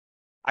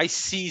 I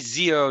see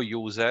 0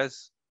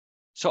 users.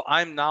 So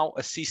I'm now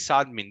a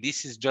sysadmin.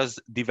 This is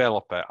just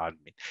developer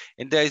admin.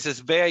 And there is this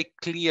very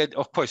clear,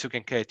 of course, you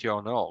can create your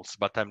own roles,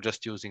 but I'm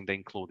just using the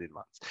included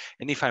ones.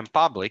 And if I'm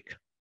public,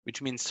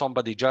 which means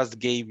somebody just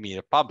gave me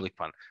a public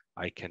one,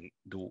 I can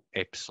do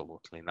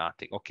absolutely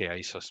nothing. Okay,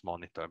 resource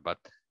monitor, but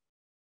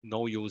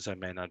no user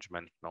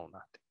management, no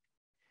nothing.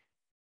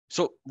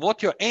 So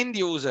what your end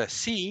user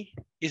see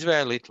is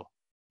very little.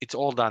 It's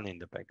all done in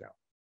the background.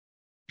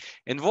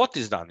 And what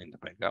is done in the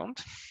background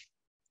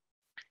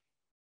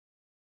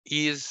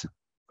is,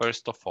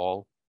 first of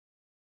all,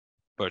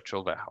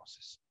 virtual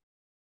warehouses.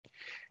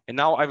 And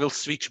now I will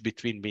switch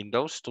between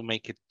windows to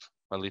make it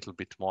a little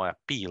bit more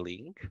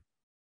appealing.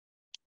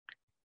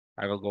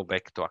 I will go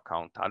back to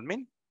account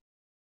admin.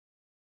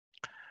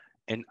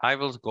 And I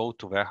will go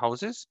to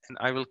warehouses and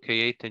I will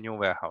create a new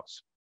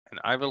warehouse. And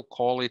I will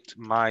call it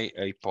my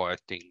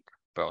reporting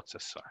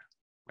processor,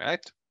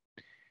 right?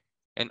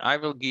 And I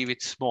will give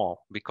it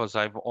small because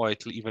or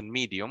even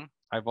medium.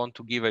 I want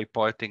to give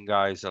reporting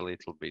guys a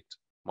little bit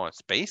more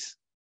space.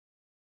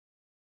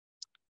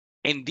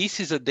 And this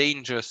is a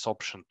dangerous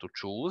option to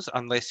choose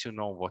unless you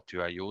know what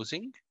you are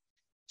using.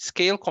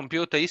 Scale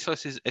compute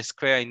resources as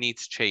query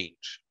needs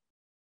change.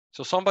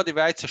 So somebody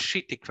writes a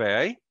shitty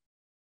query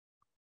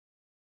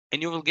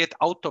and you will get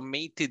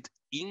automated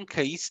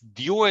increase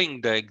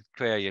during the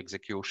query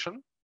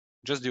execution,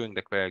 just during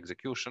the query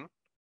execution,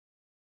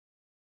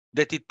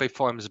 that it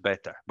performs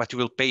better, but you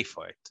will pay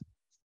for it.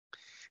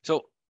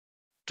 So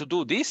to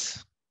do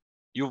this,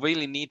 you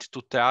really need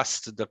to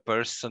trust the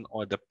person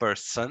or the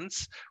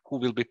persons who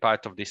will be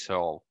part of this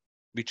role,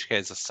 which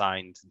has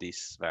assigned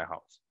this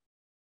warehouse.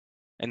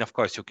 And of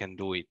course, you can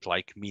do it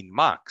like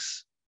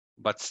min-max,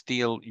 but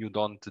still you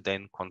don't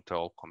then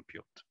control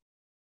compute.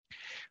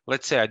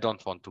 Let's say I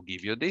don't want to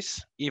give you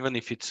this. Even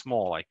if it's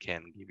small, I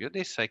can give you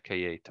this. I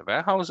create a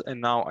warehouse,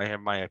 and now I have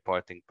my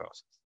reporting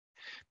process.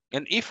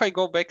 And if I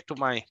go back to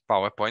my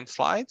PowerPoint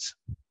slides,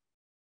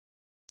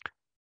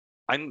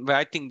 I'm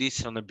writing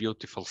this on a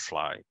beautiful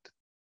slide,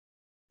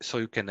 so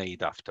you can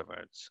read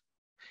afterwards.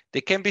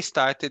 They can be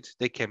started,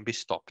 they can be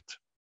stopped,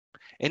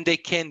 and they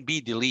can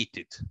be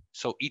deleted.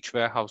 So each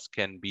warehouse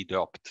can be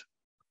dropped,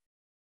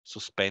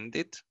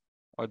 suspended,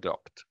 or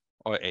dropped,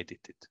 or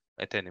edited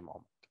at any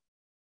moment.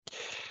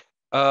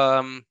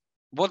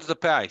 What's the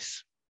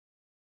price?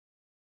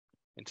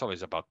 It's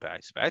always about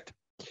price, right?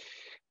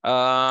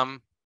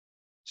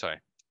 Sorry.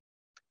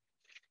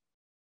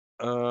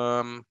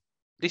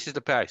 This is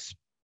the price,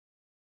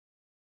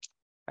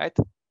 right?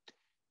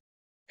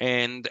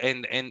 And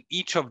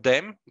each of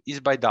them is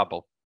by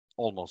double,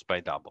 almost by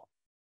double.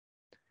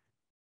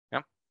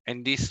 Yeah,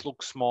 and this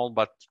looks small,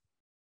 but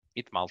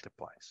it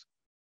multiplies.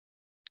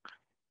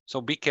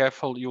 So be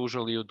careful.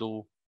 Usually you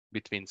do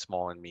between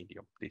small and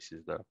medium. This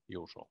is the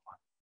usual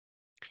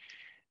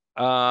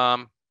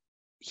one.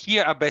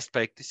 Here are best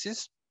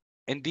practices,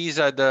 and these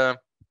are the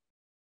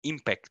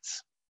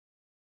impacts.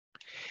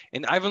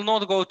 And I will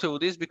not go through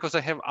this because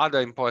I have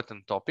other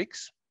important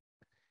topics.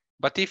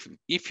 But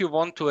if you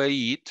want to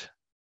read,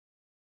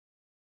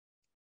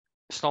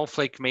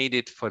 Snowflake made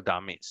it for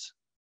dummies.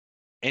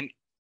 And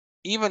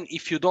even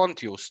if you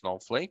don't use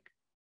Snowflake,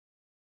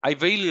 I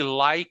really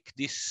like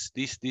this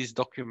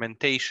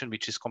documentation,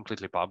 which is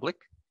completely public,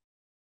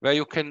 where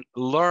you can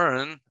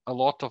learn a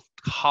lot of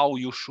how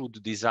you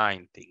should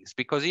design things.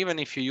 Because even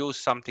if you use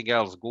something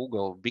else,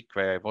 Google,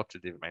 BigQuery, what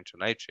did you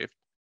mention, Redshift,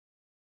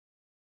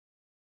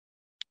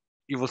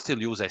 you will still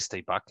use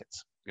S3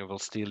 buckets. You will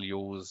still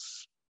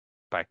use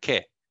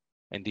Parquet,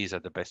 and these are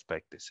the best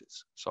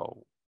practices.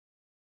 So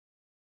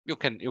you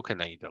can read a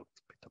little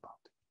bit about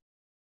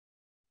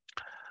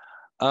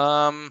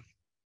it.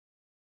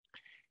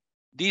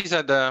 These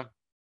are the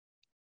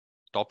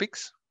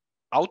topics.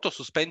 Auto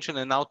suspension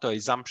and auto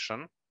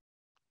assumption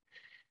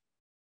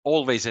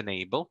always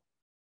enable,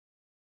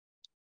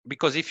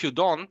 because if you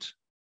don't,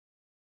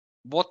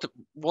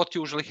 what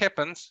usually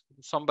happens?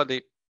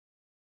 Somebody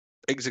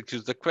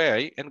executes the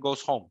query and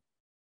goes home,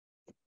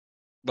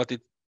 but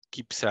it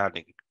keeps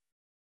running.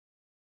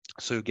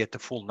 So you get a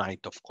full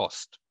night of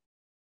cost.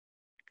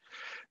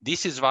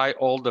 This is why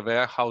all the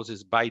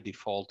warehouses by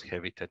default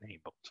have it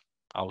enabled,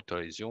 auto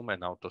resume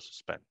and auto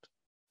suspend.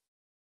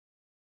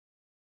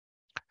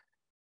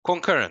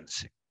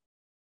 Concurrency.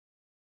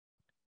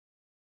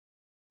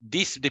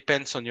 This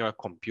depends on your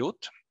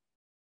compute,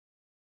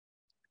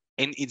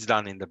 and it's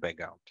done in the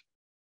background.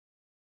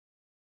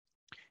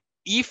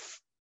 If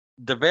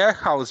the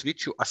warehouse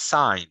which you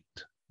assigned,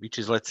 which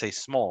is, let's say,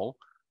 small,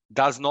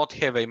 does not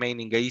have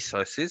remaining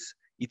resources,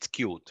 it's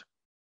queued.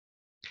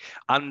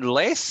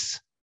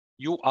 Unless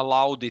you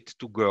allowed it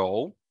to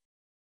grow,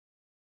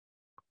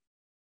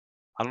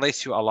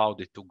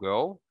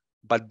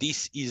 but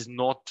this is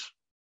not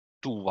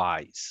too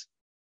wise,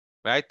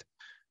 right?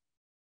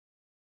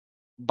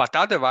 But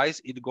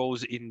otherwise, it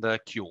goes in the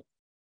queue.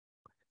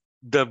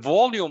 The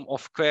volume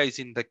of queries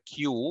in the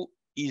queue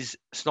is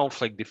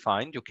Snowflake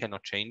defined. You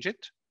cannot change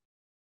it.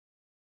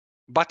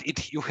 But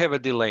you have a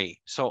delay.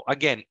 So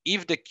again,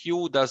 if the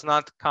queue does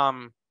not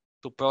come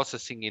to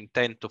processing in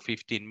 10 to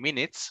 15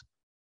 minutes,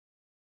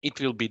 it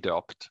will be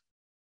dropped.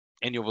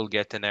 And you will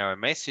get an error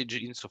message,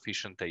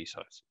 insufficient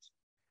resources.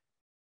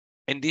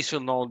 And this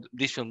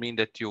will mean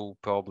that you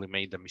probably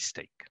made a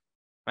mistake,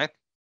 right?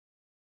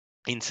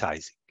 In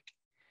sizing.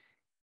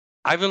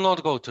 I will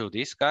not go through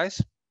this,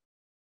 guys.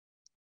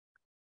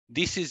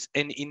 This is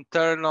an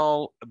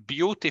internal,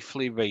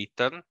 beautifully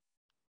written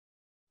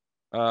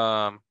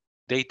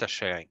data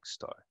sharing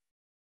story.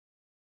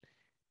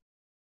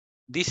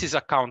 This is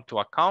account to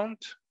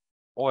account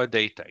or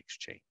data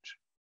exchange.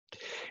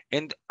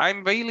 And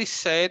I'm really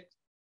sad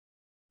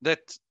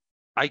that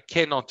I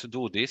cannot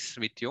do this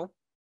with you,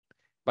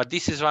 but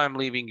this is why I'm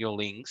leaving you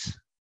links.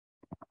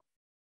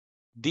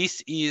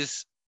 This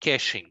is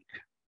caching.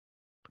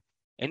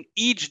 And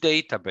each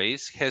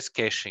database has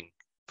caching.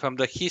 From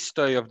the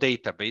history of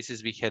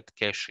databases, we had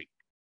caching.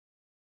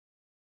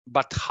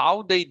 But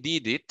how they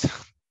did it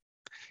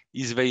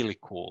is really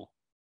cool.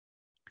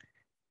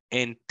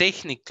 And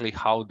technically,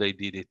 how they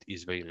did it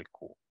is really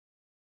cool.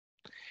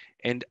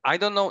 And I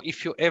don't know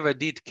if you ever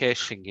did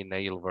caching in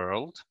real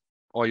world,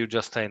 or you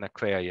just ran a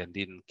query and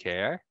didn't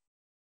care,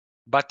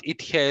 but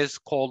it has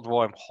cold,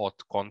 warm, hot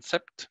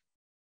concept,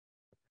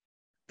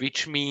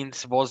 which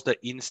means was the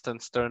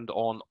instance turned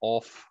on,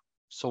 off.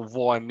 So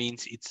warm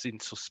means it's in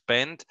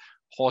suspend,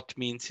 hot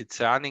means it's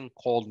running,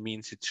 cold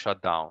means it's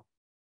shut down.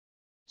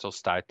 So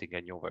starting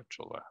a new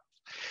virtual warehouse.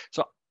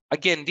 So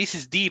again, this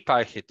is deep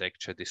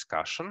architecture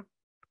discussion,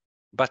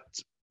 but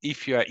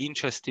if you are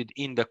interested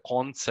in the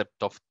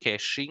concept of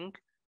caching,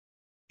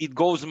 it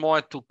goes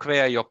more to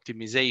query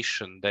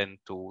optimization than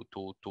to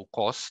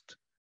cost.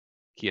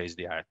 Here is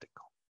the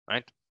article,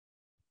 right?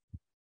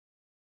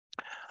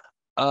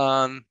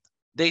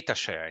 Data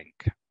sharing.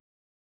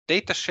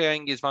 Data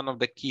sharing is one of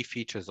the key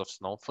features of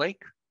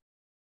Snowflake.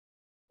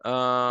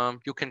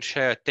 You can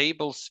share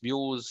tables,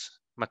 views,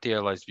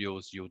 materialized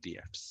views,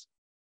 UDFs.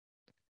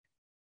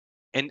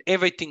 And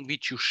everything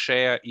which you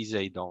share is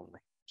read-only.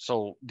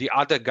 So the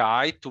other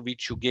guy to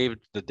which you gave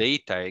the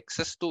data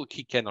access to,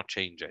 he cannot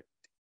change it.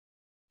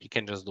 He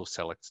can just do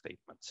select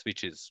statements,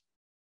 which is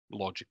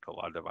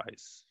logical.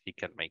 Otherwise, he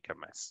can make a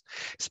mess,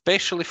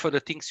 especially for the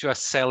things you are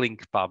selling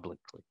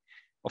publicly.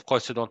 Of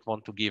course, you don't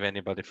want to give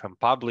anybody from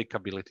public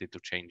ability to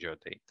change your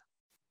data.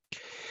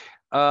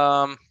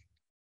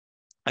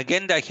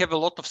 Again, I have a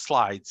lot of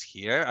slides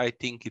here. I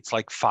think it's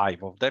like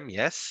 5 of them,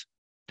 yes.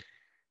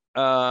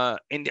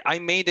 And I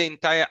made the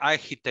entire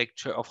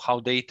architecture of how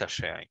data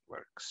sharing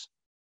works.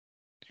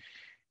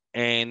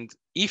 And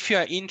if you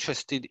are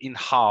interested in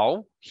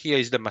how, here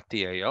is the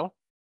material.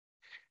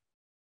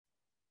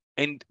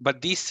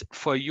 But this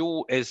for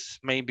you as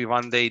maybe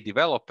one day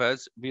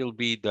developers will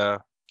be the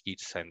key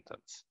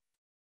sentence.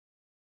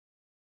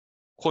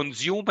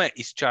 Consumer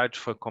is charged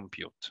for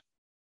compute.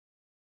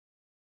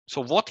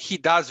 So what he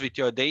does with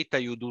your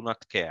data, you do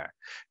not care.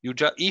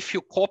 If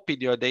you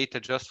copied your data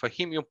just for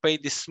him, you pay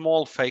this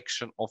small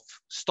fraction of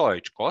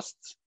storage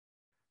costs,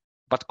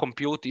 but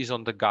compute is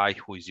on the guy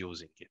who is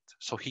using it.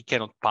 So he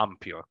cannot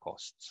pump your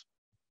costs.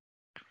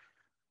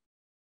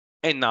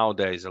 And now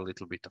there is a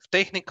little bit of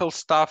technical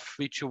stuff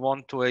which you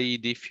want to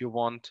read if you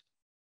want.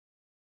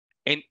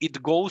 And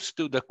it goes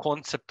to the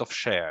concept of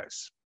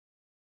shares.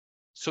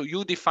 So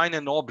you define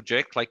an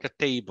object like a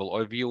table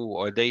or view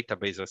or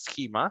database or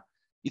schema.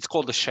 It's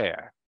called a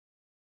share.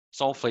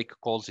 Snowflake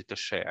calls it a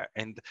share.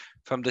 And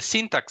from the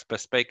syntax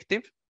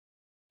perspective,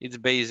 it's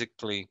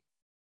basically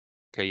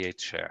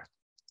create share.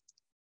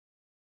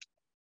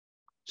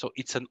 So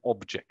it's an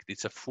object.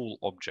 It's a full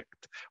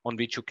object on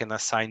which you can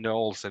assign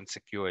roles and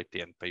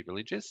security and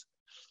privileges.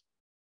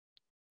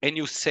 And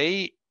you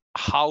say,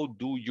 how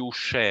do you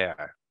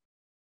share?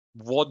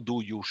 What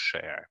do you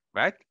share,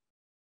 right?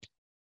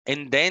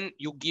 And then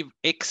you give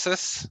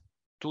access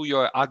to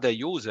your other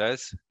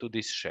users to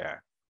this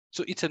share.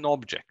 So it's an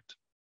object.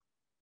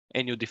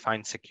 And you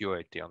define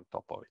security on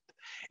top of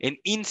it. And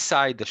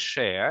inside the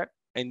share,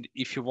 and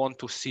if you want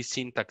to see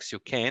syntax, you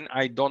can.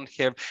 I don't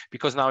have,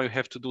 because now you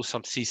have to do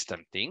some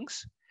system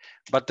things.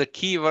 But the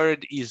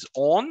keyword is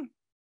on.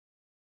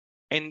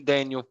 And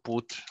then you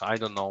put, I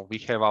don't know, we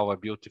have our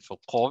beautiful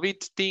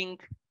COVID thing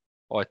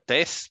or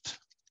test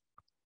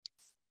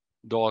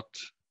dot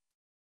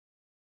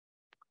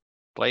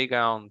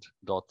playground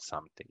dot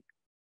something.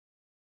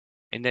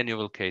 And then you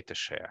will create a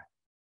share.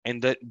 And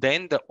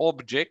then the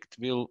object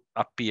will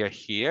appear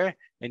here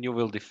and you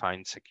will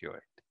define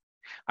security.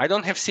 I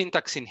don't have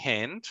syntax in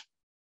hand.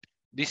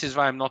 This is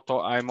why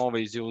I'm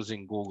always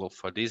using Google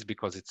for this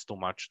because it's too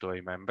much to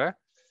remember.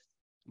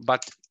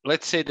 But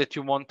let's say that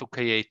you want to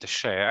create a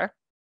share.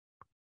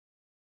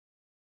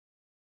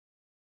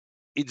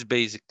 It's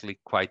basically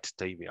quite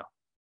trivial.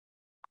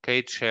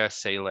 Create share,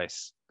 say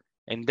less.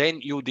 And then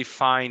you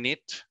define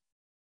it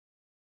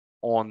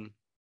on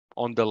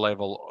the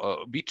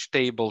level, which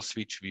tables,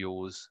 which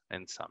views,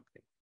 and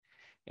something.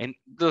 And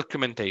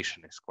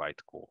documentation is quite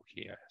cool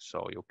here.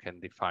 So you can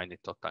define it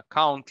at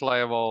account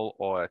level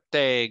or a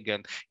tag,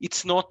 and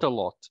it's not a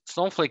lot.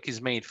 Snowflake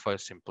is made for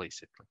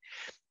simplicity.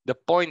 The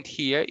point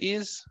here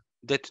is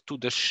that to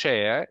the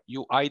share,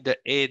 you either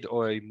add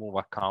or remove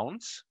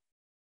accounts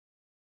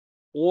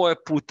or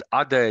put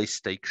other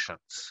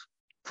restrictions.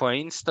 For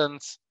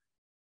instance,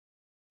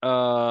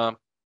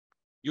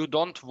 you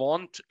don't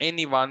want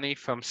anyone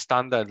from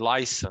standard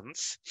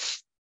license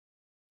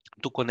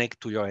to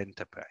connect to your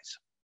enterprise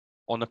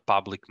on a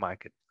public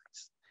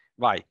marketplace.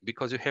 Why?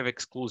 Because you have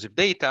exclusive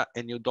data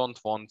and you don't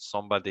want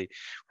somebody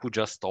who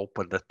just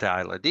opened the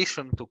trial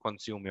edition to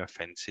consume your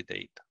fancy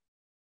data.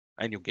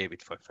 And you gave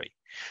it for free.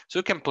 So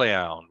you can play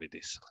around with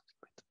this a little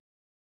bit.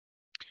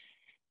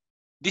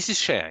 This is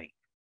sharing.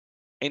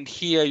 And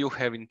here you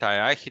have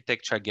entire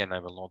architecture. Again, I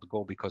will not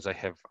go because I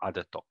have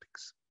other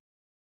topics.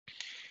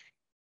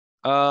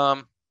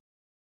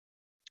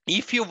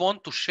 If you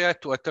want to share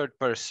to a third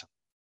person,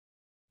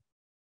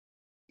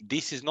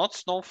 this is not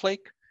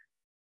Snowflake.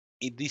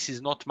 This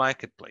is not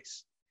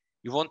marketplace.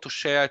 You want to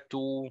share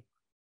to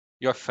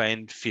your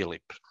friend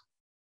Philip.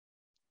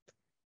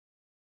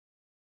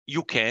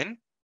 You can,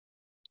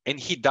 and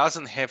he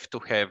doesn't have to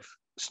have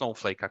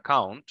Snowflake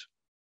account,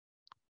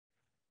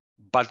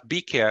 but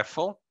be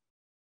careful.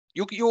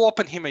 You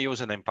open him a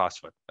username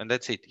password, and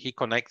that's it. He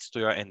connects to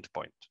your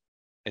endpoint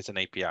as an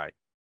API.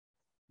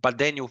 But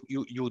then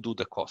you do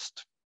the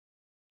cost.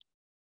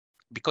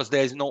 Because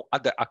there is no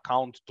other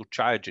account to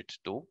charge it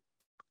to.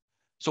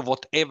 So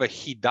whatever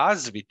he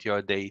does with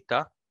your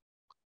data,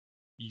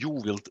 you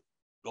will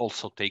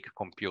also take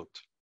compute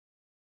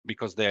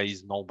because there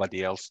is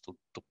nobody else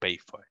to pay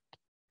for it.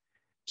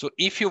 So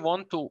if you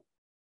want to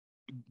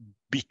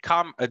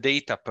become a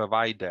data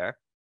provider,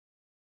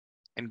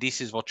 and this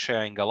is what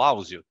sharing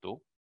allows you to,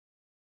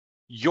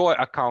 your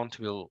account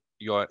will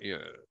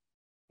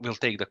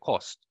take the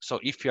cost. So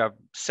if you are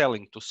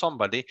selling to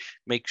somebody,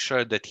 make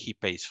sure that he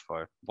pays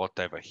for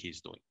whatever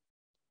he's doing,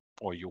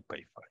 or you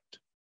pay for it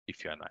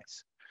if you're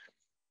nice.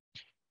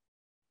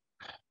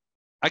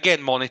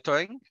 Again,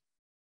 monitoring.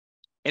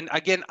 And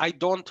again, I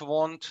don't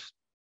want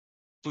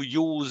to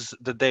use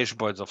the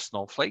dashboards of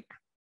Snowflake.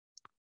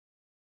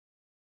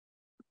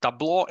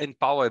 Tableau and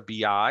Power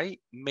BI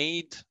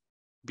made,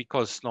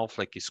 because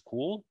Snowflake is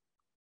cool,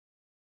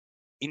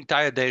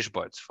 entire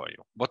dashboards for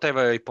you.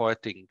 Whatever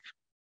reporting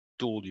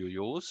tool you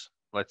use,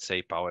 let's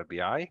say Power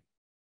BI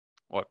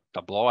or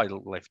Tableau, I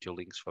left you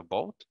links for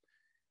both.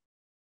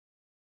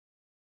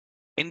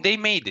 And they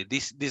made it.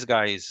 This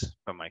guy is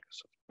from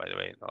Microsoft, by the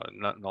way,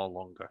 no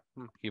longer.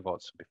 He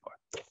was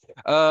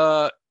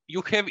before.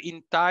 you have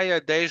entire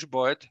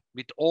dashboard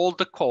with all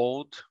the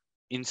code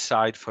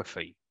inside for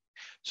free.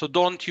 So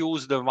don't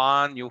use the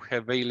one, you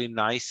have really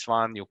nice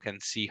one. You can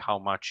see how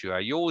much you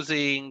are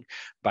using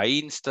by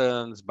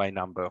instance, by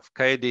number of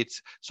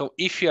credits. So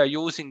if you are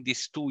using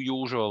these two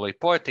usual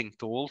reporting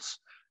tools,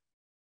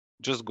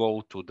 just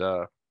go to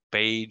the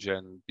page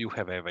and you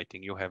have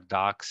everything. You have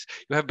docs.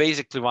 You have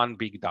basically one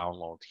big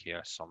download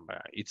here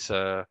somewhere. It's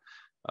yeah,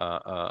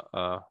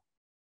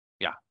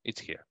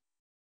 it's here.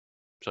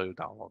 So you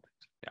download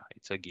it. Yeah,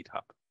 it's a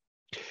GitHub.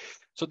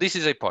 So this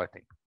is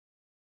reporting.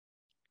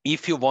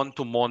 If you want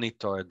to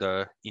monitor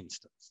the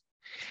instance.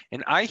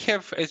 And I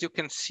have, as you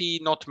can see,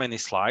 not many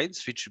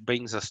slides, which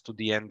brings us to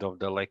the end of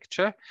the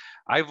lecture.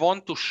 I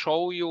want to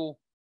show you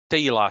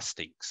 3 last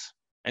things,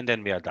 and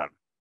then we are done.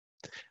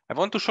 I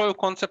want to show you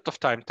concept of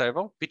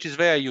timetable, which is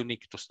very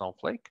unique to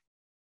Snowflake.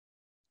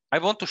 I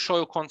want to show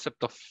you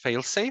concept of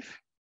failsafe,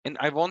 and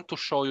I want to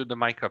show you the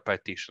micro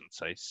partitions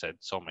I said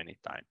so many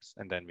times,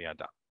 and then we are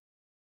done.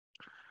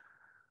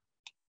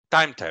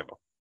 Timetable.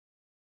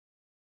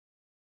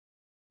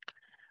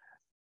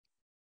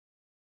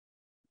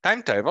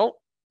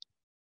 Timetable.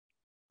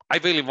 I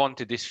really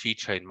wanted this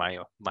feature in my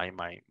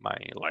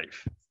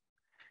life.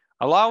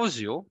 Allows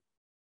you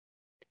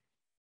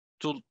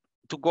to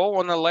go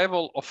on a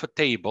level of a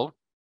table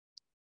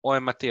or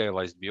a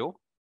materialized view.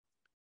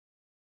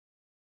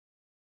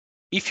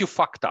 If you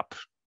fucked up,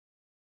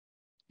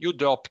 you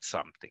dropped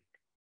something,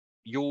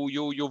 you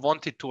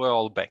wanted to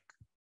roll back.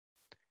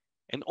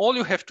 And all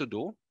you have to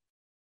do,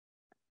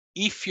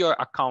 if your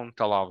account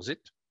allows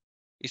it,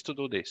 is to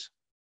do this.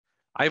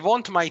 I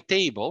want my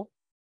table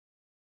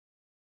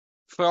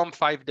from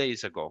 5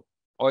 days ago,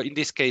 or in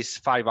this case,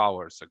 5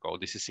 hours ago.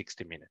 This is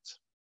 60 minutes.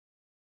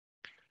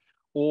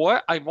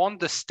 Or I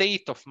want the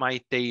state of my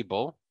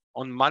table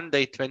on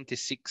Monday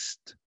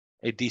 26th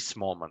at this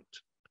moment.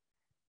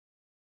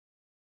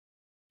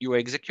 You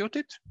execute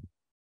it.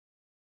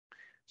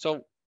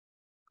 So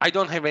I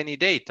don't have any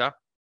data,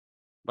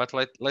 but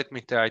let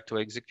me try to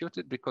execute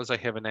it because I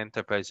have an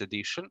enterprise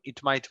edition.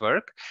 It might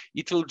work.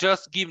 It will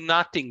just give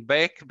nothing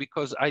back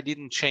because I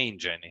didn't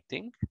change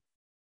anything,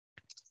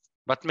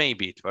 but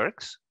maybe it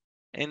works.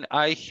 And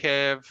I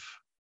have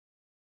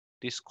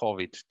this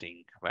COVID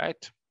thing,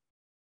 right?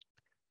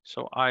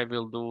 So I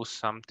will do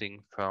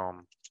something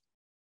from,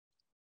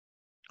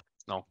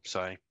 no,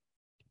 sorry.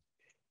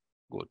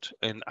 Good.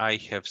 And I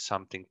have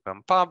something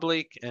from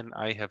public and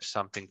I have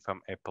something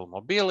from Apple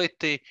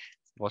Mobility,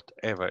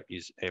 whatever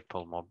is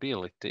Apple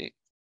Mobility,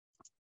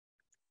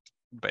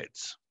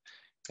 beds.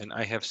 And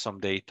I have some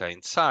data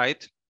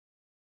inside.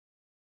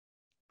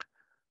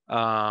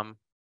 And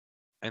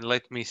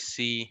let me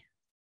see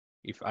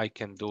if I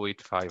can do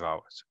it 5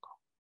 hours ago.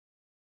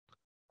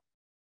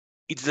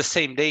 It's the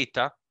same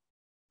data.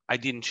 I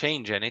didn't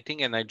change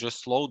anything and I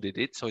just loaded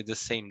it. So it's the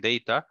same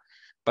data.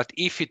 But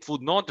if it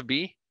would not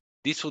be,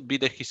 this would be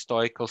the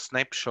historical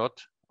snapshot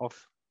of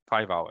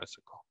 5 hours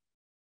ago.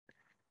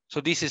 So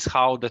this is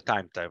how the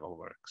timetable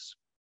works.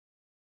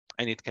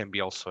 And it can be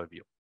also a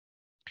view.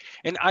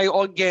 And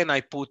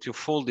I put you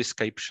full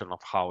description of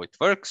how it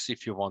works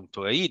if you want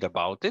to read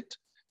about it.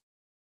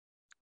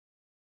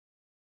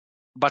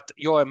 But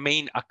your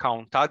main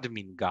account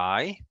admin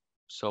guy,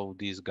 so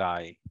this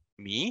guy,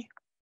 me,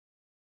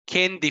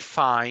 can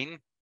define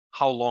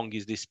how long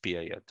is this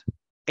period.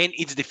 And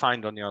it's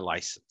defined on your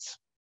license.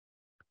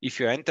 If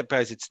you're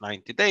enterprise, it's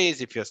 90 days.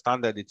 If you're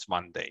standard, it's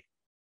 1 day.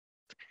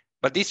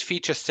 But this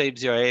feature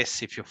saves your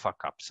ass if you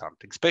fuck up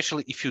something,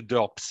 especially if you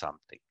drop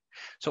something.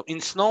 So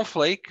in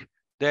Snowflake,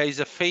 there is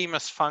a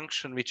famous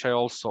function which I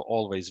also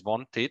always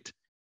wanted.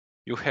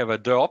 You have a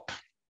drop,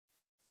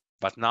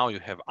 but now you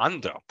have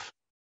undrop.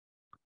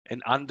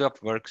 And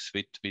undrop works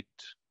with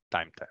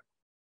timetable.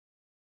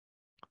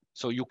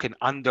 So you can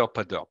undrop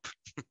a drop,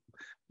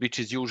 which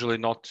is usually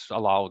not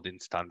allowed in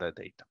standard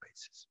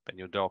databases. When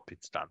you drop,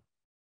 it's done.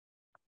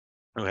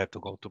 You have to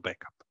go to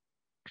backup.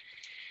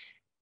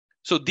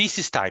 So this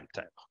is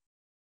timetable.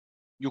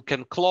 You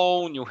can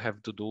clone, you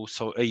have to do,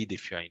 so read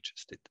if you're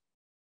interested.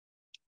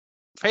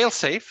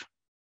 Failsafe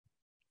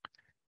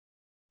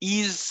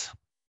is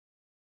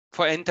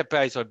for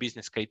enterprise or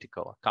business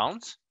critical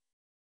accounts,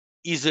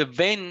 is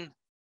when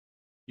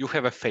you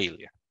have a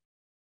failure.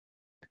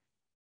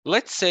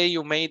 Let's say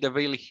you made a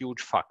really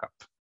huge fuck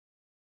up.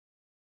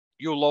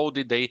 You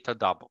loaded data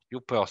double,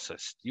 you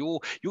processed, you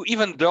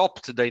even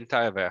dropped the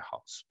entire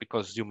warehouse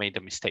because you made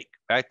a mistake,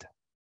 right?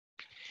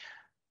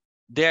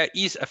 There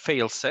is a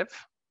failsafe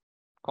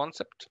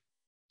concept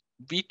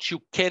which you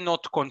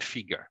cannot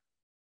configure.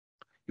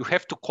 You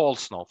have to call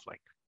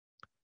Snowflake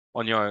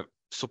on your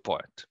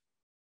support.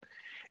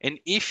 And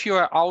if you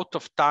are out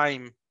of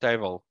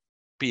timetable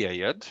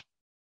period,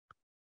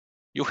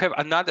 you have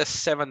another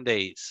 7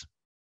 days,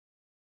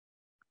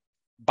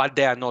 but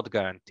they are not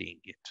guaranteeing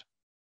it.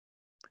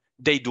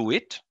 They do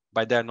it,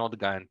 but they're not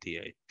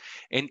guaranteeing it.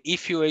 And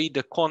if you read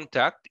the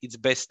contract, it's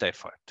best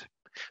effort.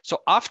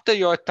 So after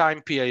your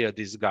time period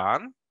is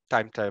gone,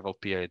 timetable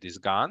period is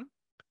gone,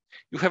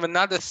 you have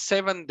another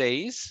 7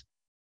 days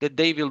that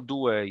they will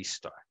do a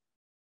restore.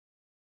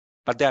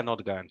 but they are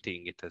not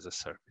guaranteeing it as a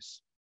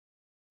service.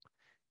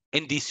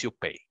 And this you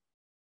pay.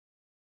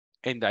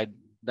 And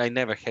I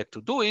never had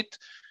to do it,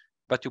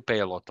 but you pay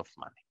a lot of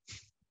money,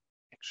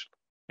 actually.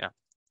 Yeah.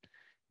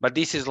 But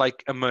this is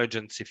like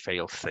emergency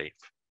fail-safe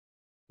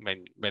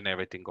when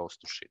everything goes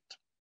to shit.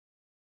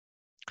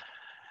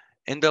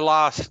 And the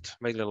last,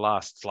 maybe the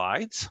last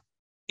slides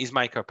is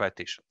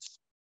micropartitions.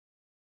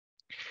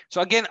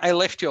 So again, I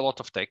left you a lot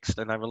of text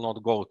and I will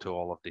not go to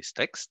all of these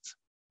texts,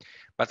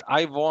 but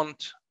I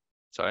want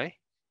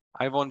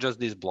just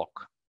this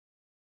block.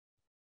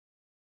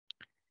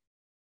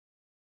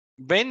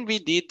 When we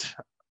did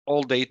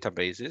all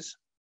databases,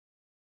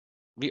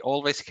 we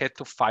always had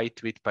to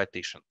fight with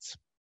partitions.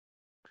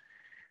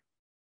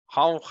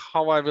 How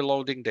are we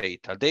loading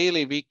data?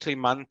 Daily, weekly,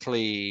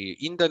 monthly,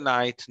 in the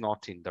night,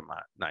 not in the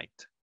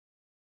night.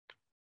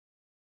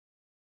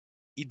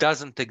 It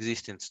doesn't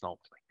exist in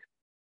Snowflake.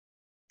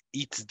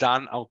 It's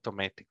done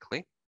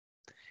automatically.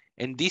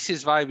 And this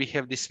is why we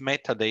have this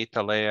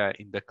metadata layer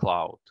in the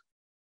cloud.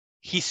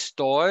 He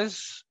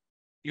stores,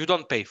 you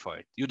don't pay for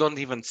it. You don't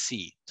even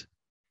see it.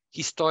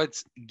 He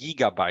stores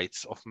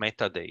gigabytes of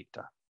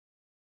metadata.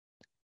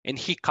 And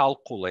he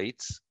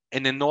calculates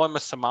an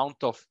enormous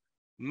amount of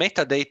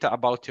metadata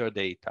about your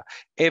data,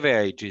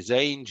 averages,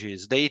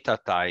 ranges, data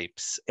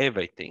types,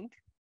 everything.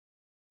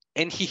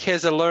 And he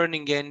has a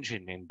learning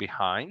engine in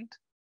behind,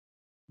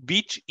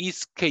 which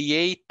is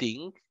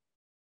creating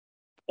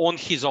on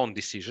his own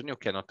decision, you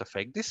cannot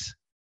affect this,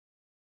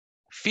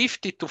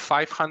 50 to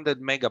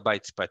 500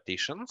 megabytes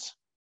partitions,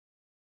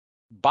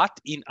 but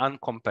in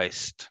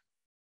uncompressed.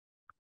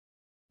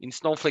 In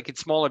Snowflake,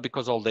 it's smaller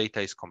because all data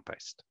is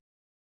compressed.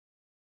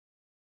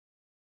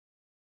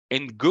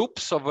 And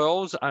groups of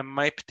rows are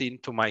mapped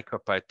into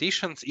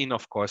micropartitions in,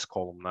 of course,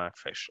 columnar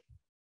fashion.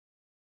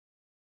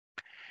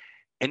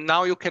 And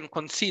now you can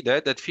consider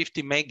that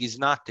 50 meg is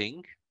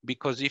nothing,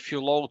 because if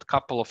you load a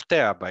couple of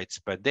terabytes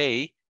per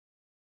day,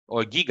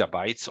 or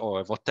gigabytes,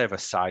 or whatever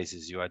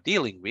sizes you are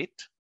dealing with,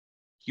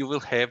 you will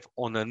have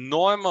on a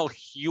normal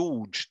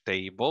huge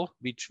table,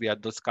 which we are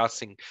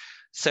discussing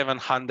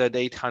 700,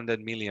 800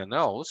 million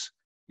rows,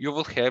 you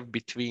will have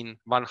between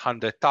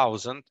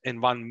 100,000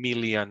 and 1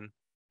 million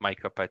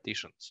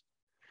micropartitions,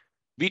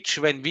 which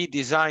when we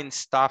designed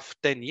stuff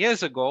 10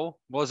 years ago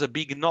was a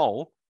big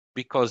no,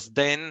 because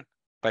then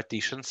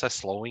partitions are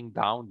slowing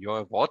down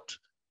your what?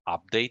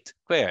 Update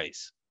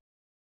queries,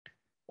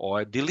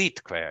 or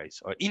delete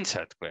queries, or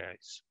insert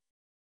queries.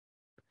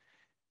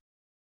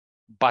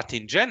 But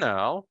in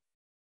general,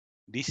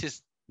 this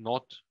is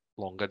not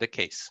longer the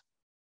case,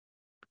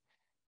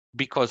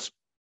 because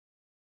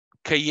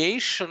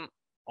creation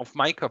of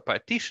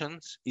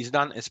micropartitions is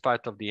done as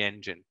part of the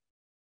engine.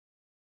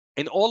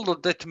 And all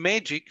of that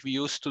magic we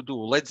used to do,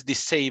 let's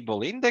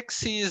disable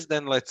indexes,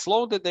 then let's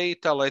load the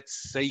data,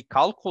 let's say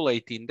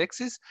calculate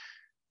indexes,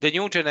 the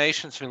new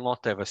generations will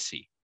not ever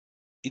see.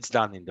 It's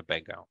done in the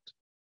background.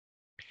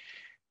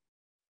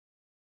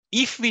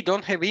 If we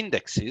don't have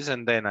indexes,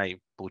 and then I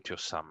put you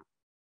some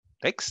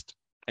text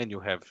and you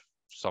have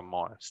some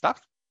more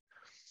stuff,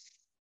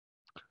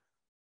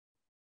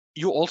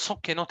 you also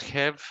cannot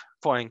have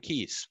foreign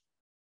keys,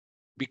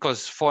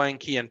 because foreign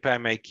key and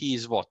primary key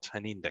is what?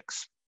 An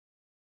index.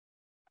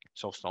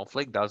 So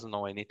Snowflake doesn't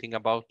know anything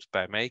about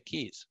primary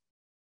keys,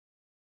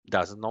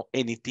 doesn't know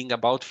anything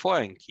about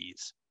foreign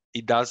keys.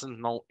 It doesn't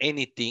know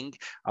anything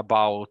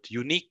about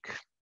unique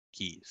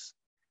keys.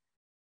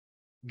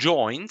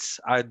 Joins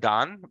are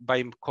done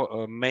by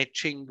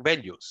matching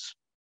values,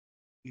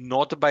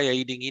 not by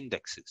adding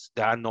indexes.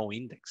 There are no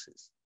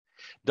indexes.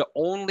 The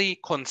only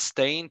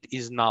constraint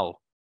is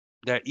null.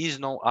 There is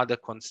no other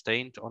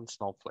constraint on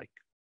Snowflake.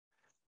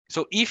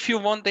 So if you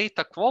want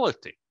data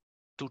quality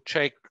to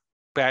check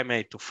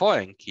primary to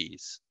foreign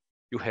keys,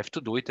 you have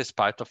to do it as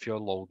part of your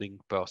loading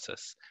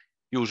process,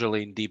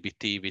 usually in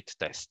dbt with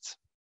tests.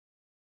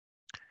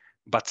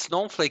 But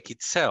Snowflake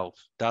itself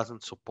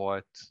doesn't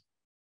support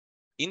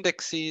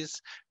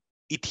indexes.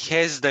 It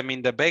has them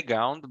in the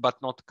background, but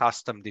not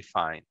custom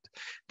defined.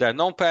 There are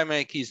no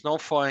primary keys, no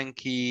foreign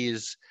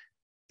keys,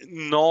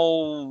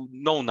 no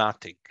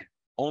nothing.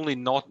 Only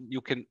not,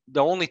 you can,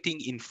 the only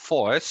thing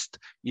enforced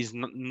is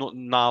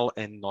null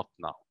and not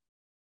null.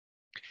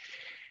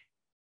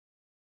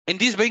 And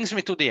this brings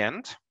me to the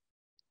end.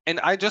 And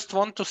I just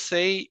want to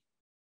say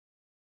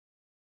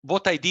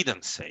what I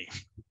didn't say.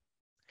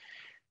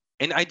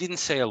 And I didn't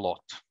say a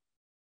lot.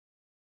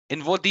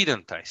 And what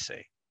didn't I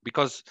say?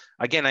 Because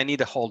again, I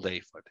need a whole day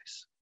for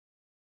this.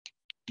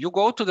 You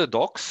go to the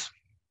docs,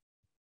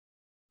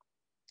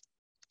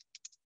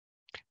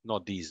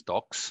 not these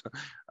docs,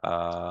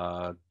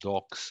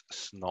 docs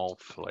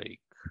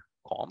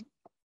snowflake.com.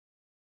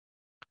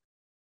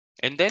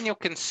 And then you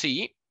can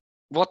see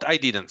what I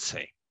didn't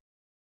say.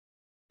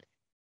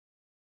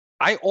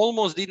 I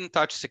almost didn't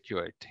touch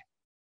security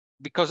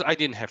because I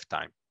didn't have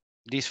time.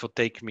 This would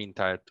take me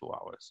entire 2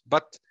 hours.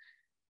 But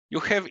you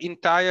have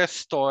entire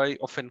story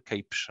of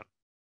encryption.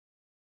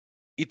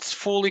 It's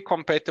fully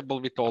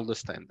compatible with all the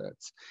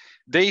standards.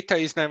 Data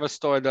is never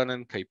stored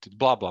unencrypted,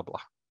 blah, blah,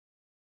 blah.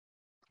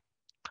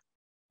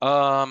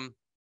 Cost,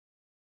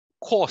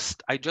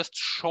 I just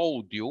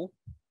showed you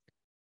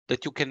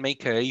that you can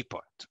make a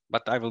report,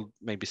 but I will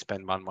maybe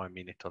spend 1 more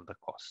minute on the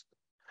cost.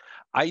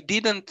 I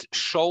didn't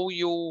show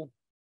you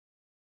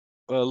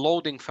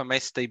loading from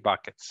S3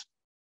 buckets.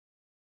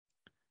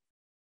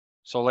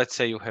 So let's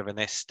say you have an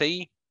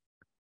S3,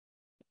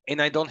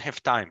 and I don't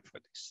have time for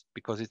this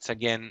because it's,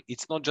 again,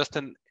 it's not just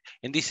and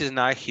this is an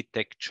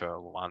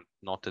architectural one,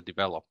 not a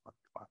development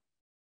one.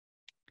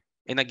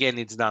 And again,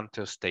 it's done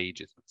through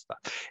stages and stuff.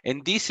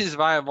 And this is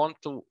why I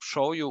want to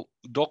show you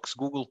Docs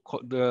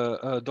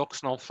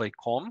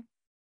Snowflake.com.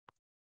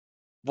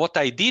 What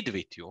I did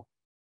with you,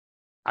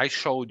 I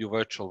showed you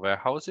virtual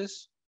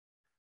warehouses.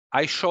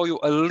 I show you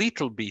a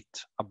little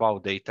bit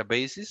about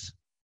databases,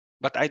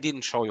 but I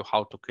didn't show you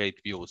how to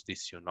create views,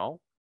 this you know.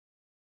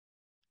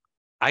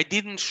 I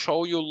didn't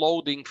show you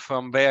loading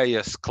from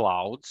various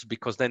clouds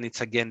because then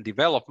it's again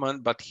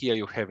development, but here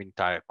you have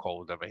entire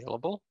code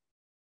available.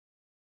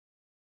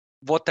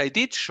 What I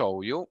did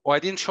show you, or I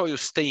didn't show you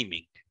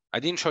streaming. I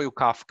didn't show you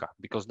Kafka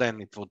because then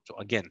it would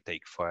again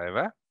take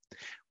forever.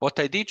 What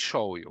I did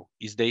show you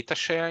is data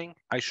sharing.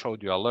 I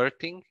showed you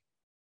alerting.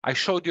 I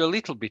showed you a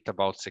little bit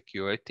about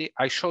security.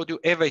 I showed you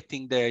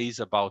everything there is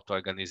about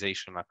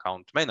organization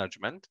account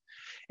management.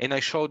 And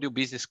I showed you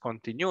business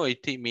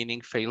continuity,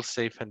 meaning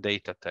fail-safe and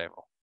data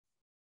travel.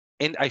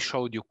 And I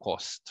showed you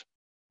cost.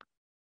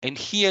 And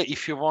here,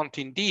 if you want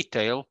in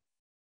detail,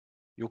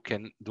 you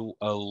can do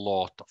a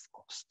lot of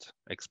cost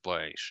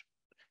exploration.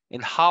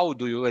 And how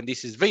do you, and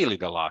this is really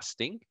the last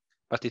thing,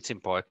 but it's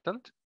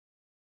important.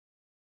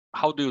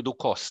 How do you do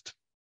cost?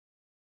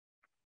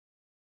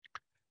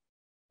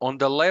 On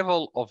the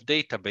level of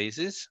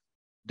databases,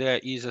 there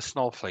is a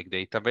Snowflake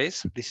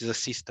database. This is a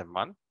system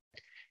one,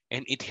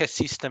 and it has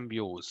system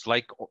views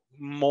like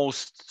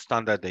most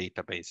standard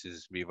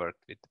databases we work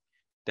with.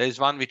 There is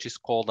one which is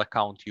called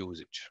account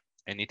usage,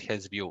 and it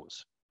has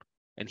views.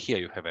 And here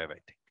you have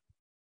everything.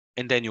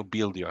 And then you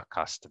build your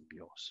custom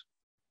views.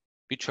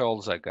 Which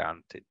roles are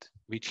granted,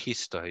 which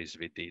histories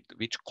we did,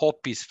 which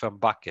copies from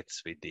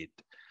buckets we did,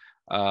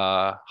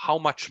 how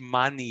much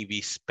money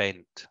we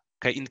spent.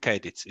 Okay, in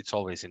credits, it's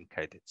always in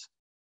credits.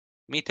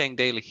 Meeting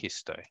daily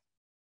history.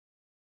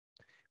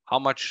 How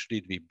much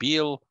did we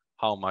bill?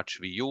 How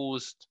much we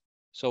used?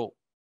 So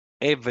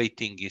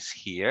everything is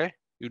here.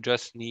 You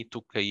just need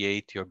to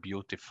create your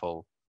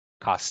beautiful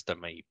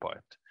custom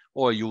report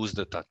or use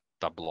the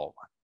Tableau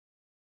one.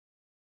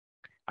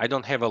 I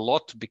don't have a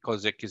lot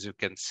because, as you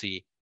can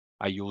see,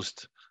 I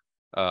used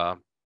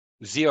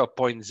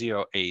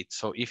 0.08.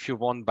 So if you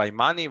want by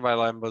money,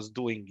 while I was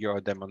doing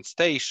your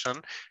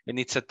demonstration, and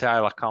it's a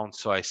trial account,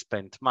 so I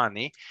spent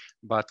money,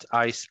 but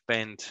I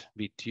spent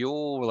with you,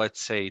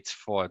 let's say it's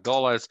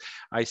 $4,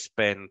 I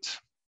spent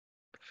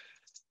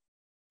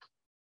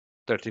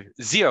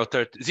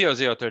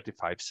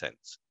 0.35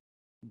 cents.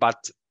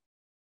 But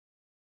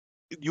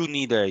you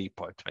need a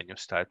report when you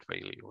start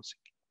really using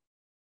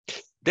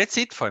it. That's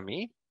it for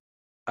me.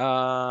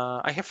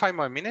 I have 5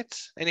 more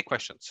minutes. Any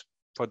questions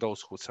for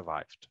those who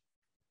survived?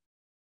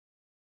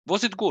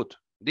 Was it good?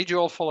 Did you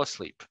all fall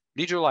asleep?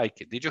 Did you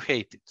like it? Did you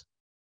hate it?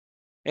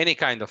 Any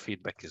kind of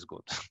feedback is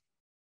good.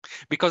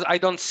 Because I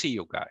don't see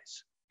you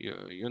guys.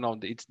 You know,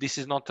 this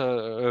is not a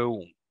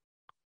room.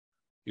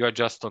 You are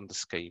just on the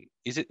screen.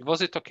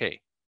 Was it okay?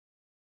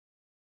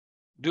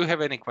 Do you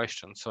have any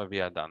questions or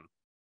we are done?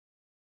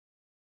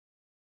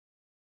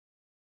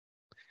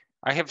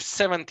 I have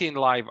 17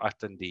 live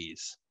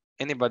attendees.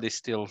 Anybody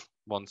still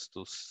wants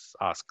to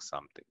ask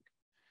something?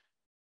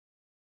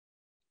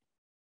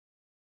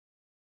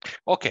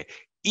 Okay,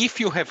 if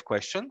you have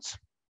questions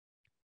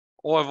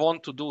or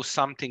want to do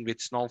something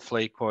with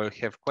Snowflake or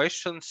have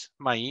questions,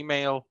 my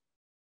email,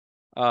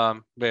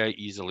 very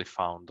easily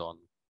found on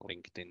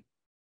LinkedIn.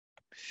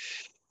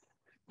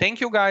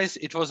 Thank you guys,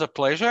 it was a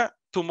pleasure.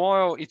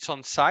 Tomorrow it's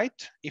on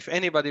site. If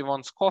anybody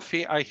wants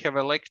coffee, I have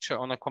a lecture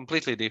on a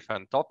completely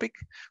different topic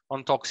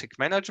on toxic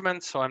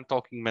management. So I'm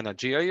talking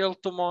managerial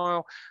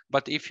tomorrow.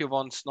 But if you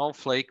want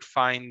Snowflake,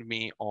 find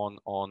me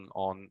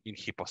in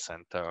Hippo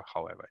Center,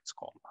 however it's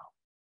called now.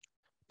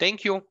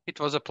 Thank you. It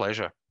was a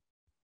pleasure.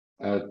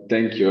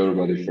 Thank you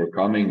everybody for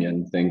coming,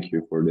 and thank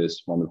you for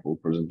this wonderful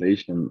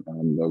presentation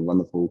and a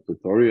wonderful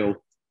tutorial.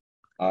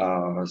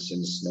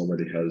 Since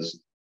nobody has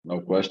no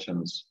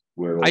questions,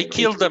 I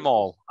killed them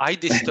all. I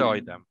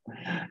destroyed them.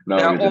 No,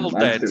 they're all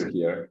dead.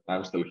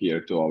 I'm still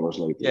here 2 hours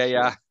later.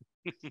 Yeah,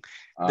 so.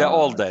 They're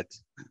all dead.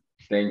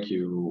 Thank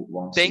you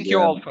once again. Thank you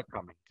all for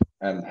coming.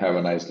 And have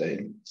a nice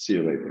day. See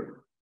you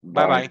later.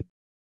 Bye-bye.